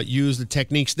use the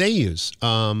techniques they use.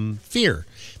 Fear.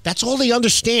 That's all they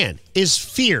understand is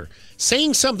fear.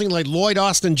 Saying something like Lloyd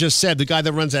Austin just said, the guy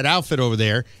that runs that outfit over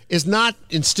there, is not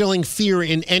instilling fear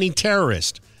in any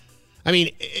terrorist. I mean,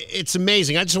 it's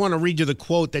amazing. I just want to read you the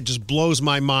quote that just blows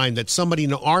my mind, that somebody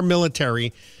in our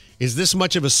military is this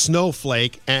much of a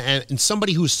snowflake and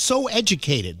somebody who's so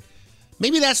educated.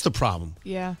 Maybe that's the problem.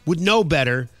 Yeah. Would know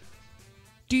better.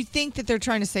 Do you think that they're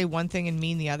trying to say one thing and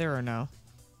mean the other, or no?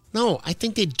 No, I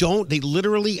think they don't. They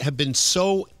literally have been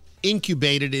so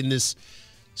incubated in this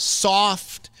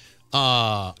soft,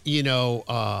 love,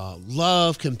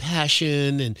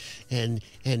 compassion, and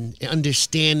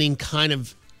understanding kind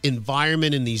of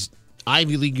environment in these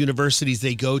Ivy League universities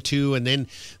they go to, and then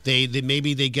they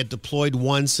maybe they get deployed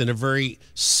once in a very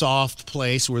soft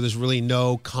place where there's really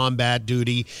no combat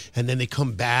duty, and then they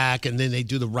come back and then they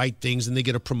do the right things and they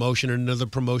get a promotion and another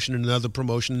promotion and another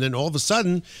promotion, and then all of a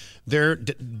sudden they're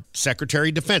Secretary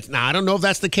of Defense. Now, I don't know if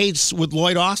that's the case with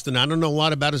Lloyd Austin. I don't know a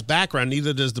lot about his background.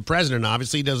 Neither does the president.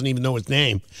 Obviously, he doesn't even know his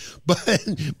name. But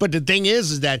the thing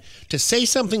is that to say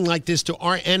something like this to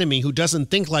our enemy who doesn't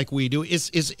think like we do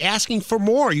is asking for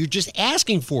more. You're just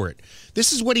asking for it.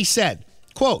 This is what he said.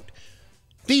 Quote,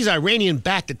 "These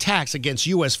Iranian-backed attacks against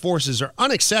U.S. forces are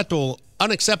unacceptable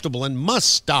and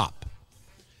must stop."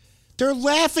 They're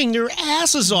laughing their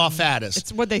asses off at us.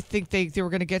 It's what they think they were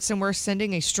going to get somewhere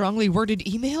sending a strongly worded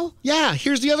email? Yeah,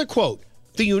 here's the other quote.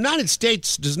 "The United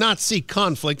States does not seek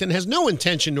conflict and has no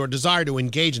intention nor desire to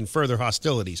engage in further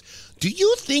hostilities." Do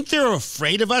you think they're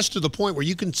afraid of us to the point where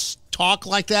you can talk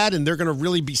like that and they're going to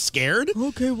really be scared?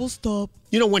 Okay, we'll stop.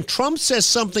 You know, when Trump says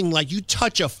something like, you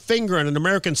touch a finger on an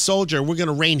American soldier and we're going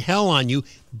to rain hell on you,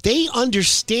 they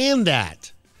understand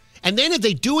that. And then if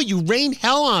they do it, you rain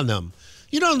hell on them.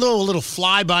 You don't do a little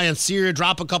flyby on Syria,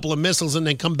 drop a couple of missiles, and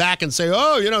then come back and say,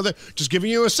 they're just giving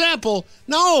you a sample.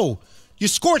 No, you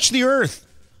scorch the earth.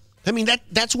 I mean,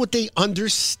 that's what they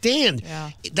understand.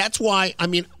 Yeah. That's why,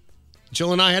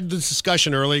 Jill and I had this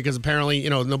discussion earlier because apparently,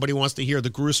 nobody wants to hear the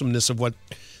gruesomeness of what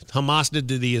Hamas did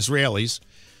to the Israelis.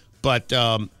 But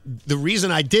the reason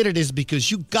I did it is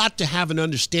because you got to have an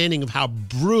understanding of how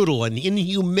brutal and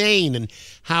inhumane and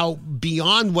how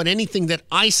beyond what anything that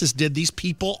ISIS did these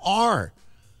people are.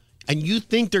 And you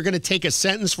think they're going to take a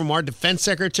sentence from our defense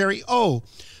secretary? Oh,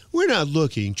 we're not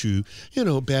looking to,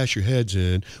 bash your heads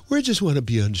in. We just want to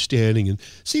be understanding and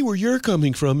see where you're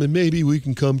coming from, and maybe we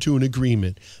can come to an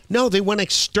agreement. No, they want to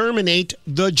exterminate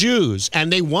the Jews,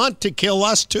 and they want to kill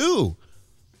us too.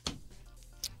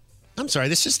 I'm sorry,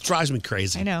 this just drives me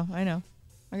crazy. I know.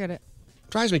 I get it.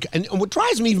 Drives me, and what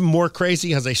drives me even more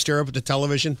crazy as I stare up at the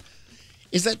television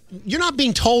is that you're not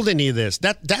being told any of this.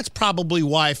 That's probably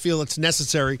why I feel it's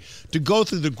necessary to go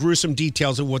through the gruesome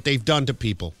details of what they've done to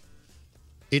people.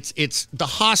 It's the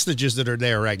hostages that are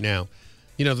there right now.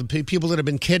 The people that have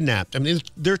been kidnapped. I mean,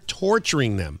 they're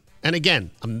torturing them. And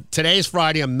again, today is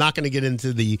Friday. I'm not going to get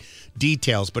into the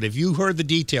details, but if you heard the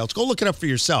details, go look it up for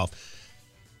yourself.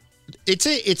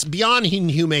 It's beyond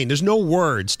inhumane. There's no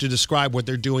words to describe what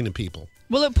they're doing to people.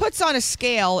 Well, it puts on a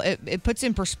scale, it puts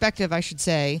in perspective, I should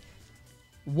say,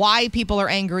 why people are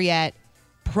angry at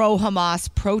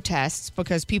pro-Hamas protests,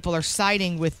 because people are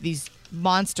siding with these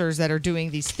monsters that are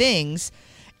doing these things.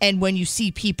 And when you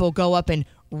see people go up and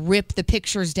rip the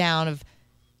pictures down of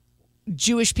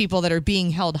Jewish people that are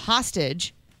being held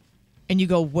hostage, and you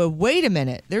go, well, wait a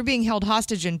minute, they're being held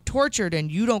hostage and tortured,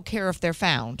 and you don't care if they're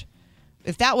found.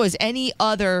 If that was any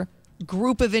other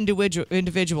group of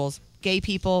individuals, gay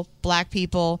people, black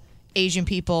people, Asian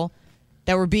people,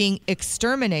 that were being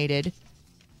exterminated,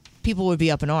 people would be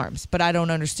up in arms. But I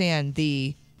don't understand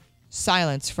the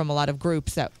silence from a lot of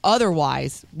groups that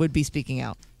otherwise would be speaking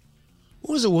out.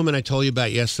 What was the woman I told you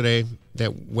about yesterday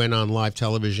that went on live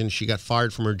television? She got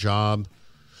fired from her job.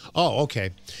 Oh,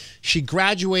 okay. She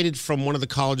graduated from one of the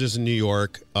colleges in New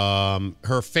York.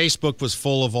 Her Facebook was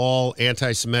full of all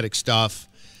anti-Semitic stuff.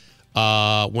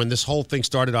 When this whole thing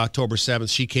started October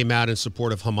 7th, she came out in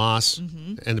support of Hamas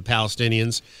and the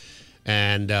Palestinians.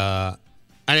 And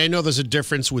I know there's a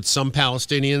difference with some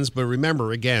Palestinians, but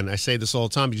remember, again, I say this all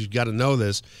the time because you've got to know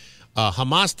this.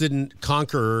 Hamas didn't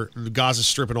conquer the Gaza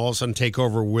Strip and all of a sudden take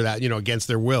over without, against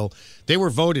their will. They were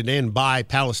voted in by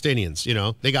Palestinians.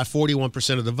 They got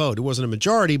 41% of the vote. It wasn't a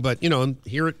majority, but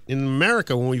here in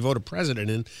America, when we vote a president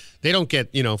in, they don't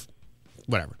get,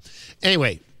 whatever.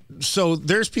 Anyway, so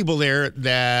there's people there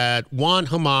that want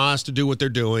Hamas to do what they're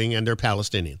doing, and they're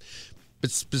Palestinian.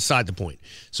 It's beside the point.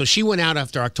 So she went out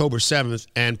after October 7th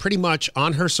and pretty much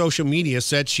on her social media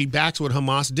said she backs what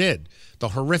Hamas did, the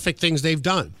horrific things they've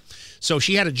done. So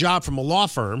she had a job from a law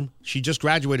firm. She just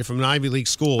graduated from an Ivy League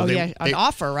school. An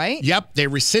offer, right? Yep, they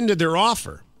rescinded their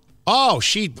offer. Oh,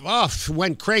 she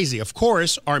went crazy. Of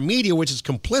course, our media, which is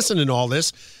complicit in all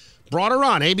this, brought her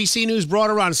on. ABC News brought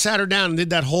her on, sat her down, and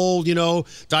did that whole,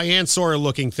 Diane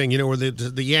Sawyer-looking thing, where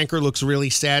the anchor looks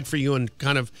really sad for you and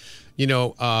kind of,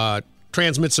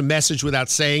 transmits a message without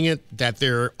saying it, that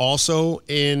they're also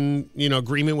in,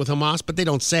 agreement with Hamas, but they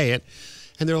don't say it.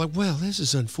 And they're like, well, this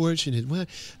is unfortunate. Well,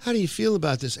 how do you feel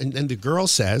about this? And the girl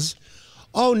says,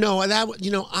 oh, no,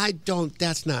 I don't,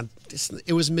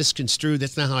 it was misconstrued.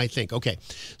 That's not how I think. Okay.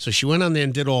 So she went on there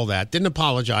and did all that, didn't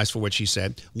apologize for what she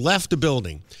said, left the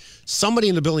building. Somebody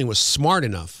in the building was smart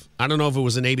enough, I don't know if it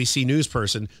was an ABC News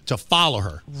person, to follow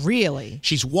her. Really?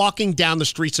 She's walking down the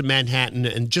streets of Manhattan,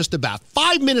 and just about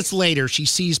 5 minutes later, she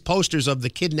sees posters of the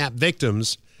kidnapped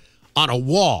victims on a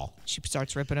wall. She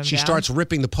starts ripping them down? She starts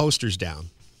ripping the posters down.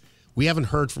 We haven't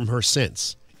heard from her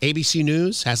since. ABC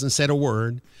News hasn't said a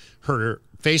word. Her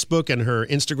Facebook and her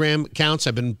Instagram accounts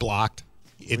have been blocked.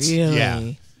 Really?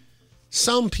 Yeah.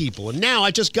 Some people. And now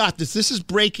I just got this. This is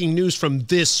breaking news from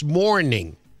this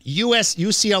morning.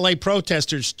 UCLA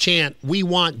protesters chant, "We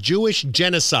want Jewish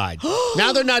genocide."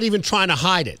 Now they're not even trying to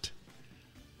hide it.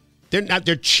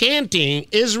 They're chanting,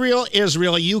 "Israel,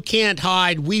 Israel, you can't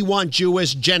hide. We want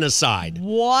Jewish genocide."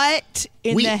 What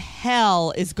in the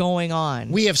hell is going on?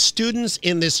 We have students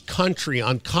in this country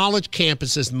on college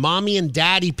campuses, mommy and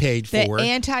daddy paid for. The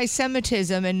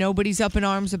anti-Semitism, and nobody's up in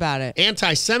arms about it.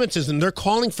 Anti-Semitism. They're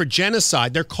calling for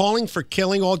genocide. They're calling for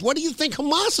killing all. What do you think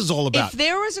Hamas is all about? If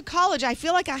there was a college, I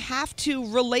feel like I have to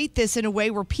relate this in a way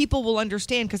where people will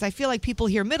understand, because I feel like people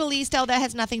hear Middle East, oh, that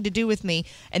has nothing to do with me,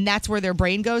 and that's where their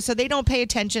brain goes. So they don't pay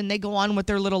attention. They go on with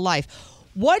their little life.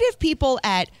 What if people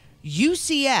at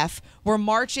UCF were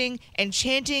marching and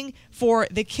chanting for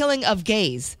the killing of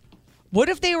gays? What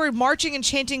if they were marching and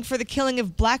chanting for the killing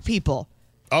of black people?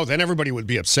 Oh, then everybody would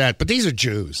be upset. But these are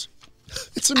Jews.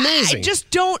 It's amazing. I just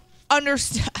don't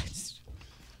understand.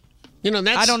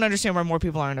 I don't understand why more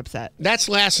people aren't upset. That's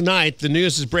last night. The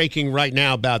news is breaking right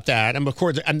now about that. And of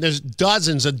course, there's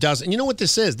dozens. You know what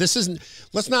this is? This isn't,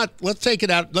 let's take it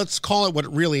out. Let's call it what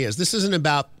it really is. This isn't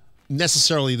about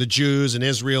necessarily the Jews and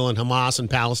Israel and Hamas and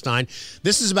Palestine.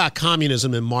 This is about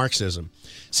communism and Marxism.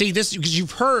 See, this, because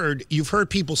you've heard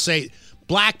people say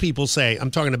black people say, I'm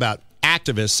talking about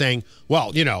activists saying,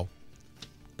 well,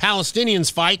 Palestinians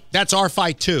fight, that's our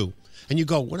fight too. And you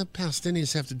go, what do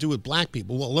Palestinians have to do with black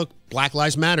people? Well, look, Black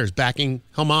Lives Matter is backing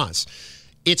Hamas.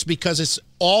 It's because it's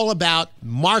all about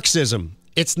Marxism.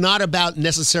 It's not about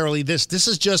necessarily this. This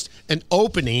is just an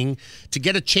opening to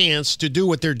get a chance to do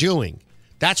what they're doing.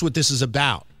 That's what this is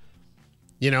about.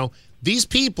 These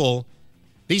people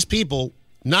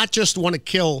not just want to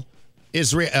kill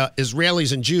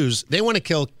Israelis and Jews. They want to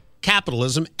kill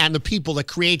capitalism and the people that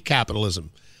create capitalism.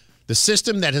 The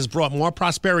system that has brought more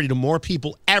prosperity to more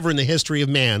people ever in the history of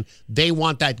man, they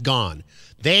want that gone.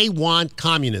 They want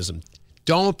communism.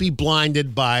 Don't be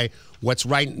blinded by what's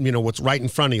right in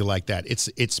front of you like that.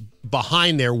 It's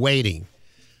behind there waiting.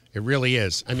 It really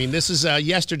is. I mean, this is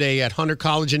yesterday at Hunter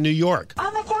College in New York.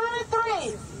 On the count of 3.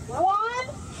 1,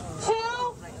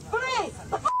 2,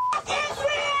 3.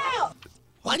 Israel!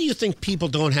 Why do you think people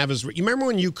don't have Israel? You remember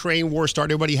when Ukraine war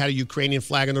started, everybody had a Ukrainian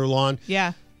flag on their lawn?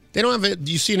 Yeah. They don't have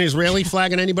do you see an Israeli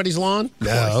flag on anybody's lawn?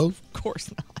 No. Of course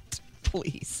not.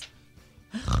 Please.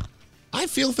 I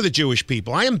feel for the Jewish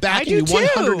people. I am backing you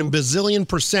 100 and bazillion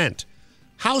 %.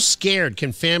 How scared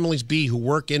can families be who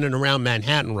work in and around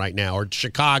Manhattan right now or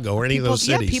Chicago or any of those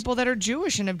cities? Yeah, people that are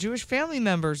Jewish and have Jewish family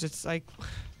members. It's like...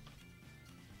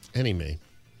 Anyway.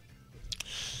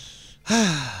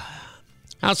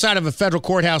 Outside of a federal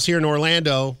courthouse here in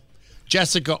Orlando,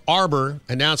 Jessica Arbor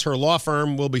announced her law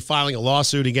firm will be filing a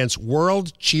lawsuit against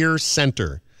World Cheer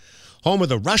Center, home of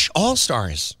the Rush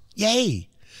All-Stars. Yay!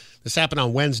 This happened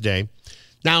on Wednesday.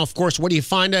 Now, of course, what do you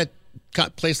find at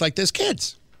a place like this?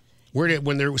 Kids.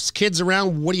 When there's kids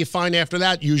around, what do you find after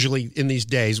that? Usually in these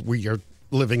days we are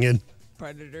living in.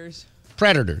 Predators.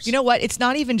 You know what? It's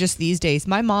not even just these days.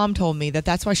 My mom told me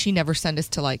that's why she never sent us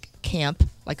to like camp,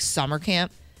 like summer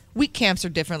camp. Week camps are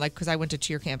different, like because I went to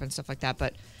cheer camp and stuff like that.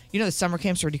 But the summer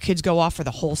camps where the kids go off for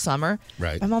the whole summer.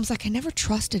 Right. My mom's like, I never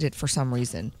trusted it for some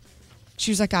reason.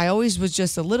 She was like, I always was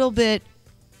just a little bit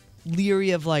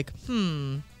leery of like,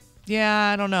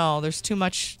 yeah, I don't know. There's too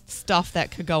much stuff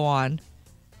that could go on.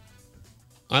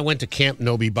 I went to Camp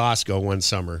Nobi Bosco one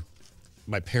summer.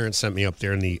 My parents sent me up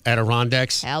there in the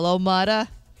Adirondacks. Hello, Mudda.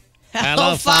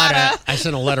 Hello, Fada. I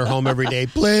sent a letter home every day.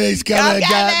 Please come and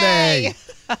get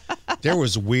me. There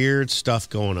was weird stuff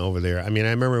going over there. I mean,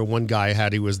 I remember one guy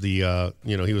he was the,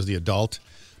 he was the adult.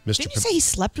 Didn't you say he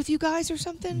slept with you guys or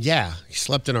something? Yeah, he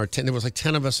slept in our tent. There was like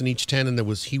 10 of us in each tent, and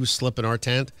he was sleeping in our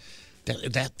tent.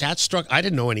 That struck. I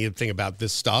didn't know anything about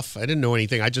this stuff. I didn't know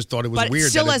anything. I just thought it was weird. But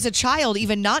still, as a child,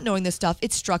 even not knowing this stuff,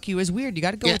 it struck you as weird. You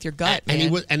got to go with your gut,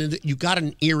 man. And you got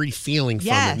an eerie feeling from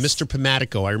him. Mr.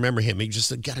 Pomatico, I remember him. He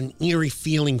just got an eerie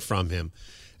feeling from him,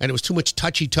 and it was too much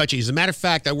touchy. As a matter of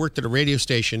fact, I worked at a radio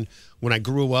station when I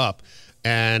grew up,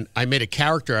 and I made a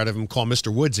character out of him called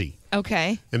Mr. Woodsy.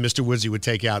 Okay. And Mr. Woodsy would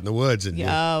take you out in the woods. And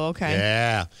okay.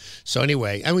 Yeah. So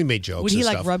anyway, and we made jokes. Would he and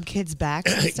stuff. rub kids'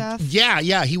 backs and stuff?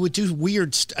 Yeah. He would do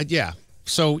weird stuff. Yeah.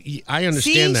 So I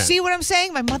understand that. See what I'm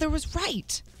saying? My mother was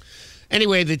right.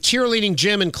 Anyway, the cheerleading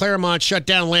gym in Claremont shut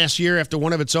down last year after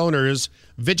one of its owners,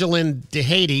 Vigilant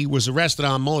DeHaty, was arrested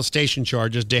on molestation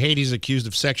charges. DeHaty is accused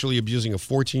of sexually abusing a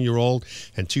 14-year-old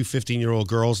and two 15-year-old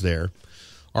girls there.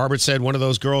 Arbor said one of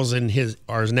those girls is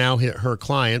now her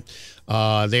client.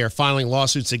 They are filing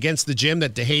lawsuits against the gym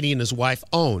that DeHaty and his wife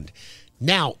owned.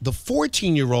 Now, the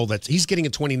 14-year-old, he's getting a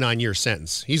 29-year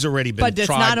sentence. He's already been tried. But it's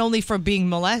not only for being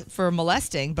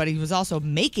molesting, but he was also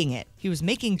making it. He was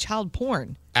making child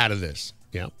porn. Out of this,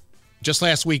 yeah. Just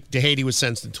last week, DeHaty was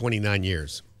sentenced to 29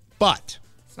 years. But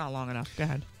it's not long enough. Go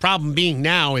ahead. Problem being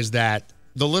now is that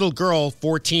the little girl,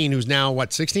 14, who's now,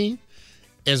 16,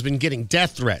 has been getting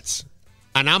death threats.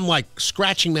 And I'm like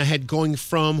scratching my head going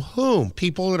from whom?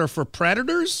 People that are for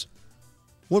predators?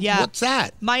 What's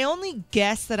that? My only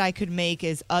guess that I could make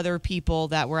is other people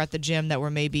that were at the gym that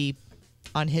were maybe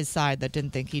on his side that didn't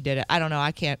think he did it. I don't know.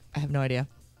 I have no idea.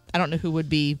 I don't know who would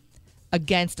be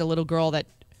against a little girl that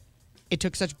it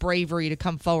took such bravery to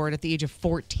come forward at the age of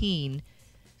 14.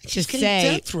 She's getting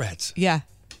death threats. Yeah.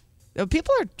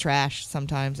 People are trash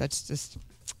sometimes. That's just...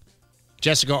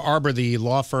 Jessica Arbor, the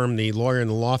lawyer in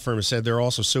the law firm, said they're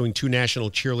also suing two national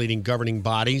cheerleading governing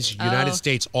bodies, United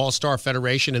States All-Star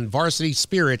Federation and Varsity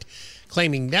Spirit,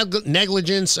 claiming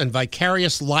negligence and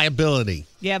vicarious liability.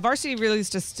 Yeah, Varsity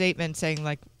released a statement saying,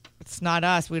 like, it's not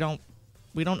us. We don't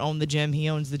own the gym. He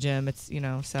owns the gym. It's,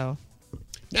 so.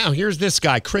 Now, here's this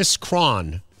guy, Chris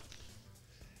Cron.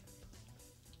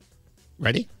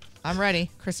 Ready? I'm ready.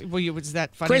 Chris, was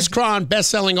that funny? Chris Cron,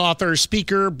 best-selling author,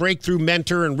 speaker, breakthrough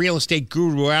mentor, and real estate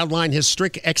guru, outlined his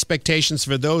strict expectations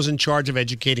for those in charge of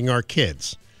educating our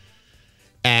kids.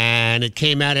 And it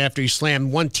came out after he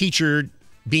slammed one teacher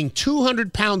being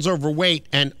 200 pounds overweight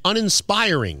and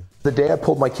uninspiring. The day I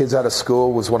pulled my kids out of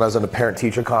school was when I was in a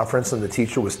parent-teacher conference, and the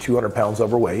teacher was 200 pounds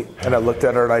overweight. And I looked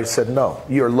at her and I said, no,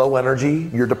 you're low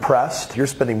energy, you're depressed, you're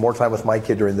spending more time with my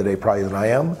kid during the day probably than I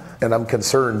am. And I'm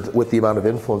concerned with the amount of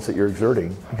influence that you're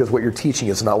exerting, because what you're teaching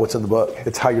is not what's in the book.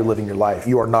 It's how you're living your life.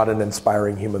 You are not an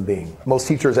inspiring human being. Most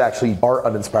teachers actually are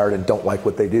uninspired and don't like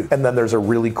what they do. And then there's a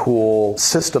really cool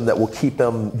system that will keep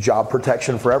them job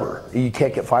protection forever. You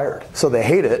can't get fired. So they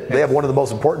hate it. They have one of the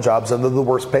most important jobs and they're the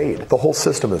worst paid. The whole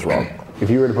system is wrong. If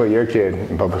you were to put your kid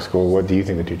in public school, what do you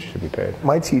think the teacher should be paid?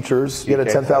 My teachers get a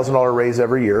 $10,000 raise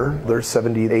every year. They're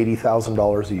 $70,000,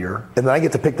 $80,000 a year. And then I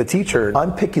get to pick the teacher.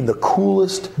 I'm picking the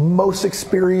coolest, most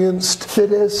experienced,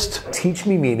 fittest. Teach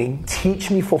me meaning, teach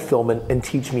me fulfillment, and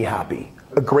teach me happy.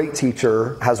 A great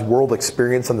teacher has world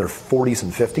experience in their 40s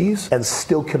and 50s and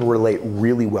still can relate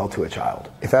really well to a child.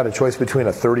 If I had a choice between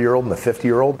a 30-year-old and a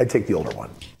 50-year-old, I'd take the older one.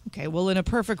 Okay, well, in a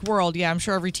perfect world, yeah, I'm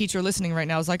sure every teacher listening right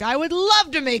now is like, I would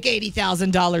love to make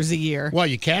 $80,000 a year. Well,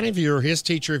 you can if you're his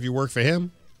teacher, if you work for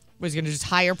him. Was he going to just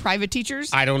hire private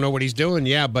teachers? I don't know what he's doing,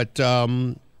 yeah, but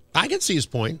I can see his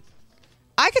point.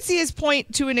 I could see his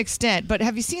point to an extent, but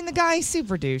have you seen the guy? He's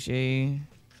super douchey.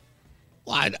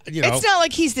 Well, it's not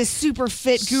like he's this super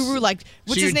fit guru. Like,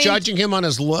 what's his name? You're judging him on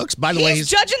his looks? By the way, he's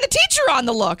judging the teacher on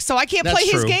the looks, so I can't play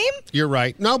his game? You're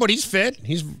right. No, but he's fit.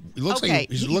 He looks like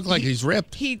he's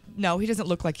ripped. No, he doesn't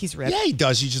look like he's ripped. Yeah, he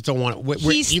does. You just don't want to.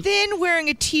 He's thin, wearing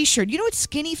a T-shirt. You know what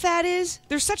skinny fat is?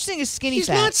 There's such thing as skinny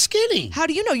fat. He's not skinny. How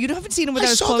do you know? You haven't seen him without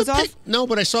his clothes off? No,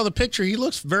 but I saw the picture. He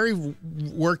looks very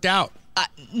worked out.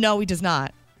 No, he does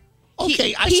not. Okay,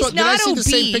 did I see the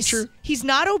same picture? He's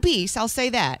not obese, I'll say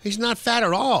that. He's not fat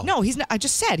at all. No, he's not. I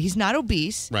just said he's not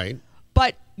obese. Right.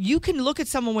 But you can look at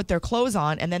someone with their clothes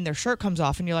on and then their shirt comes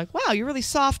off and you're like, wow, you're really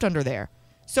soft under there.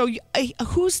 So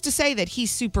who's to say that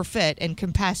he's super fit and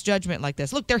can pass judgment like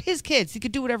this? Look, they're his kids. He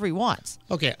could do whatever he wants.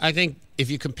 Okay, I think if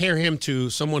you compare him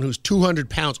to someone who's 200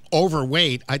 pounds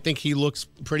overweight, I think he looks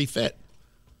pretty fit.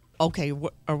 Okay,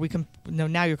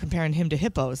 now you're comparing him to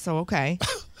hippos, so okay.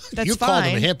 That's you fine. called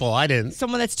him a hippo, I didn't.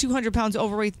 Someone that's 200 pounds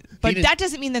overweight. But that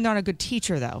doesn't mean they're not a good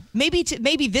teacher, though. Maybe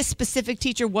this specific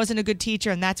teacher wasn't a good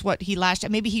teacher, and that's what he lashed at.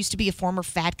 Maybe he used to be a former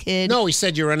fat kid. No, he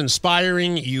said you're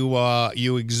uninspiring,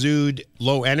 you exude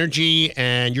low energy,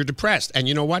 and you're depressed. And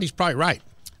you know what? He's probably right.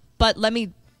 But let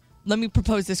me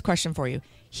propose this question for you.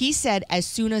 He said, as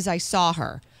soon as I saw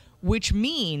her, which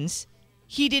means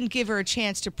he didn't give her a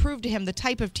chance to prove to him the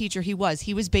type of teacher he was.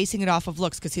 He was basing it off of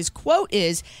looks because his quote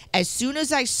is, as soon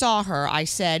as I saw her, I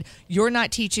said, you're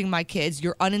not teaching my kids.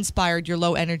 You're uninspired. You're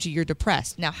low energy. You're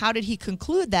depressed. Now, how did he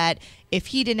conclude that if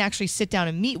he didn't actually sit down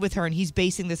and meet with her and he's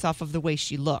basing this off of the way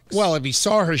she looks? Well, if he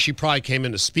saw her, she probably came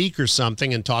in to speak or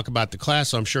something and talk about the class.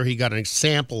 So I'm sure he got an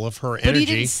example of her energy. But he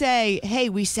didn't say, hey,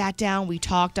 we sat down, we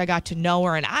talked, I got to know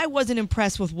her, and I wasn't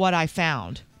impressed with what I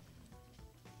found.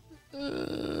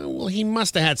 Well, he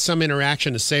must have had some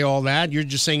interaction to say all that. You're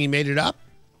just saying he made it up?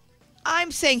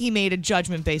 I'm saying he made a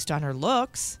judgment based on her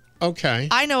looks. Okay.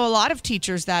 I know a lot of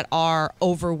teachers that are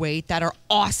overweight that are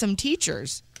awesome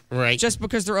teachers. Right. Just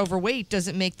because they're overweight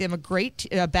doesn't make them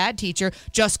a bad teacher.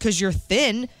 Just because you're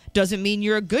thin doesn't mean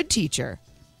you're a good teacher.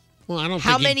 Well, I don't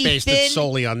think he based it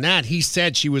solely on that. He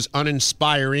said she was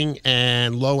uninspiring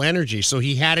and low energy, so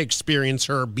he had experienced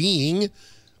her being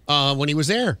when he was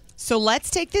there. So let's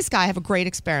take this guy. Have a great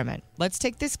experiment. Let's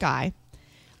take this guy.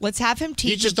 Let's have him teach.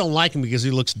 You just don't like him because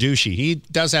he looks douchey. He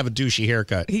does have a douchey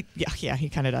haircut. Yeah, he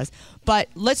kind of does. But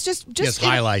let's just he has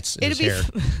highlights in his hair.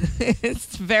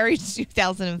 It's very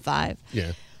 2005.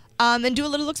 Yeah. And do a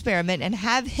little experiment and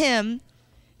have him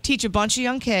teach a bunch of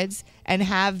young kids and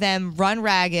have them run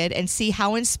ragged and see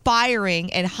how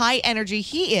inspiring and high energy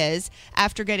he is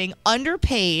after getting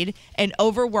underpaid and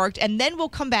overworked. And then we'll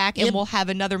come back and we'll have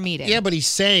another meeting. Yeah, but he's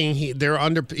saying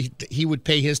he would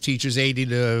pay his teachers 80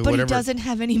 to but whatever. But he doesn't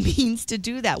have any means to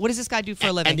do that. What does this guy do for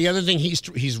a living? And the other thing,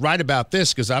 he's right about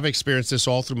this because I've experienced this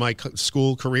all through my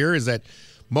school career, is that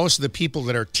most of the people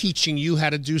that are teaching you how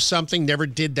to do something never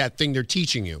did that thing they're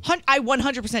teaching you. I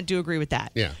 100% do agree with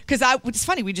that. Yeah. Because it's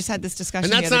funny, we just had this discussion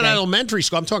and that's the other not day. Elementary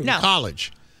school. I'm talking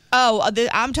college. Oh,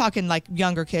 I'm talking like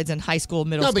younger kids in high school,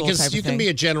 middle school. No, because type you of can thing. be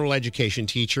a general education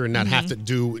teacher and not have to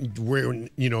do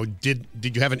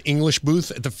did you have an English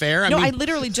booth at the fair? I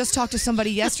literally just talked to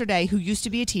somebody yesterday who used to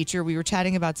be a teacher. We were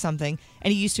chatting about something,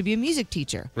 and he used to be a music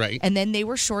teacher. Right. And then they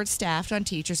were short-staffed on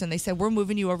teachers, and they said, we're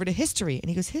moving you over to history. And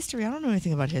he goes, history? I don't know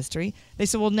anything about history. They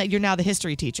said, well, you're now the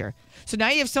history teacher. So now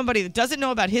you have somebody that doesn't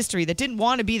know about history, that didn't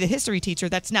want to be the history teacher,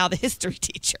 that's now the history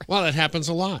teacher. Well, that happens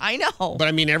a lot. I know. But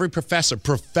I mean, every professor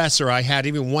I had,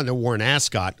 even one that wore an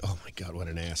ascot. Oh my God, what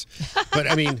an ass! But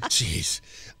I mean, jeez,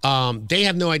 They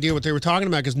have no idea what they were talking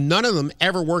about because none of them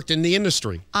ever worked in the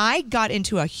industry. I got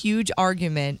into a huge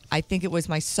argument, I think it was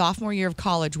my sophomore year of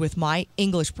college, with my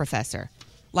English professor.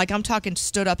 Like, I'm talking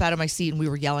stood up out of my seat and we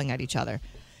were yelling at each other.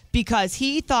 Because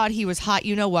he thought he was hot,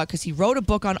 you know what, because he wrote a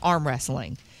book on arm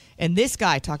wrestling. And this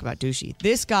guy, talk about douchey,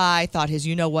 this guy thought his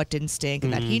you know what didn't stink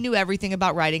and that he knew everything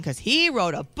about writing because he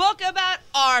wrote a book about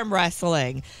arm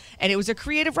wrestling. And it was a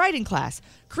creative writing class.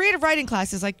 Creative writing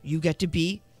class is like, you get to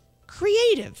be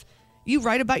creative. You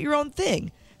write about your own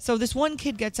thing. So this one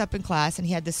kid gets up in class and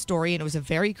he had this story and it was a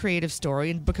very creative story.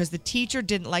 And because the teacher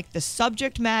didn't like the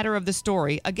subject matter of the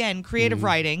story, again, creative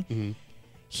writing,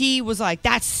 he was like,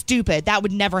 that's stupid. That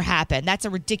would never happen. That's a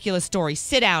ridiculous story.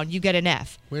 Sit down. You get an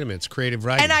F. Wait a minute. It's creative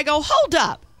writing. And I go, hold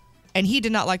up. And he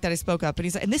did not like that I spoke up. And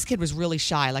he's like, and this kid was really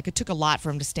shy. Like, it took a lot for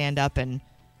him to stand up and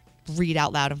read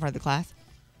out loud in front of the class.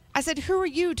 I said, who are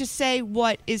you to say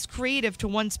what is creative to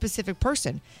one specific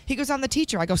person? He goes, I'm the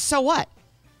teacher. I go, so what?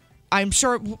 I'm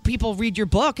sure people read your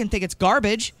book and think it's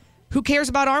garbage. Who cares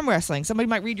about arm wrestling? Somebody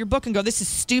might read your book and go, this is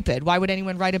stupid. Why would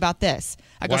anyone write about this?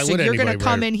 I go, so you're going to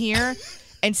come in here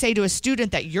and say to a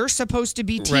student that you're supposed to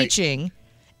be teaching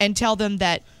and tell them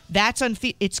that that's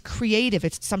it's creative.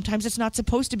 Sometimes it's not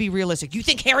supposed to be realistic. You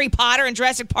think Harry Potter and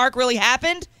Jurassic Park really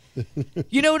happened?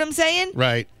 You know what I'm saying?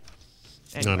 Right.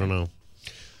 Anyway. I don't know.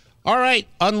 All right.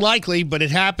 Unlikely, but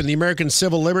it happened. The American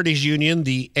Civil Liberties Union,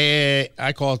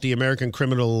 I call it the American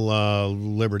Criminal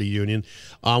Liberty Union,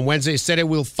 on Wednesday said it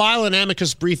will file an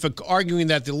amicus brief arguing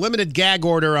that the limited gag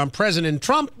order on President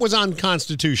Trump was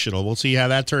unconstitutional. We'll see how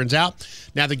that turns out.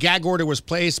 Now, the gag order was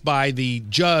placed by the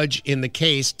judge in the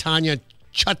case, Tanya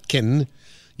Chutkin,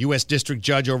 U.S. District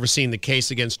Judge overseeing the case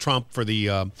against Trump for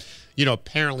the,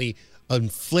 apparently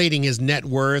inflating his net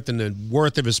worth and the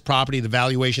worth of his property, the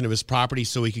valuation of his property,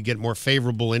 so he could get more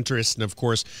favorable interest and, of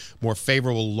course, more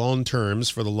favorable loan terms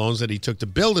for the loans that he took to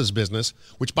build his business,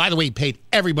 which, by the way, he paid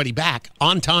everybody back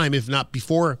on time, if not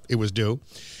before it was due.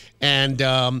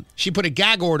 And she put a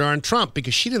gag order on Trump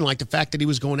because she didn't like the fact that he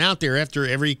was going out there after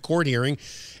every court hearing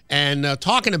and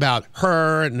talking about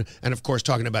her and, of course,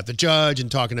 talking about the judge and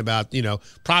talking about,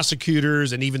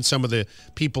 prosecutors and even some of the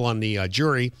people on the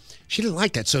jury. She didn't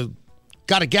like that, so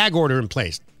got a gag order in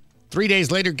place. 3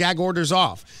 days later, gag order's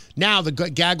off. Now the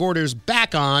gag order's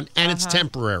back on, and it's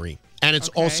temporary, and it's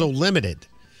also limited.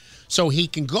 So he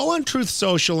can go on Truth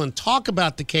Social and talk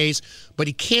about the case, but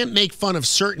he can't make fun of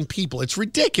certain people. It's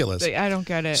ridiculous. I don't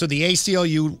get it. So the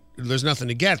ACLU, there's nothing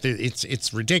to get.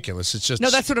 It's ridiculous. It's just...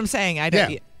 No, that's what I'm saying. I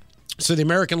don't... Yeah. So the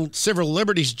American Civil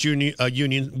Liberties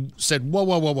Union said,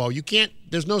 whoa. You can't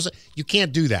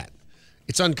do that.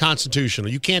 It's unconstitutional.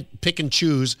 You can't pick and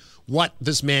choose what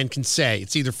this man can say.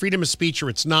 It's either freedom of speech or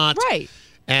it's not. Right.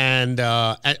 And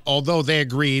although they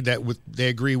agree with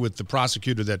the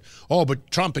prosecutor that,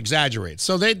 but Trump exaggerates.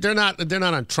 So they're not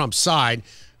on Trump's side.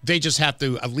 They just have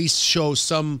to at least show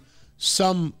some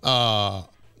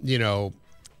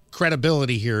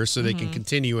credibility here so they can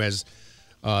continue as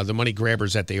the money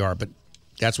grabbers that they are. But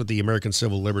that's what the American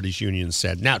Civil Liberties Union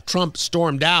said. Now, Trump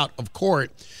stormed out of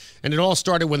court. And it all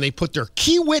started when they put their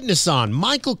key witness on,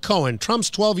 Michael Cohen,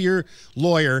 Trump's 12-year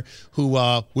lawyer, who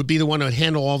would be the one to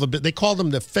handle all the... They called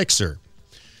him the fixer.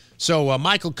 So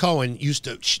Michael Cohen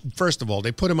first of all,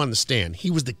 they put him on the stand. He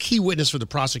was the key witness for the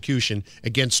prosecution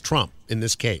against Trump in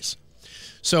this case.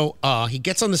 So he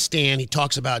gets on the stand. He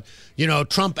talks about,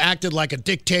 Trump acted like a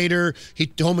dictator. He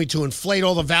told me to inflate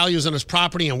all the values on his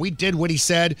property, and we did what he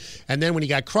said. And then when he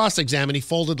got cross-examined, he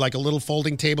folded like a little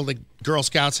folding table that Girl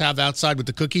Scouts have outside with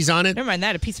the cookies on it. Never mind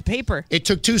that, a piece of paper. It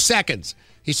took 2 seconds.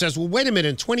 He says, well, wait a minute.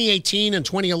 In 2018 and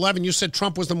 2011, you said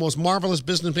Trump was the most marvelous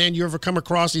businessman you ever come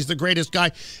across. He's the greatest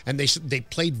guy. And they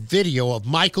played video of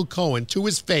Michael Cohen to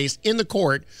his face in the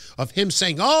court of him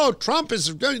saying, Trump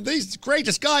is the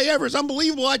greatest guy ever. It's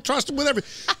unbelievable. I trust him with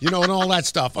everything. And all that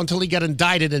stuff until he got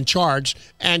indicted and charged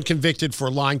and convicted for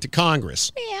lying to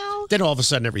Congress. Meow. Then all of a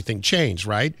sudden everything changed,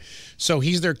 right? So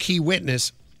he's their key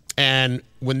witness. And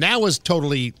when that was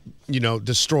totally,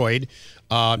 destroyed,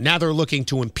 now they're looking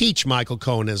to impeach Michael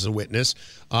Cohen as a witness.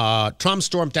 Trump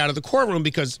stormed out of the courtroom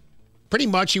because pretty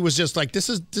much he was just like, this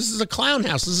is a clown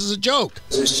house. This is a joke.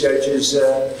 This judge is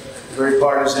a very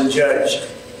partisan judge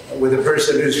with a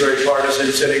person who's very partisan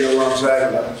sitting alongside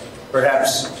of him,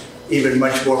 perhaps even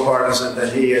much more partisan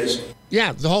than he is.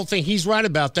 Yeah, the whole thing, he's right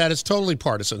about that. It's totally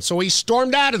partisan. So he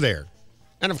stormed out of there.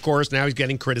 And, of course, now he's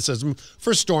getting criticism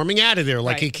for storming out of there.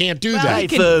 Like, he can't do that. Hi,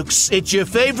 folks. It's your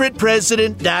favorite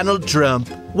president, Donald Trump.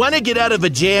 Want to get out of a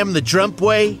jam the Trump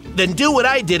way? Then do what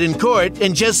I did in court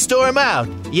and just storm out.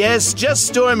 Yes, just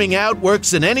storming out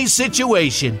works in any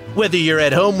situation. Whether you're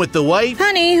at home with the wife...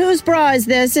 Honey, whose bra is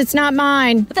this? It's not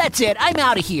mine. That's it. I'm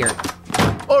out of here.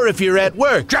 Or if you're at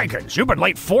work. Jenkins, you've been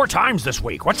late 4 times this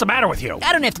week. What's the matter with you?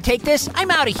 I don't have to take this.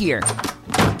 I'm out of here.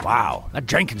 Wow, that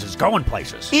Jenkins is going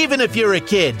places. Even if you're a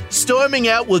kid, storming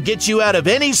out will get you out of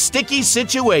any sticky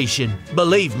situation.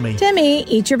 Believe me. Timmy,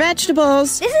 eat your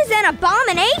vegetables. This is an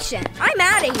abomination. I'm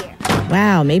out of here.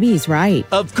 Wow, maybe he's right.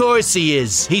 Of course he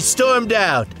is. He stormed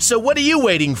out. So what are you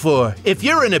waiting for? If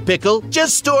you're in a pickle,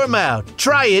 just storm out.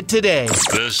 Try it today.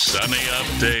 The Sunny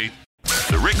Update.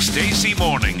 The Rick Stacy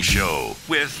Morning Show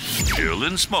with Jill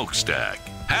and Smokestack.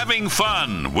 Having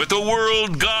fun with the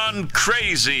world gone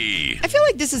crazy. I feel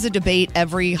like this is a debate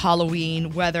every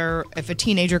Halloween, whether if a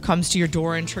teenager comes to your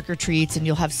door and trick-or-treats, and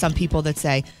you'll have some people that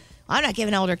say, I'm not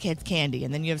giving older kids candy.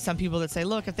 And then you have some people that say,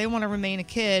 look, if they want to remain a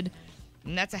kid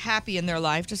and that's a happy in their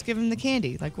life, just give them the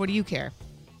candy. Like, what do you care?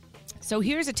 So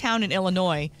here's a town in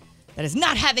Illinois that is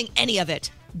not having any of it.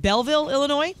 Belleville,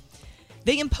 Illinois.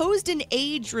 They imposed an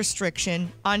age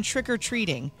restriction on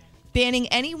trick-or-treating, banning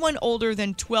anyone older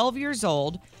than 12 years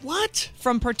old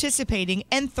from participating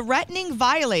and threatening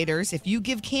violators. If you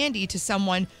give candy to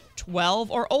someone 12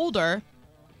 or older,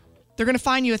 they're going to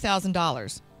fine you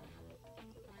 $1,000.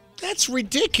 That's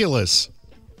ridiculous.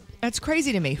 That's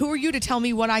crazy to me. Who are you to tell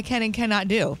me what I can and cannot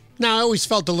do? Now, I always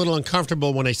felt a little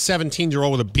uncomfortable when a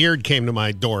 17-year-old with a beard came to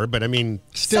my door, but I mean,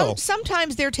 still.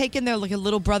 Sometimes they're taking their like a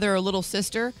little brother or little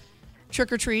sister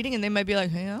trick-or-treating, and they might be like,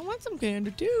 hey, I want some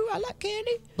candy too. I like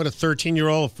candy. But a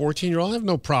 13-year-old, a 14-year-old, I have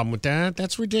no problem with that.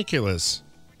 That's ridiculous.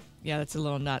 Yeah, that's a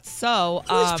little nuts. So,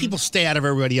 Why these people stay out of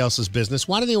everybody else's business?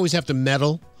 Why do they always have to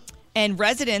meddle? And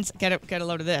residents, get a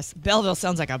load of this. Belleville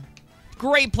sounds like a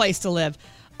great place to live.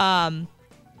 On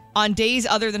days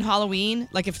other than Halloween,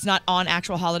 like if it's not on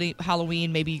actual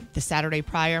Halloween, maybe the Saturday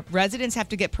prior, residents have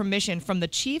to get permission from the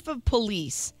chief of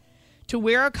police to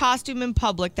wear a costume in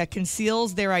public that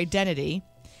conceals their identity.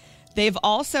 They've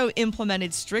also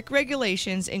implemented strict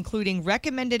regulations, including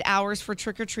recommended hours for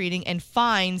trick-or-treating and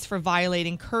fines for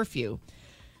violating curfew.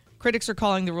 Critics are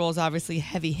calling the rules obviously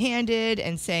heavy-handed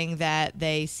and saying that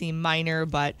they seem minor,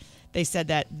 but they said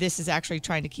that this is actually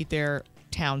trying to keep their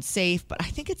town safe. But I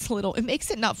think it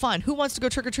makes it not fun. Who wants to go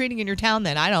trick-or-treating in your town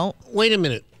then? I don't. Wait a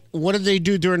minute. What did they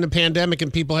do during the pandemic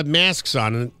and people had masks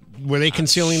on? Were they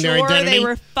concealing their identity? They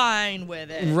were fine with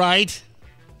it. Right?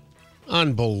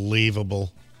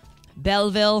 Unbelievable.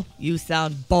 Belleville, you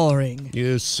sound boring.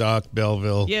 You suck,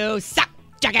 Belleville. You suck,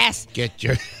 jackass. Get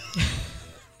your...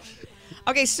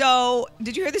 Okay, so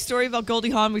did you hear the story about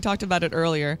Goldie Hawn? We talked about it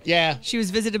earlier. Yeah. She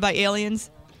was visited by aliens.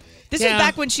 This was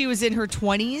back when she was in her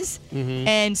 20s. Mm-hmm.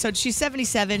 And so she's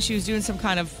 77. She was doing some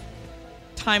kind of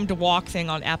time to walk thing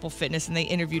on Apple Fitness, and they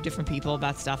interviewed different people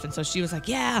about stuff. And so she was like,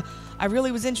 yeah, I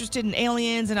really was interested in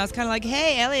aliens. And I was kind of like,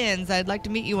 hey, aliens, I'd like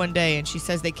to meet you one day. And she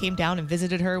says they came down and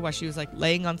visited her while she was like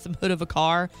laying on some hood of a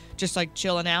car, just like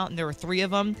chilling out. And there were 3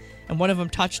 of them. And one of them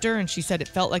touched her. And she said it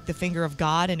felt like the finger of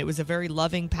God. And it was a very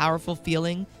loving, powerful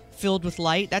feeling filled with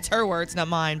light. That's her words, not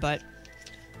mine. But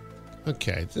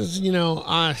okay. This,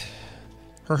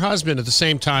 her husband at the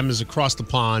same time is across the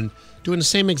pond doing the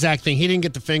same exact thing. He didn't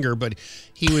get the finger, but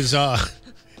he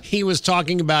was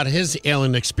talking about his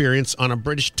alien experience on a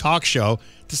British talk show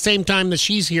at the same time that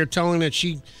she's here telling that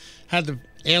she had the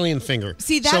alien finger.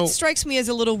 See, that strikes me as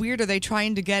a little weird. Are they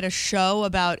trying to get a show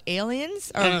about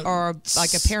aliens or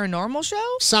like a paranormal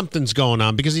show? Something's going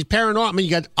on because he's paranormal. I mean,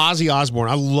 you got Ozzy Osbourne.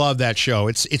 I love that show.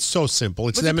 It's so simple.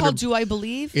 It's What's it called? Do I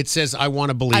Believe? It says I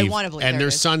Want to Believe. I Want to Believe. And their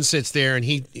son sits there and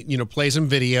he, plays them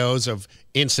videos of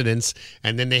incidents,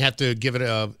 and then they have to give it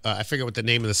I forget what the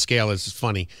name of the scale is. It's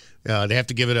funny. They have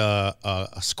to give it a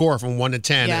score from 1 to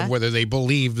 10, and whether they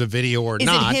believe the video or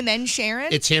not. Is it him and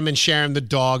Sharon? It's him and Sharon, the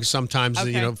dog. Sometimes,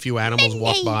 a few animals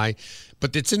walk by.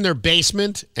 But it's in their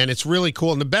basement, and it's really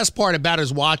cool. And the best part about it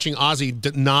is watching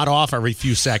Ozzy nod off every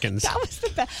few seconds. That was the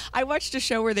best. I watched a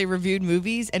show where they reviewed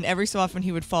movies, and every so often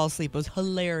he would fall asleep. It was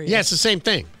hilarious. Yeah, it's the same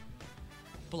thing.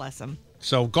 Bless him.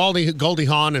 So Goldie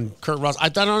Hawn and Kurt Russell,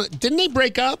 didn't they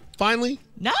break up finally?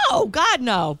 No, God,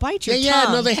 no. Bite your tongue. Yeah,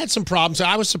 no, they had some problems.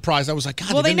 I was surprised. I was like,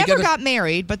 God. Well, they never got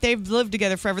married, but they've lived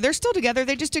together forever. They're still together.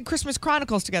 They just did Christmas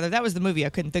Chronicles together. That was the movie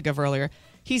I couldn't think of earlier.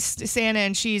 He's Santa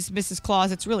and she's Mrs.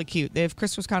 Claus. It's really cute. They have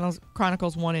Christmas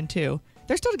Chronicles 1 and 2.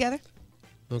 They're still together.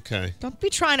 Okay. Don't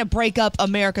be trying to break up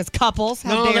America's couples.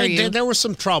 How dare you? There was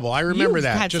some trouble. I remember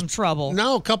that. Had some trouble.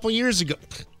 No, a couple years ago.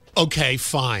 Okay,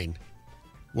 fine.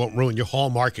 Won't ruin your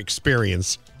Hallmark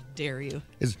experience. Dare you?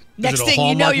 Is Next it a thing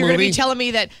you know, Hallmark you're going to be movie? telling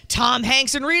me that Tom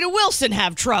Hanks and Rita Wilson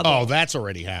have trouble. Oh, that's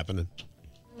already happening.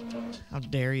 How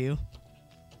dare you?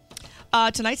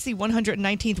 Tonight's the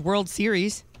 119th World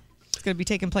Series. It's going to be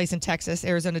taking place in Texas.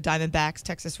 Arizona Diamondbacks,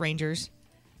 Texas Rangers.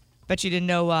 Bet you didn't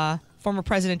know former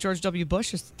President George W.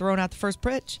 Bush is throwing out the first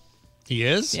pitch. He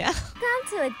is? Yeah. Come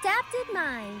to Adapted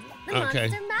Mind, the Okay.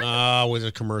 Monster Mash. Was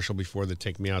a commercial before they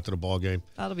take me out to the ball game.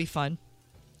 That'll be fun.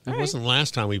 It wasn't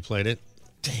last time we played it.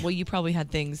 Well, you probably had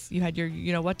things. You had your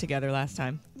you-know-what together last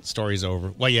time. Story's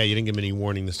over. Well, yeah, you didn't give me any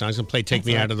warning this time. I was going to play Take That's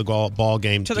Me right. Out of the ball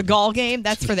game. To the gall game?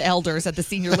 That's for the elders at the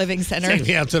Senior Living Center. Take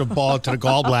me out to the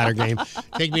gallbladder game.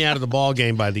 Take me out of the ball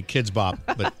game by the Kids Bop,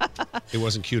 but it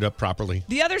wasn't queued up properly.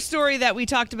 The other story that we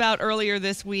talked about earlier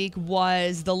this week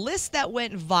was the list that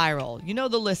went viral. You know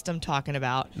the list I'm talking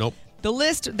about. Nope. The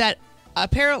list that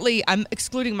apparently I'm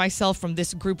excluding myself from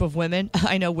this group of women.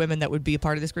 I know women that would be a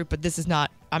part of this group, but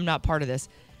I'm not part of this.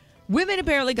 Women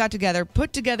apparently got together,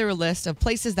 put together a list of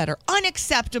places that are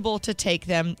unacceptable to take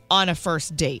them on a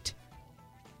first date.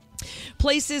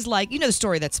 Places like, the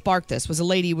story that sparked this was a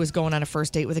lady who was going on a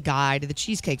first date with a guy to the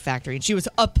Cheesecake Factory, and she was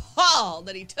appalled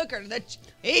that he took her to the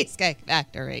Cheesecake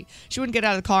Factory. She wouldn't get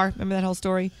out of the car. Remember that whole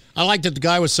story? I like that the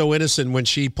guy was so innocent when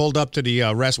she pulled up to the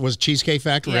was it Cheesecake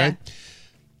Factory, Yeah. right?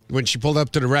 When he pulled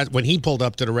up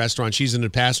to the restaurant, she's in the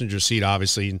passenger seat,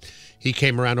 obviously, and he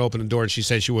came around to open the door, and she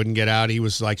said she wouldn't get out. He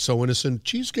was like so innocent.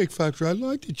 Cheesecake Factory, I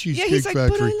like the Cheesecake Yeah, he's like,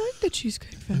 Factory. but I like the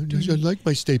Cheesecake Factory. I like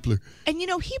my stapler. And,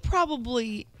 he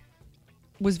probably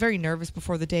was very nervous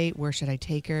before the date. Where should I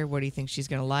take her? What do you think she's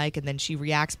going to like? And then she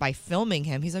reacts by filming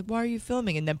him. He's like, why are you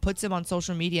filming? And then puts him on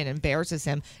social media and embarrasses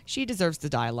him. She deserves to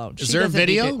die alone. Is there a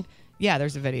video? Yeah,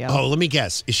 there's a video. Oh, let me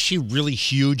guess. Is she really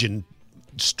huge and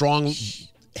strong,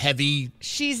 heavy?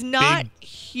 She's not big,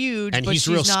 huge, and but he's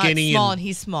she's real not skinny small, and and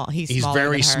he's small. He's He's smaller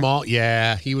very than her. small.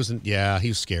 Yeah, he wasn't. Yeah, he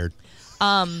was scared.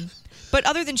 But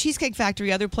other than Cheesecake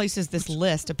Factory, other places this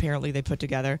list apparently they put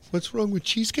together. What's wrong with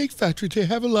Cheesecake Factory? They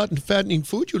have a lot of fattening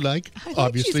food you like, I like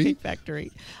obviously. Cheesecake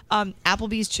Factory.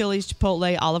 Applebee's, Chili's,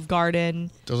 Chipotle, Olive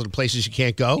Garden. Those are the places you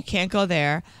can't go? You can't go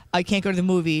there. You can't go to the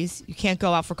movies. You can't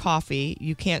go out for coffee.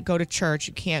 You can't go to church.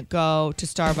 You can't go to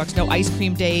Starbucks. No ice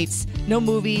cream dates. No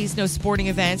movies. No sporting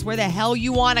events. Where the hell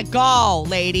you want to go,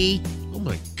 lady? Oh,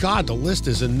 my God. The list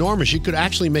is enormous. You could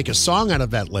actually make a song out of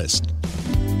that list.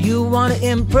 You want to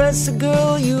impress a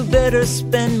girl, you better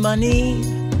spend money.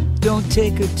 Don't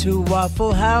take her to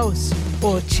Waffle House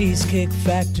or Cheesecake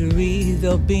Factory.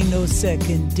 There'll be no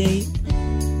second date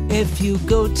if you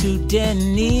go to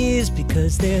Denny's,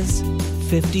 because there's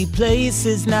 50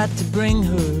 places not to bring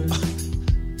her.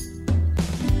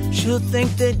 She'll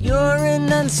think that you're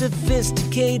an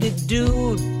unsophisticated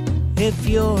dude if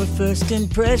your first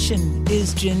impression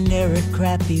is generic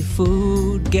crappy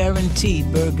food. Guarantee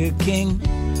Burger King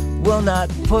will not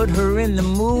put her in the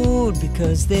mood,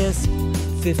 because there's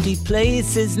 50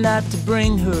 places not to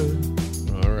bring her.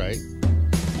 All right.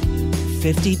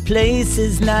 50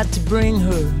 places not to bring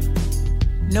her.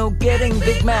 No getting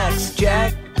Big Macs,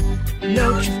 Jack.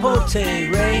 No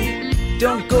Chipotle, Ray.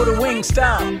 Don't go to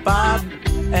Wingstop, Bob.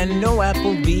 And no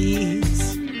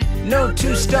Applebee's. No 2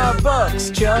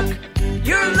 Starbucks, Chuck.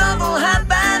 Your love will have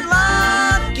bad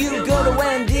luck. You go to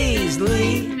Wendy's,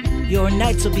 Lee. Your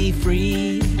nights will be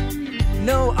free.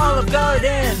 No Olive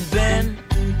Garden, Ben,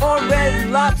 or Red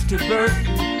Lobster, Bert.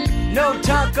 No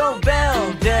Taco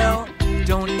Bell, Del.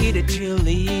 Don't eat at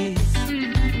Chili's.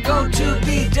 Go to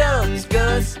B-Dubs,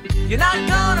 Gus. You're not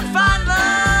gonna find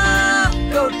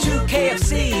love. Go to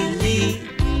KFC, Lee.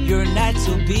 Your nights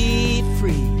will be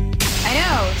free. I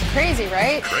know, it's crazy,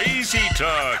 right? Crazy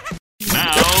talk.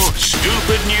 Now,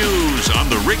 stupid news on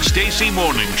the Rick Stacy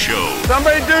Morning Show.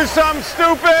 Somebody do something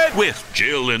stupid! With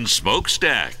Jill and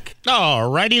Smokestack. All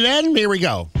righty then. Here we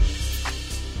go.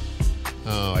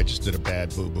 Oh, I just did a bad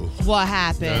boo-boo. What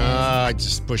happened? I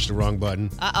just pushed the wrong button.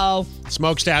 Uh-oh.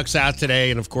 Smokestack's out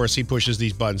today, and of course he pushes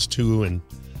these buttons too, and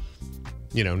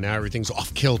now everything's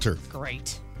off kilter.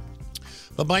 Great.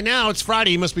 But by now it's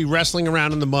Friday. He must be wrestling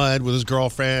around in the mud with his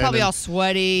girlfriend. Probably all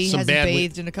sweaty. some Hasn't band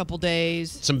bathed in a couple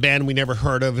days. Some band we never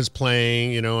heard of is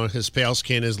playing. His pale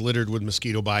skin is littered with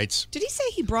mosquito bites. Did he say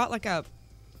he brought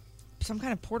some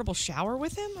kind of portable shower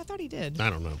with him? I thought he did. I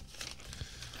don't know.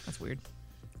 That's weird.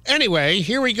 Anyway,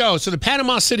 here we go. So the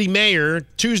Panama City mayor,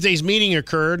 Tuesday's meeting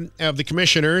occurred of the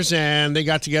commissioners, and they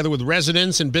got together with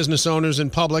residents and business owners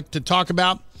and public to talk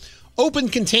about open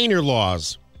container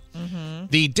laws. Mm-hmm.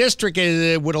 The district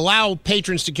would allow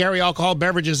patrons to carry alcohol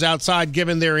beverages outside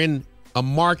given they're in a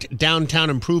marked Downtown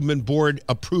Improvement Board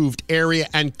approved area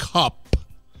and cup.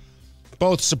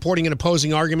 Both supporting and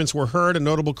opposing arguments were heard. A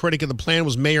notable critic of the plan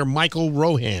was Mayor Michael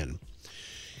Rohan.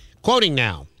 Quoting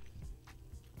now.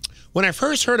 When I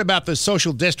first heard about the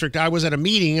social district, I was at a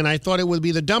meeting and I thought it would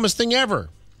be the dumbest thing ever.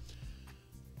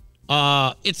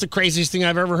 It's the craziest thing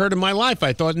I've ever heard in my life,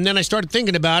 I thought. And then I started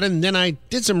thinking about it, and then I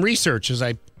did some research, as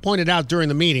I pointed out during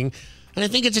the meeting. And I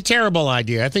think it's a terrible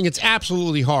idea. I think it's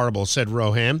absolutely horrible, said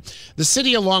Rohan. The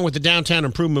city, along with the Downtown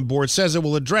Improvement Board, says it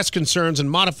will address concerns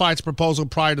and modify its proposal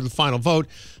prior to the final vote.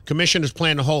 Commissioners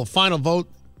plan to hold a final vote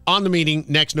on the meeting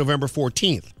next November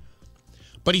 14th.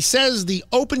 But he says the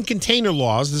open container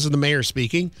laws, this is the mayor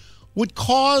speaking, would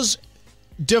cause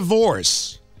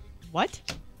divorce. What?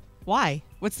 Why?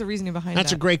 What's the reasoning behind that?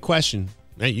 That's a great question.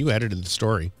 Hey, you edited the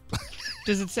story.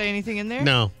 Does it say anything in there?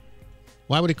 No.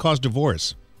 Why would it cause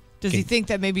divorce? Does he think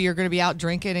that maybe you're going to be out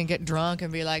drinking and get drunk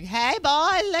and be like, hey,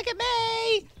 boy, look at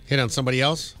me? Hit on somebody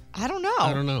else? I don't know.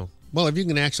 I don't know. Well, if you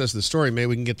can access the story, maybe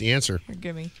we can get the answer. Here,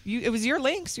 give me. It was your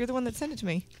links. You're the one that sent it to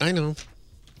me. I know.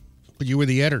 But you were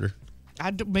the editor.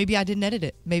 Maybe I didn't edit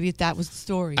it. Maybe that was the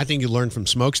story. I think you learned from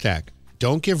Smokestack.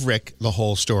 Don't give Rick the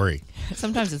whole story.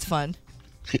 Sometimes it's fun.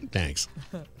 Thanks.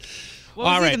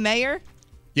 What was he, the mayor?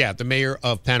 Yeah, the mayor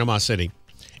of Panama City.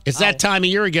 It's that time of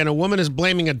year again. A woman is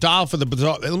blaming a doll for the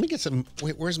bizarre. Let me get some.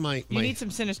 Wait, where's my? You need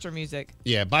some sinister music.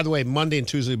 Yeah. By the way, Monday and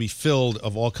Tuesday will be filled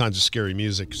of all kinds of scary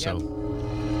music. So,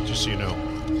 just so you know,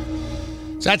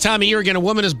 it's that time of year again. A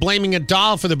woman is blaming a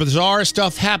doll for the bizarre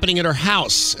stuff happening at her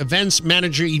house. Events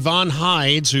manager Yvonne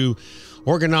Hides, who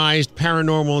organized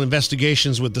paranormal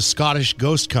investigations with the Scottish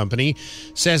Ghost Company,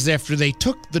 says after they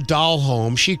took the doll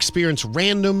home, she experienced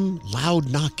random,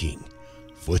 loud knocking,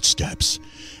 footsteps,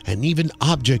 and even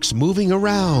objects moving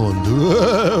around.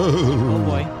 Oh,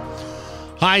 boy.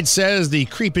 Hyde says the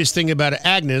creepiest thing about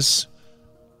Agnes,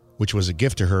 which was a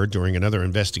gift to her during another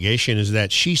investigation, is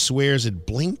that she swears it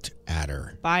blinked at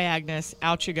her. Bye, Agnes.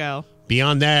 Out you go.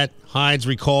 Beyond that, Hyde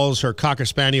recalls her Cocker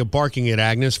Spaniel barking at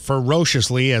Agnes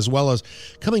ferociously, as well as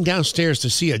coming downstairs to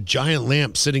see a giant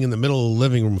lamp sitting in the middle of the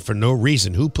living room for no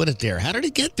reason. Who put it there? How did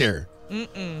it get there?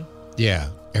 Yeah.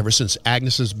 Ever since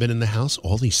Agnes has been in the house,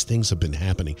 all these things have been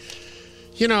happening.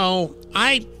 You know,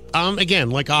 again,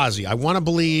 like Ozzy, I want to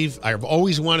believe, I've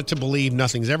always wanted to believe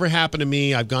nothing's ever happened to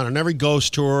me. I've gone on every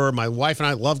ghost tour. My wife and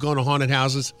I love going to haunted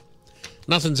houses.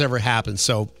 Nothing's ever happened.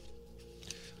 So,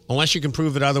 unless you can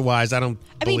prove it otherwise, I don't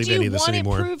believe any of this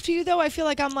anymore. Do you want it proved to you, though? I feel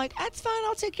like I'm like, that's fine.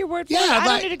 I'll take your word for it. I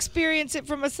don't need to experience it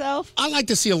for myself. I like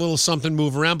to see a little something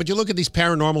move around, but you look at these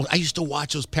paranormal. I used to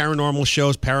watch those paranormal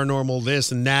shows, paranormal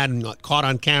this and that, and caught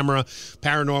on camera,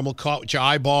 paranormal caught with your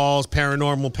eyeballs,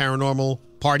 paranormal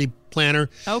party planner.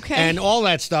 Okay. And all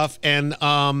that stuff. And,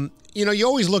 you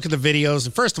always look at the videos.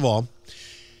 And first of all,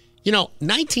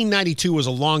 1992 was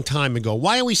a long time ago.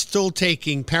 Why are we still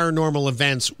taking paranormal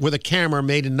events with a camera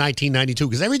made in 1992?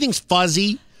 Because everything's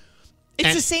fuzzy.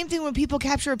 It's the same thing when people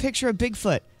capture a picture of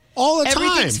Bigfoot. All the time.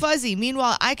 Everything's fuzzy.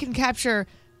 Meanwhile, I can capture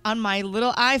on my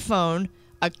little iPhone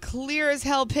a clear as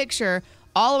hell picture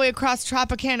all the way across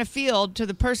Tropicana Field to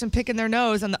the person picking their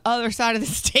nose on the other side of the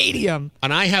stadium.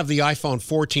 And I have the iPhone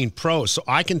 14 Pro, so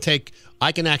I can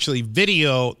actually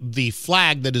video the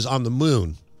flag that is on the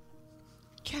moon.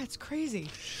 Yeah, it's crazy.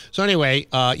 So anyway,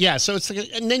 so it's like,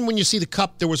 and then when you see the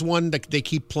cup, there was one that they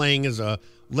keep playing as a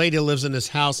lady that lives in this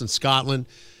house in Scotland,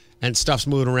 and stuff's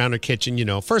moving around her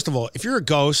kitchen. First of all, if you're a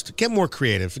ghost, get more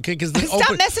creative.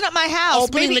 Stop messing up my house.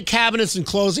 Opening the cabinets and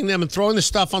closing them and throwing the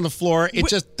stuff on the floor, it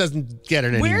just doesn't get it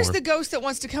anymore. Where's the ghost that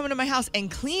wants to come into my house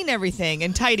and clean everything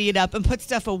and tidy it up and put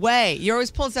stuff away? You're always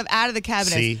pulling stuff out of the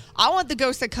cabinets. See? I want the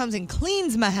ghost that comes and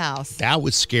cleans my house. That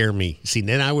would scare me. See,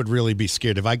 then I would really be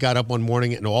scared. If I got up one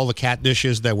morning and all the cat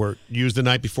dishes that were used the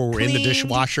night before were in the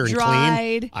dishwasher and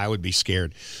clean, I would be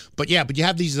scared. But you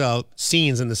have these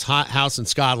scenes in this hot house in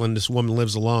Scotland. This woman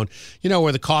lives alone,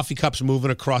 where the coffee cup's moving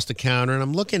across the counter, and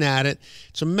I'm looking at it.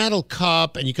 It's a metal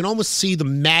cup, and you can almost see the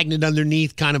magnet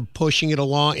underneath kind of pushing it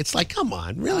along. It's like, come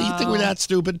on, really? You think we're that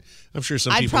stupid? I'm sure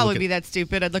some people I'd probably be that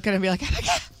stupid. I'd look at it and be like, oh my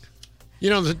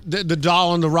God. The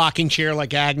doll in the rocking chair,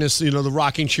 like Agnes, the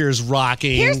rocking chair is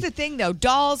rocking. Here's the thing, though.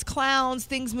 Dolls, clowns,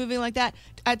 things moving like that.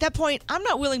 At that point, I'm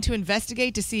not willing to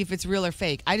investigate to see if it's real or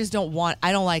fake. I just don't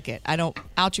like it.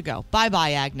 Out you go.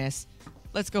 Bye-bye, Agnes.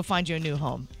 Let's go find you a new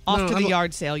home. Off to the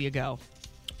yard sale you go.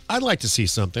 I'd like to see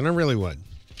something. I really would.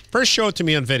 First, show it to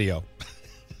me on video.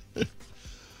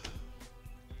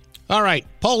 All right.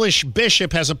 Polish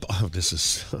bishop has this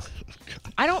is...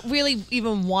 I don't really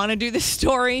even want to do this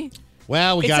story.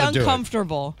 Well, we got to do it. It's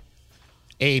uncomfortable.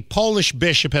 A Polish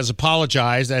bishop has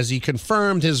apologized as he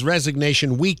confirmed his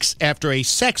resignation weeks after a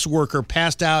sex worker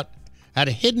passed out at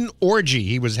a hidden orgy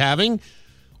he was having,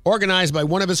 organized by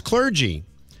one of his clergy.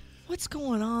 What's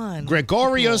going on?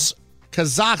 Gregorius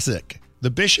Kazakzik, the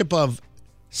bishop of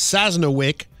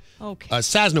Sasnowich,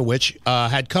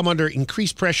 had come under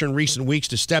increased pressure in recent weeks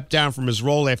to step down from his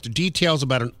role after details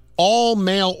about an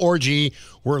all-male orgy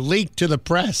were leaked to the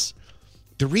press.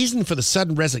 The reason for the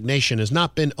sudden resignation has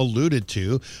not been alluded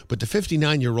to, but the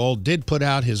 59-year-old did put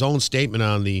out his own statement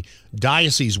on the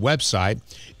diocese website.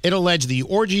 It alleged the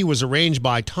orgy was arranged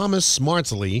by Thomas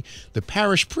Smartsley, the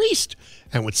parish priest,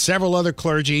 and with several other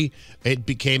clergy, it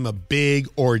became a big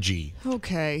orgy.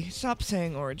 Okay, stop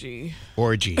saying orgy.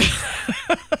 Orgy.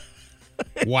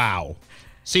 Wow.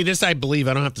 See, this I believe.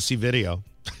 I don't have to see video.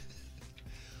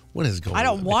 What is going on? I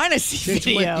don't want to see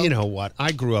video. You know what?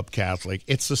 I grew up Catholic.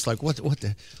 It's just like what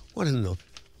in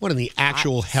the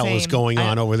actual hell is going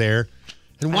on over there?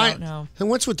 And why? I don't know. And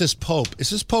what's with this Pope?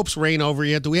 Is this Pope's reign over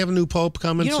yet? Do we have a new Pope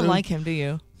coming? You don't soon? like him, do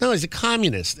you? No, he's a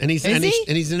communist, and he's an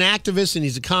activist, and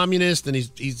he's a communist, and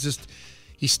he's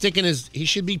sticking he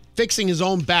should be fixing his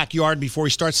own backyard before he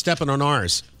starts stepping on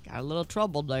ours. Got a little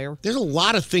trouble there. There's a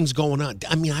lot of things going on.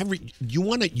 I mean, you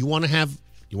want to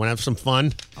have some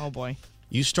fun? Oh boy.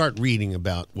 You start reading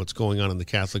about what's going on in the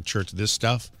Catholic Church, this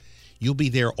stuff, you'll be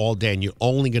there all day, and you're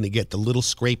only going to get the little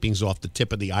scrapings off the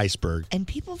tip of the iceberg. And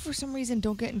people, for some reason,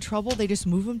 don't get in trouble. They just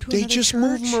move them to another church. They just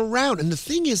move them around. And the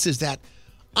thing is that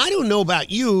I don't know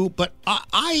about you, but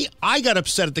I got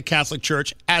upset at the Catholic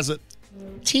Church as a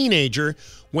teenager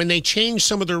when they changed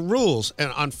some of their rules. And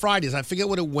on Fridays, I forget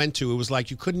what it went to. It was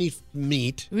like you couldn't eat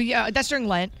meat. Yeah, that's during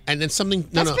Lent. And then something.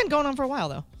 That's been going on for a while,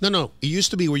 though. No. It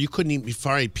used to be where you couldn't eat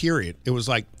Friday, period. It was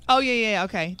like. Oh, yeah,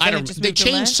 okay. They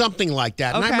changed something like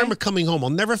that. And I remember coming home. I'll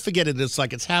never forget it. It's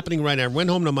like it's happening right now. I went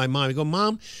home to my mom. I go,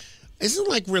 Mom, isn't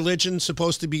like religion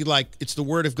supposed to be like it's the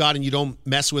word of God and you don't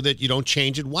mess with it, you don't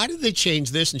change it? Why did they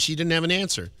change this? And she didn't have an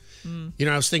answer. You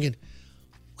know, I was thinking,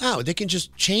 wow, they can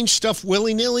just change stuff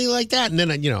willy-nilly like that. And then,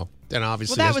 then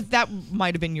obviously. Well, that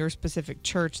might have been your specific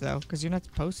church, though, because you're not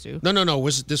supposed to. No.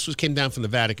 This came down from the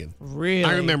Vatican. Really?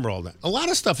 I remember all that. A lot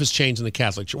of stuff has changed in the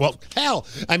Catholic Church. Well, hell,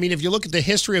 I mean, if you look at the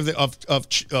history of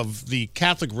the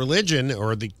Catholic religion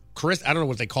or I don't know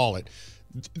what they call it.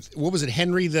 What was it?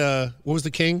 What was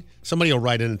the king? Somebody will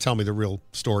write in and tell me the real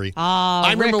story.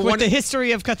 I remember the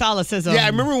history of Catholicism. Yeah, I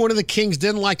remember one of the kings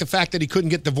didn't like the fact that he couldn't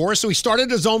get divorced, so he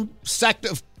started his own sect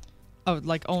of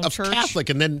church? Catholic,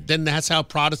 and then that's how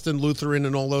Protestant, Lutheran,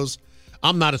 and all those.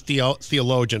 I'm not a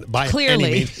theologian by Clearly.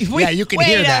 any means. Yeah, you can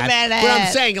hear that. Minute. But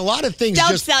I'm saying a lot of things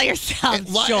Don't sell yourself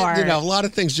short. A lot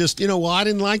of things just, I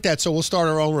didn't like that, so we'll start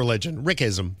our own religion.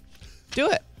 Rickism. Do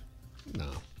it. No.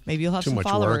 Maybe you'll have Too some much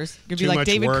followers. work. You'll Too be like much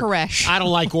David work. Koresh. I don't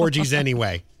like orgies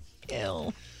anyway.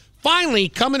 Ew. Finally,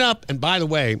 coming up, and by the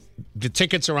way, the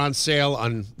tickets are on sale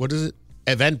on, what is it?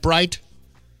 Eventbrite?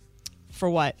 For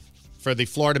what? For the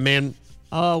Florida Man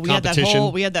we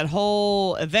competition. had that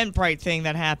whole Eventbrite thing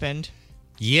that happened.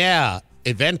 Yeah,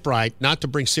 Eventbrite, not to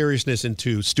bring seriousness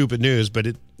into stupid news, but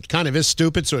it kind of is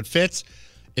stupid, so it fits.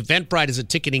 Eventbrite is a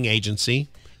ticketing agency.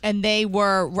 And they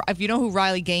were, if you know who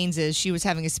Riley Gaines is, she was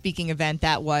having a speaking event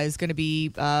that was going to be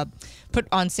put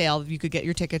on sale. You could get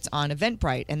your tickets on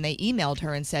Eventbrite. And they emailed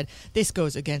her and said, this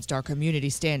goes against our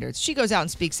community standards. She goes out and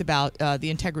speaks about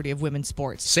the integrity of women's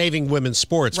sports. Saving women's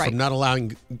sports from not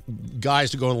allowing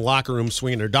guys to go in the locker room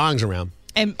swinging their dongs around.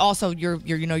 And also, you're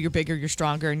bigger, you're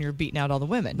stronger, and you're beating out all the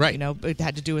women. Right. It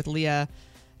had to do with Leah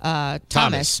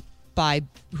Thomas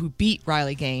who beat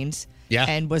Riley Gaines. Yeah.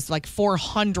 And was like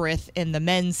 400th in the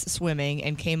men's swimming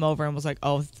and came over and was like,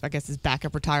 oh, I guess his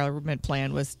backup retirement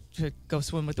plan was to go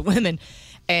swim with the women.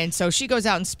 And so she goes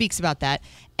out and speaks about that.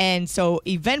 And so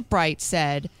Eventbrite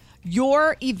said,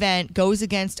 your event goes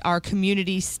against our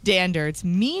community standards.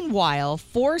 Meanwhile,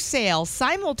 for sale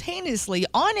simultaneously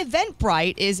on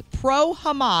Eventbrite is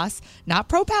pro-Hamas, not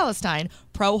pro-Palestine,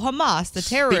 pro-Hamas, the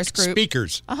terrorist group.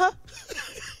 Speakers. Uh-huh.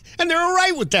 And they're all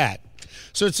right with that.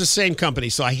 So it's the same company.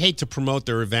 So I hate to promote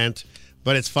their event,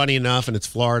 but it's funny enough, and it's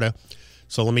Florida.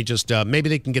 So let me just, maybe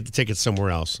they can get the tickets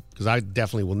somewhere else, because I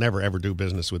definitely will never, ever do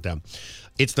business with them.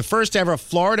 It's the first ever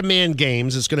Florida Man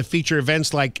Games. It's going to feature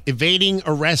events like evading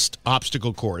arrest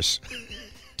obstacle course.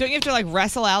 Don't you have to,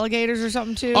 wrestle alligators or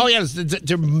something, too? Oh, yeah.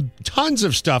 There are tons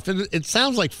of stuff. It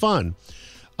sounds like fun.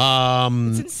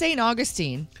 It's in St.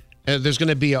 Augustine. There's going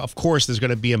to be, a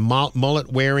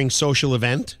mullet-wearing social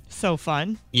event. So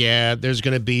fun. Yeah, there's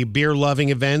going to be beer-loving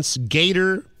events,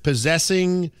 gator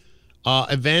possessing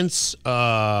events,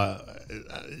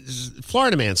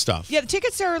 Florida Man stuff. Yeah, the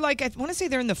tickets are I want to say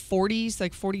they're in the 40s,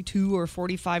 like $42 or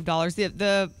 $45.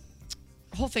 The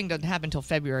whole thing doesn't happen until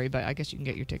February, but I guess you can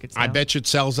get your tickets now. I bet you it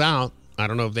sells out. I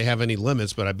don't know if they have any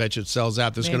limits, but I bet you it sells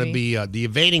out. There's going to Maybe. be the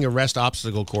evading arrest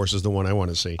obstacle course is the one I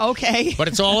want to see. Okay. But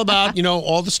it's all about,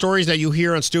 all the stories that you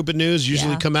hear on Stupid News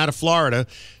usually come out of Florida.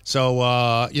 So,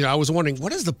 I was wondering,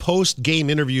 what is the post-game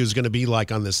interviews going to be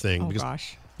like on this thing? Oh,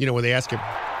 gosh. When they ask him,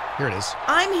 here it is.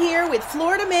 I'm here with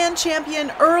Florida Man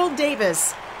champion Earl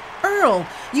Davis. Earl,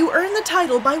 you earned the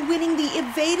title by winning the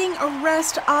Evading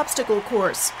Arrest Obstacle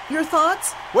Course. Your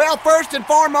thoughts? Well, first and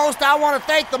foremost, I want to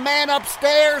thank the man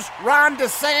upstairs, Ron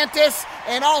DeSantis,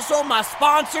 and also my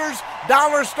sponsors,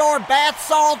 Dollar Store Bath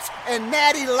Salts and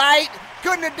Natty Light.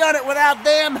 Couldn't have done it without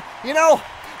them.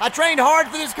 I trained hard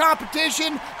for this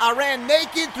competition. I ran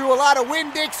naked through a lot of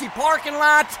Winn-Dixie parking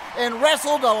lots and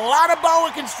wrestled a lot of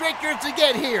boa constrictors to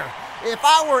get here. If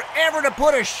I were ever to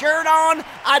put a shirt on,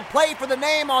 I'd play for the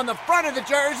name on the front of the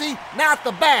jersey, not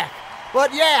the back.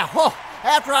 But yeah,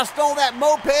 after I stole that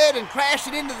moped and crashed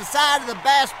it into the side of the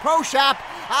Bass Pro Shop,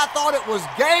 I thought it was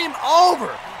game over.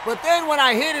 But then when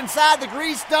I hid inside the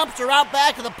grease dumpster out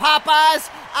back of the Popeyes,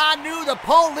 I knew the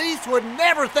police would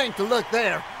never think to look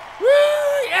there. Woo,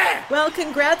 yeah! Well,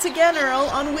 congrats again, Earl,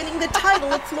 on winning the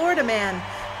title of Florida Man.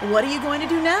 What are you going to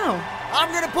do now? I'm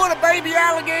going to put a baby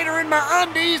alligator in my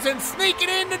undies and sneak it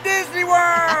into Disney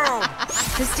World.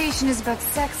 The station is about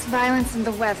sex, violence, and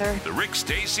the weather. The Rick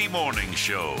Stacy Morning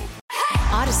Show.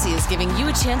 Odyssey is giving you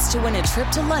a chance to win a trip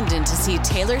to London to see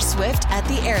Taylor Swift at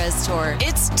the Eras Tour.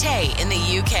 It's Tay in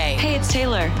the UK. Hey, it's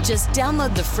Taylor. Just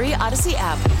download the free Odyssey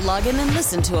app, log in and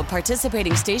listen to a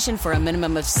participating station for a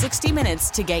minimum of 60 minutes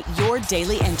to get your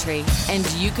daily entry. And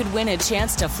you could win a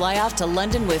chance to fly off to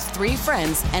London with 3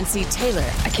 friends and see Taylor.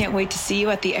 I can't wait to see you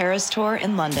at the Eras Tour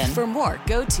in London. For more,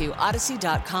 go to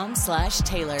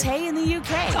odyssey.com/Taylor. Tay in the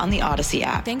UK. It's on the Odyssey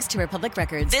app. Thanks to Republic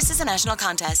Records. This is a national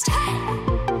contest.